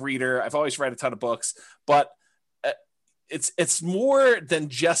a big reader. I've always read a ton of books, but it's more than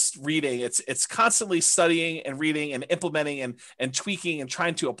just reading. It's constantly studying and reading and implementing and tweaking and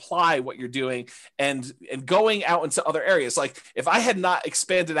trying to apply what you're doing and going out into other areas. Like if I had not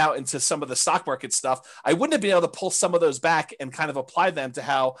expanded out into some of the stock market stuff, I wouldn't have been able to pull some of those back and kind of apply them to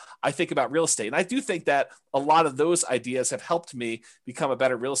how I think about real estate. And I do think that a lot of those ideas have helped me become a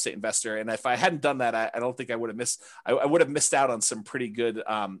better real estate investor. And if I hadn't done that, I don't think I would have missed out on some pretty good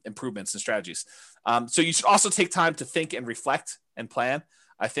improvements and strategies. So you should also take time to think and reflect and plan.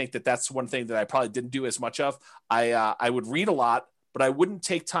 I think that's one thing that I probably didn't do as much of. I would read a lot, but I wouldn't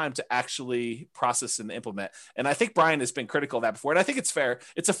take time to actually process and implement. And I think Brian has been critical of that before. And I think it's fair.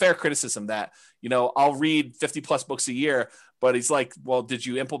 It's a fair criticism that, I'll read 50 plus books a year, but he's like, well, did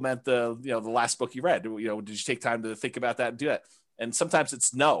you implement the last book you read? Did you take time to think about that and do it? And sometimes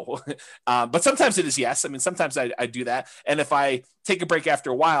it's no, but sometimes it is yes. I mean, sometimes I do that. And if I take a break after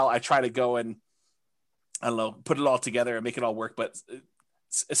a while, I try to go and, I don't know, put it all together and make it all work. But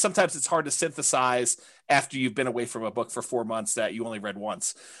sometimes it's hard to synthesize after you've been away from a book for 4 months that you only read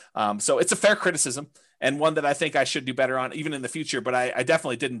once. So it's a fair criticism and one that I think I should do better on even in the future, but I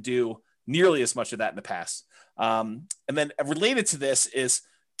definitely didn't do nearly as much of that in the past. And then related to this is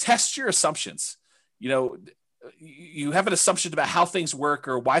test your assumptions. You have an assumption about how things work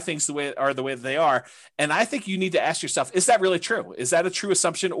or why things the way that they are. And I think you need to ask yourself, is that really true? Is that a true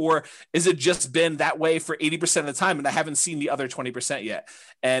assumption? Or is it just been that way for 80% of the time and I haven't seen the other 20% yet?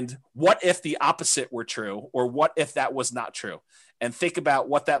 And what if the opposite were true? Or what if that was not true? And think about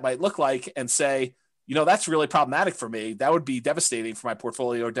what that might look like and say, that's really problematic for me. That would be devastating for my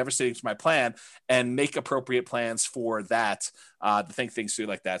portfolio or devastating to my plan, and make appropriate plans for that, to think things through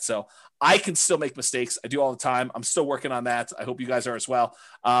like that. So I can still make mistakes. I do all the time. I'm still working on that. I hope you guys are as well.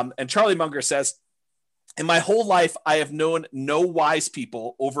 And Charlie Munger says, in my whole life, I have known no wise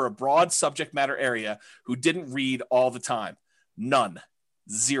people over a broad subject matter area who didn't read all the time. None.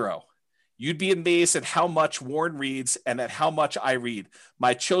 Zero. You'd be amazed at how much Warren reads and at how much I read.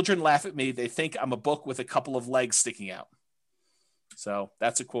 My children laugh at me. They think I'm a book with a couple of legs sticking out. So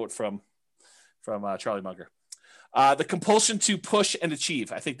that's a quote from Charlie Munger. The compulsion to push and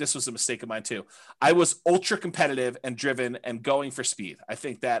achieve. I think this was a mistake of mine too. I was ultra competitive and driven and going for speed. I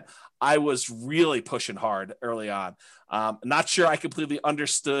think that I was really pushing hard early on. Not sure I completely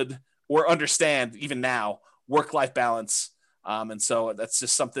understood or understand even now work-life balance. And so that's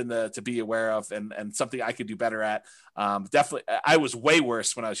just something to be aware of and something I could do better at. Definitely, I was way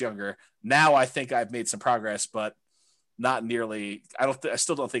worse when I was younger. Now I think I've made some progress, but not nearly. I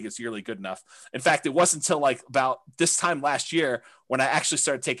still don't think it's nearly good enough. In fact, it wasn't until like about this time last year when I actually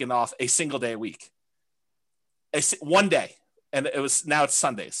started taking off a single day a week, one day, and now it's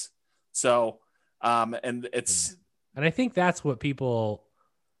Sundays. So, and I think that's what people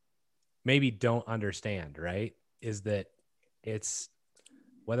maybe don't understand, right? Is that it's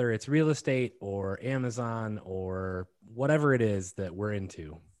whether it's real estate or Amazon or whatever it is that we're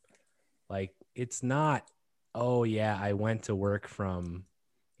into, like, it's not, oh yeah, I went to work from,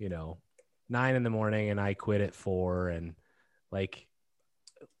 9 a.m. and I quit at 4. And like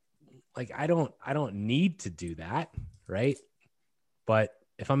I don't need to do that. Right. But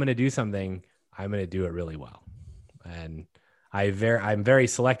if I'm going to do something, I'm going to do it really well. And I'm very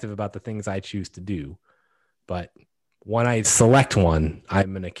selective about the things I choose to do, but when I select one,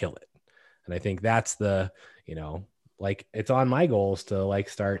 I'm going to kill it. And I think that's it's on my goals to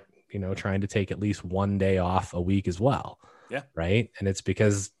start, trying to take at least one day off a week as well. Yeah. Right. And it's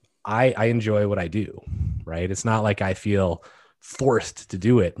because I enjoy what I do. Right. It's not like I feel forced to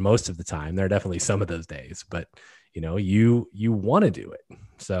do it most of the time. There are definitely some of those days, but you want to do it.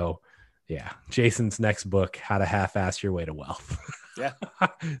 So yeah, Jason's next book, How to Half-Ass Your Way to Wealth. Yeah.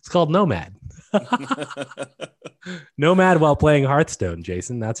 It's called Nomad. Nomad while playing Hearthstone,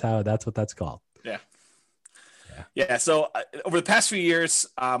 Jason. That's what that's called. Yeah. So over the past few years,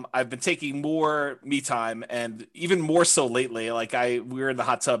 I've been taking more me time, and even more so lately. Like we were in the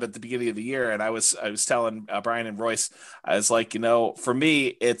hot tub at the beginning of the year, and I was telling Brian and Royce, I was like, for me,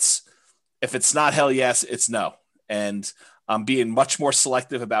 if it's not hell yes, it's no. And I'm being much more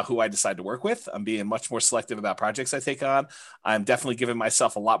selective about who I decide to work with. I'm being much more selective about projects I take on. I'm definitely giving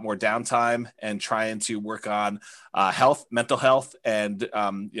myself a lot more downtime and trying to work on health, mental health, and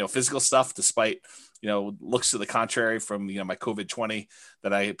physical stuff, despite looks to the contrary from my COVID-20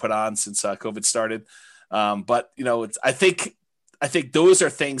 that I put on since COVID started. But I think those are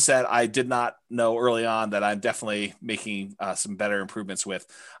things that I did not know early on that I'm definitely making some better improvements with.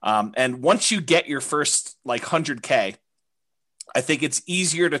 And once you get your first 100K, I think it's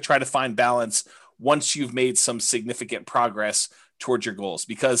easier to try to find balance once you've made some significant progress towards your goals,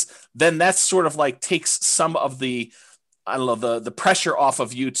 because then that's sort of takes some of the pressure off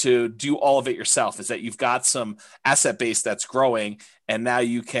of you to do all of it yourself. Is that you've got some asset base that's growing, and now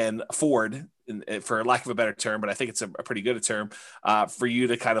you can afford, for lack of a better term, but I think it's a pretty good term, for you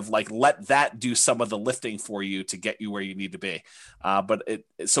to kind of let that do some of the lifting for you to get you where you need to be. But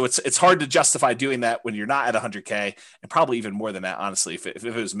it's hard to justify doing that when you're not at 100K, and probably even more than that, honestly. If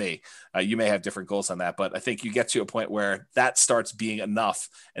it was me, you may have different goals on that, but I think you get to a point where that starts being enough,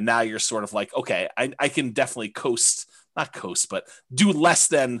 and now you're sort of okay, I can definitely not coast, but do less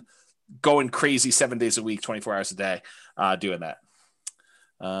than going crazy 7 days a week, 24 hours a day, doing that.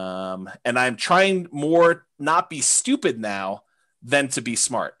 And I'm trying more not be stupid now than to be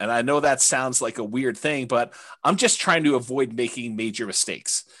smart. And I know that sounds like a weird thing, but I'm just trying to avoid making major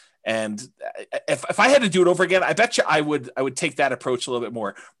mistakes. And if I had to do it over again, I bet you I would take that approach a little bit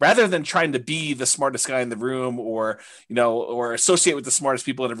more rather than trying to be the smartest guy in the room or associate with the smartest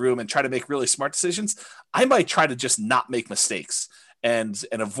people in the room and try to make really smart decisions. I might try to just not make mistakes and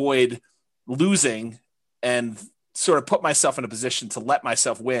avoid losing and sort of put myself in a position to let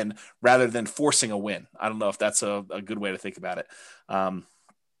myself win rather than forcing a win. I don't know if that's a good way to think about it.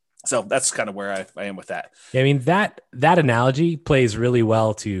 So that's kind of where I am with that. Yeah, I mean, that analogy plays really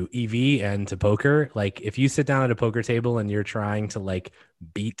well to EV and to poker. Like if you sit down at a poker table and you're trying to like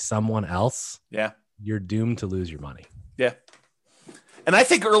beat someone else, yeah, you're doomed to lose your money. Yeah. And I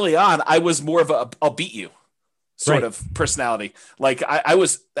think early on I was more of a I'll beat you sort of personality. Like I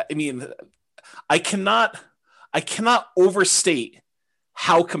cannot overstate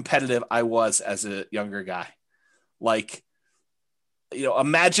how competitive I was as a younger guy. Like,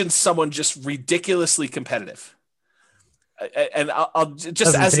 imagine someone just ridiculously competitive. And I'll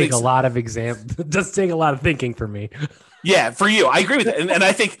just does take a lot of thinking for me. Yeah, for you. I agree with it. And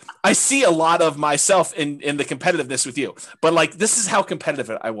I think I see a lot of myself in the competitiveness with you. But like, this is how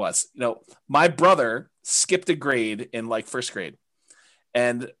competitive I was. My brother skipped a grade in like first grade.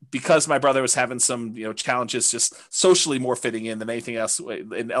 And because my brother was having some, challenges, just socially more fitting in than anything else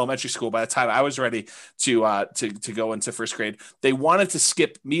in elementary school, by the time I was ready to go into first grade, they wanted to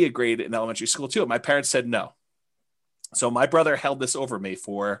skip me a grade in elementary school too. My parents said no. So my brother held this over me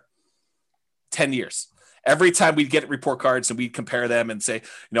for 10 years. Every time we'd get report cards and we'd compare them and say,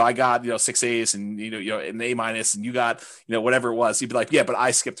 I got, 6 A's and, an A minus and you got, whatever it was, he'd be like, yeah, but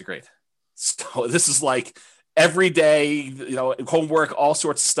I skipped a grade. So this is like, every day, homework, all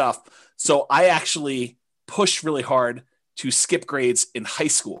sorts of stuff. So I actually pushed really hard to skip grades in high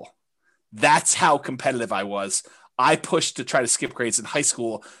school. That's how competitive I was. I pushed to try to skip grades in high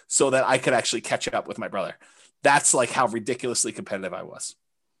school so that I could actually catch up with my brother. That's like how ridiculously competitive I was.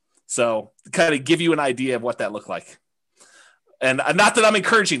 So kind of give you an idea of what that looked like. And not that I'm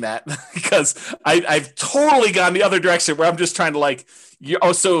encouraging that because I've totally gone the other direction where I'm just trying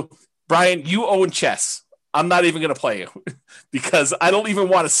to so Brian, you own chess. I'm not even going to play you because I don't even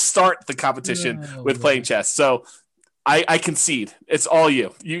want to start the competition with playing chess. So I concede. It's all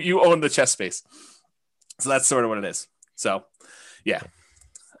you. You own the chess space. So that's sort of what it is. So, yeah.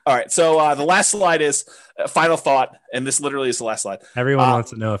 All right. So the last slide is final thought. And this literally is the last slide. Everyone wants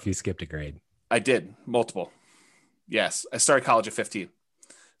to know if you skipped a grade. I did. Multiple. Yes. I started college at 15.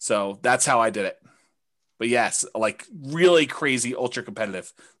 So that's how I did it. But yes, like really crazy, ultra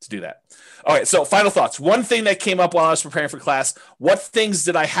competitive to do that. All right. So final thoughts. One thing that came up while I was preparing for class, what things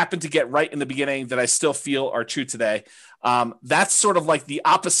did I happen to get right in the beginning that I still feel are true today? That's sort of like the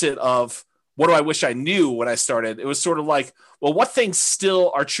opposite of what do I wish I knew when I started? It was sort of like, well, what things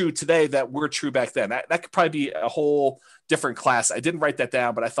still are true today that were true back then? That could probably be a whole different class. I didn't write that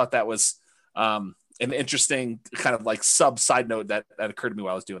down, but I thought that was an interesting kind of like side note that occurred to me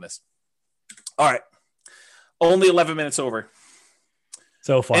while I was doing this. All right. Only 11 minutes over.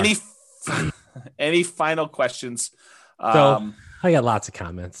 So far. Any final questions? So I got lots of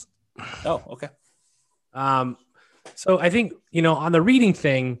comments. Oh, okay. So I think, on the reading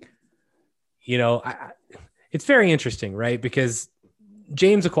thing, it's very interesting, right? Because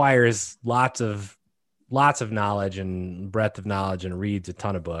James acquires lots of knowledge and breadth of knowledge and reads a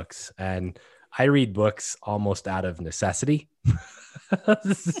ton of books. And I read books almost out of necessity.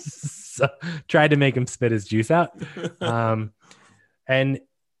 So, tried to make him spit his juice out. I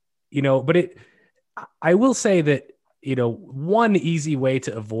will say that, one easy way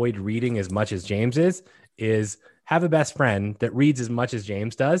to avoid reading as much as James is have a best friend that reads as much as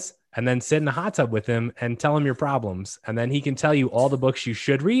James does, and then sit in the hot tub with him and tell him your problems. And then he can tell you all the books you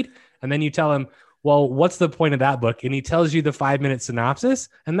should read. And then you tell him, well, what's the point of that book? And he tells you the 5-minute synopsis,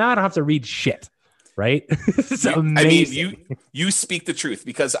 and now I don't have to read shit. Right. It's amazing. I mean, you speak the truth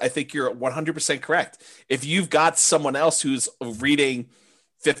because I think you're 100% correct. If you've got someone else who's reading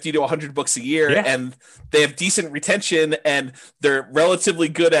 50 to 100 books a year and they have decent retention and they're relatively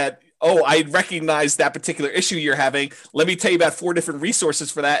good at, I recognize that particular issue you're having. Let me tell you about 4 different resources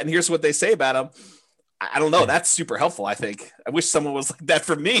for that. And here's what they say about them. I don't know. That's super helpful. I think I wish someone was like that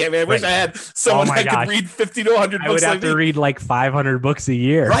for me. I mean, I wish I had someone that could read 50 to 100 books. I would have to read like 500 books a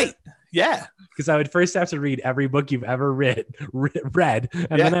year. Right. Yeah. Because I would first have to read every book you've ever read,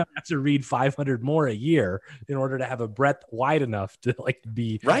 and then I would have to read 500 more a year in order to have a breadth wide enough to like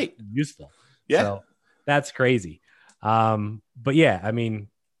be useful. Yeah, so that's crazy. But yeah, I mean,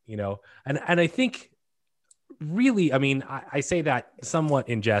 and I think really, I mean, I say that somewhat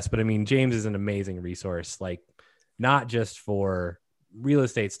in jest, but I mean, James is an amazing resource, like not just for real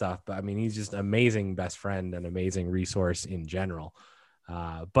estate stuff, but I mean, he's just an amazing best friend and amazing resource in general.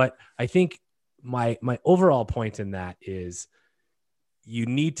 But I think my overall point in that is you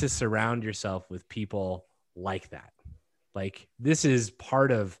need to surround yourself with people like that. Like this is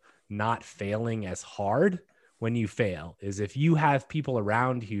part of not failing as hard when you fail, is if you have people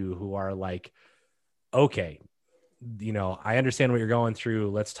around you who are like, okay, you know, I understand what you're going through.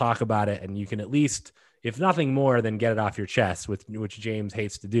 Let's talk about it. And you can at least, if nothing more than get it off your chest, which James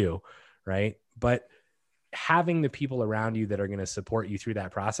hates to do. Right. But having the people around you that are going to support you through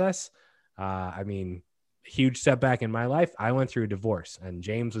that process. I mean, huge setback in my life. I went through a divorce and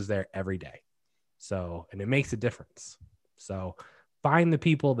James was there every day. So, and it makes a difference. So find the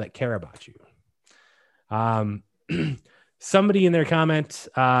people that care about you. Somebody in their comment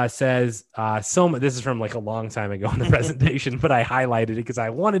says, this is from like a long time ago in the presentation, but I highlighted it because I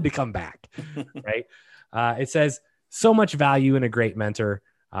wanted to come back, right? It says, so much value in a great mentor,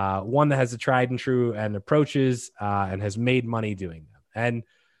 one that has a tried and true and approaches and has made money doing them. And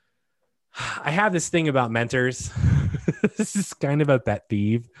I have this thing about mentors. This is kind of a pet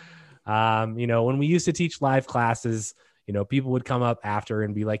peeve. You know, when we used to teach live classes, you know, people would come up after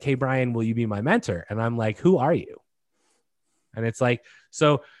and be like, hey, Brian, will you be my mentor? And I'm like, who are you? And it's like,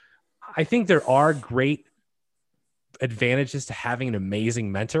 so I think there are great advantages to having an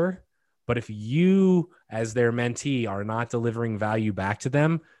amazing mentor. But if you, as their mentee, are not delivering value back to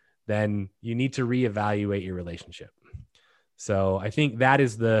them, then you need to reevaluate your relationship. So I think that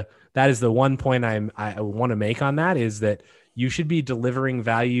is the one point I want to make on that, is that you should be delivering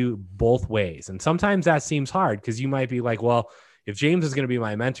value both ways. And sometimes that seems hard because you might be like, well, if James is going to be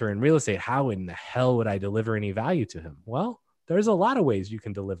my mentor in real estate, how in the hell would I deliver any value to him? Well, there's a lot of ways you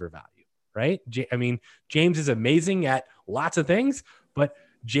can deliver value, right? I mean, James is amazing at lots of things, but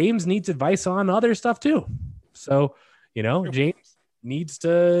James needs advice on other stuff too. So, you know, James needs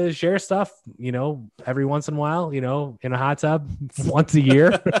to share stuff, you know, every once in a while, you know, in a hot tub once a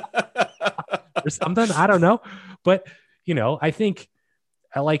year or something. I don't know. But, you know, I think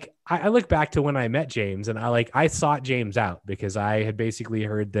I look back to when I met James and I sought James out because I had basically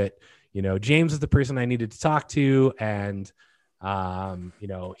heard that, you know, James is the person I needed to talk to. And, you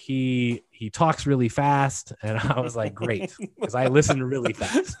know, he talks really fast. And I was like, great, because I listen really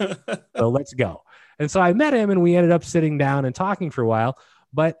fast. So let's go. And so I met him and we ended up sitting down and talking for a while.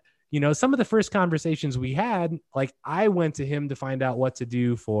 But, you know, some of the first conversations we had, like I went to him to find out what to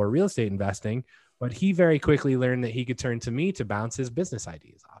do for real estate investing, but he very quickly learned that he could turn to me to bounce his business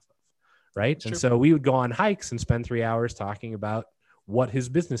ideas off of. Right. Sure. And so we would go on hikes and spend 3 hours talking about what his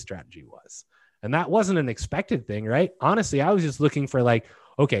business strategy was. And that wasn't an expected thing, right? Honestly, I was just looking for like,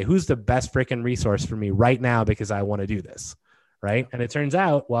 okay, who's the best freaking resource for me right now because I want to do this, right? And it turns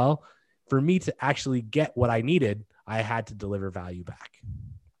out, well, for me to actually get what I needed, I had to deliver value back.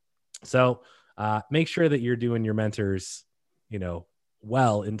 So make sure that you're doing your mentors, you know,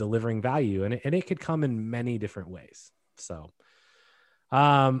 well in delivering value, and it could come in many different ways. So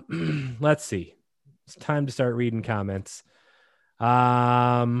let's see. It's time to start reading comments.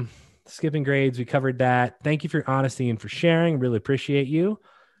 Skipping grades, we covered that. Thank you for your honesty and for sharing. Really appreciate you.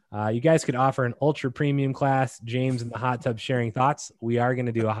 You guys could offer an ultra premium class, James in the hot tub sharing thoughts. We are going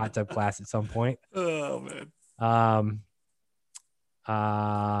to do a hot tub class at some point. Oh man.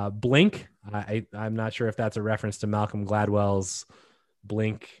 Blink. I'm not sure if that's a reference to Malcolm Gladwell's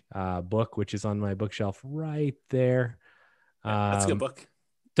Blink book, which is on my bookshelf right there. That's a good book.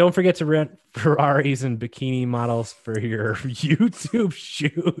 Don't forget to rent Ferraris and bikini models for your YouTube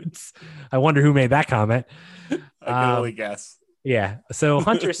shoots. I wonder who made that comment. I can only guess. Yeah. So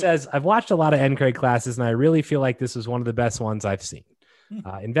Hunter says, I've watched a lot of NCRAG classes and I really feel like this is one of the best ones I've seen.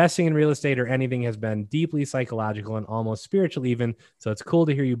 Investing in real estate or anything has been deeply psychological and almost spiritual even. So it's cool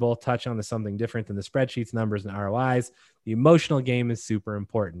to hear you both touch on something different than the spreadsheets, numbers, and ROIs. The emotional game is super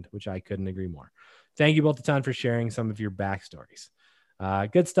important, which I couldn't agree more. Thank you both a ton for sharing some of your backstories.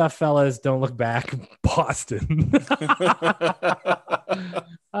 Good stuff, fellas. Don't look back. Boston.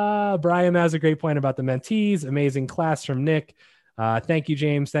 Brian has a great point about the mentees. Amazing class from Nick. Thank you,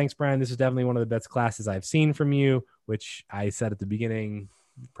 James. Thanks, Brian. This is definitely one of the best classes I've seen from you, which I said at the beginning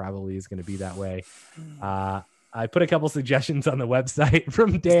probably is going to be that way. I put a couple suggestions on the website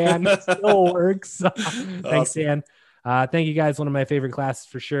from Dan. It still works. Thanks, Dan. Thank you, guys. One of my favorite classes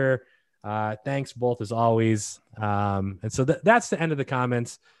for sure. Thanks both as always. And so that's the end of the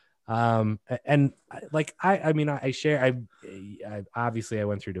comments. And like, I mean, I share, I obviously I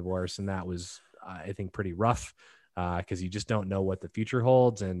went through divorce and that was, I think pretty rough, cause you just don't know what the future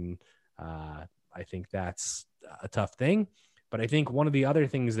holds. And, I think that's a tough thing. But I think one of the other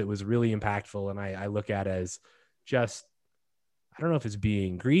things that was really impactful, and I look at as just, I don't know if it's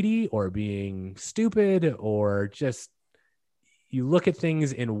being greedy or being stupid, or just you look at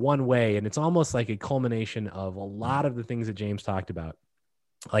things in one way, and it's almost like a culmination of a lot of the things that James talked about.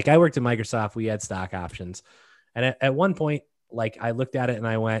 Like I worked at Microsoft, we had stock options. And at one point, like I looked at it and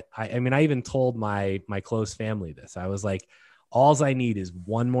I went, I mean, I even told my close family this. I was like, alls I need is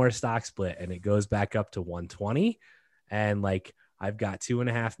one more stock split and it goes back up to 120. And like, I've got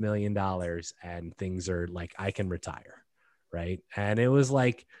 $2.5 million and things are like, I can retire. Right. And it was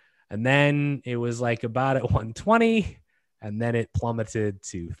like, and then it was like about at 120 and then it plummeted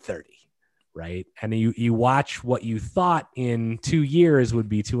to 30. Right. And you watch what you thought in 2 years would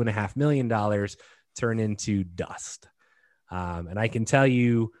be $2.5 million turn into dust. And I can tell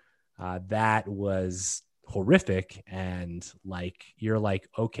you that was horrific. And like, you're like,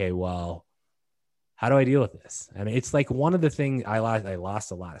 okay, well, how do I deal with this? And it's like one of the things I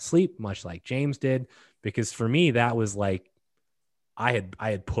lost a lot of sleep, much like James did, because for me, that was like, I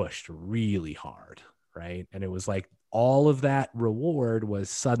had pushed really hard. Right. And it was like all of that reward was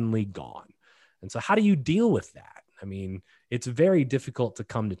suddenly gone. And so how do you deal with that? I mean, it's very difficult to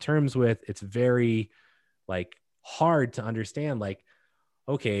come to terms with. It's very like hard to understand, like,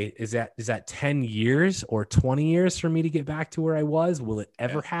 okay, is that 10 years or 20 years for me to get back to where I was? Will it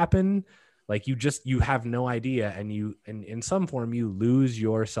ever happen? Like you have no idea. And in some form, you lose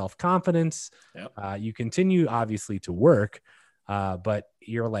your self-confidence. Yep. You continue obviously to work, but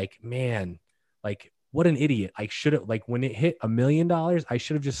you're like, man, like what an idiot. I should have, like when it hit $1 million, I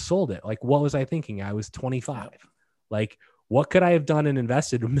should have just sold it. Like, what was I thinking? I was 25. Yep. Like, what could I have done and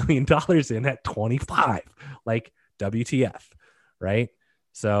invested $1 million in at 25? Like WTF. Right.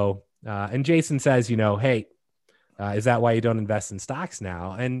 So, and Jason says, hey, is that why you don't invest in stocks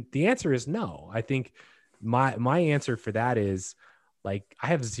now? And the answer is no. I think my answer for that is like, I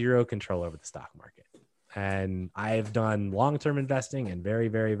have zero control over the stock market. And I've done long-term investing and very,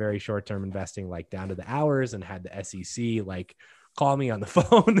 very, very short-term investing, like down to the hours, and had the SEC like call me on the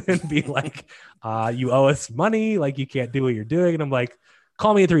phone and be like, you owe us money. Like you can't do what you're doing. And I'm like,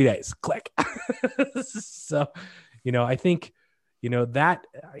 call me in 3 days, click. So, I think, that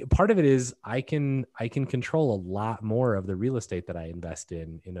part of it is I can control a lot more of the real estate that I invest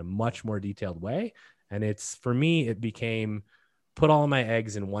in a much more detailed way. And it's, for me, it became put all of my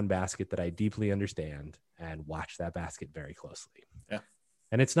eggs in one basket that I deeply understand and watch that basket very closely. Yeah.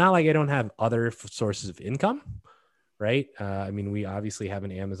 And it's not like I don't have other sources of income, right? I mean, we obviously have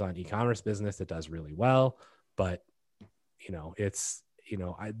an Amazon e-commerce business that does really well, but it's,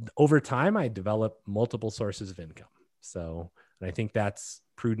 over time I develop multiple sources of income. So, and I think that's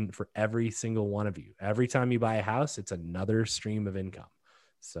prudent for every single one of you. Every time you buy a house, it's another stream of income.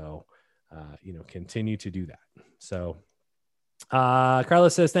 So, continue to do that. So,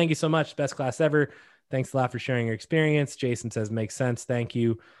 Carlos says, thank you so much. Best class ever. Thanks a lot for sharing your experience. Jason says, makes sense. Thank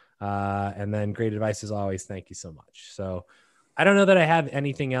you. And then great advice as always. Thank you so much. So I don't know that I have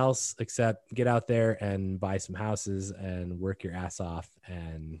anything else except get out there and buy some houses and work your ass off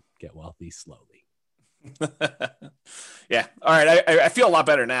and get wealthy slowly. Yeah. All right. I feel a lot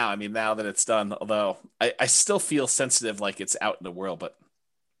better now. I mean, now that it's done, although I still feel sensitive, like it's out in the world, but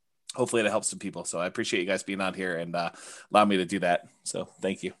hopefully it helps some people. So I appreciate you guys being on here and allow me to do that. So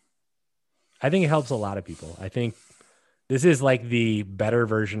thank you. I think it helps a lot of people. I think this is like the better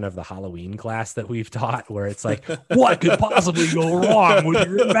version of the Halloween class that we've taught, where it's like, what could possibly go wrong with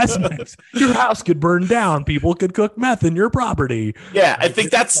your investments? Your house could burn down. People could cook meth in your property. Yeah, I think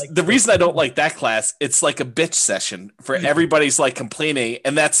that's like, the reason I don't like that class. It's like a bitch session for everybody's like complaining.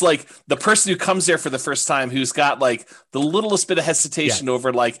 And that's like the person who comes there for the first time, who's got like the littlest bit of hesitation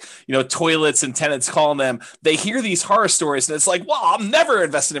over like, toilets and tenants calling them. They hear these horror stories and it's like, well, I'm never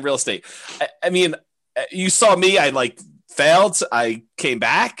investing in real estate. I mean, you saw me, I like failed. I came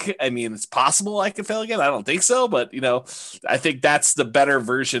back. I mean, it's possible I could fail again. I don't think so, but I think that's the better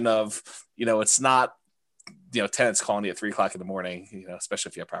version of, it's not, tenants calling you at 3:00 in the morning,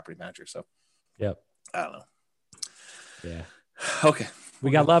 especially if you have property manager. So, yep. I don't know. Yeah. Okay.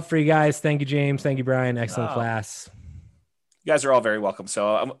 We got love for you guys. Thank you, James. Thank you, Brian. Excellent class. You guys are all very welcome.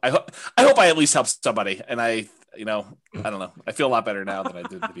 So I hope I at least helped somebody. And I don't know. I feel a lot better now than I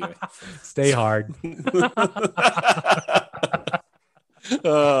did at the beginning. Stay hard.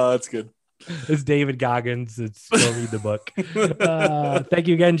 Oh, that's good. It's David Goggins. It's go read the book. Thank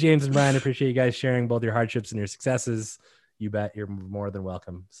you again, James and Brian. I appreciate you guys sharing both your hardships and your successes. You bet. You're more than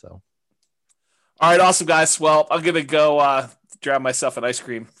welcome. So, all right, awesome, guys. Well, I'm gonna go grab myself an ice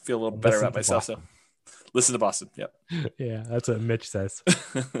cream. Feel a little better about myself. Boston. So, listen to Boston. Yep. Yeah, that's what Mitch says.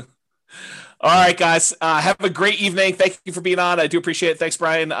 All right, guys. Have a great evening. Thank you for being on. I do appreciate it. Thanks,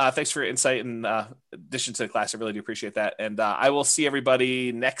 Brian. Thanks for your insight and addition to the class. I really do appreciate that. And I will see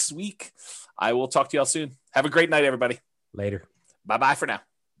everybody next week. I will talk to you all soon. Have a great night, everybody. Later. Bye-bye for now.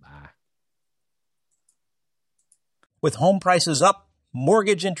 Bye. With home prices up,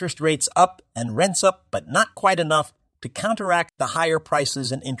 mortgage interest rates up, and rents up, but not quite enough to counteract the higher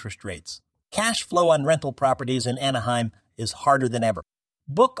prices and interest rates, cash flow on rental properties in Anaheim is harder than ever.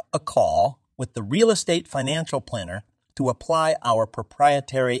 Book a call with the Real Estate Financial Planner to apply our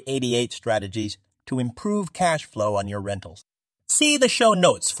proprietary 88 strategies to improve cash flow on your rentals. See the show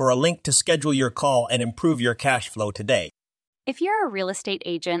notes for a link to schedule your call and improve your cash flow today. If you're a real estate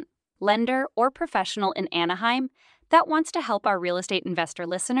agent, lender, or professional in Anaheim that wants to help our real estate investor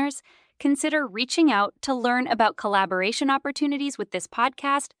listeners, consider reaching out to learn about collaboration opportunities with this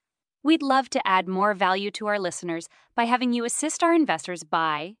podcast. We'd love to add more value to our listeners by having you assist our investors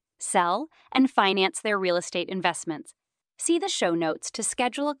buy, sell, and finance their real estate investments. See the show notes to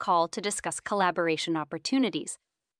schedule a call to discuss collaboration opportunities.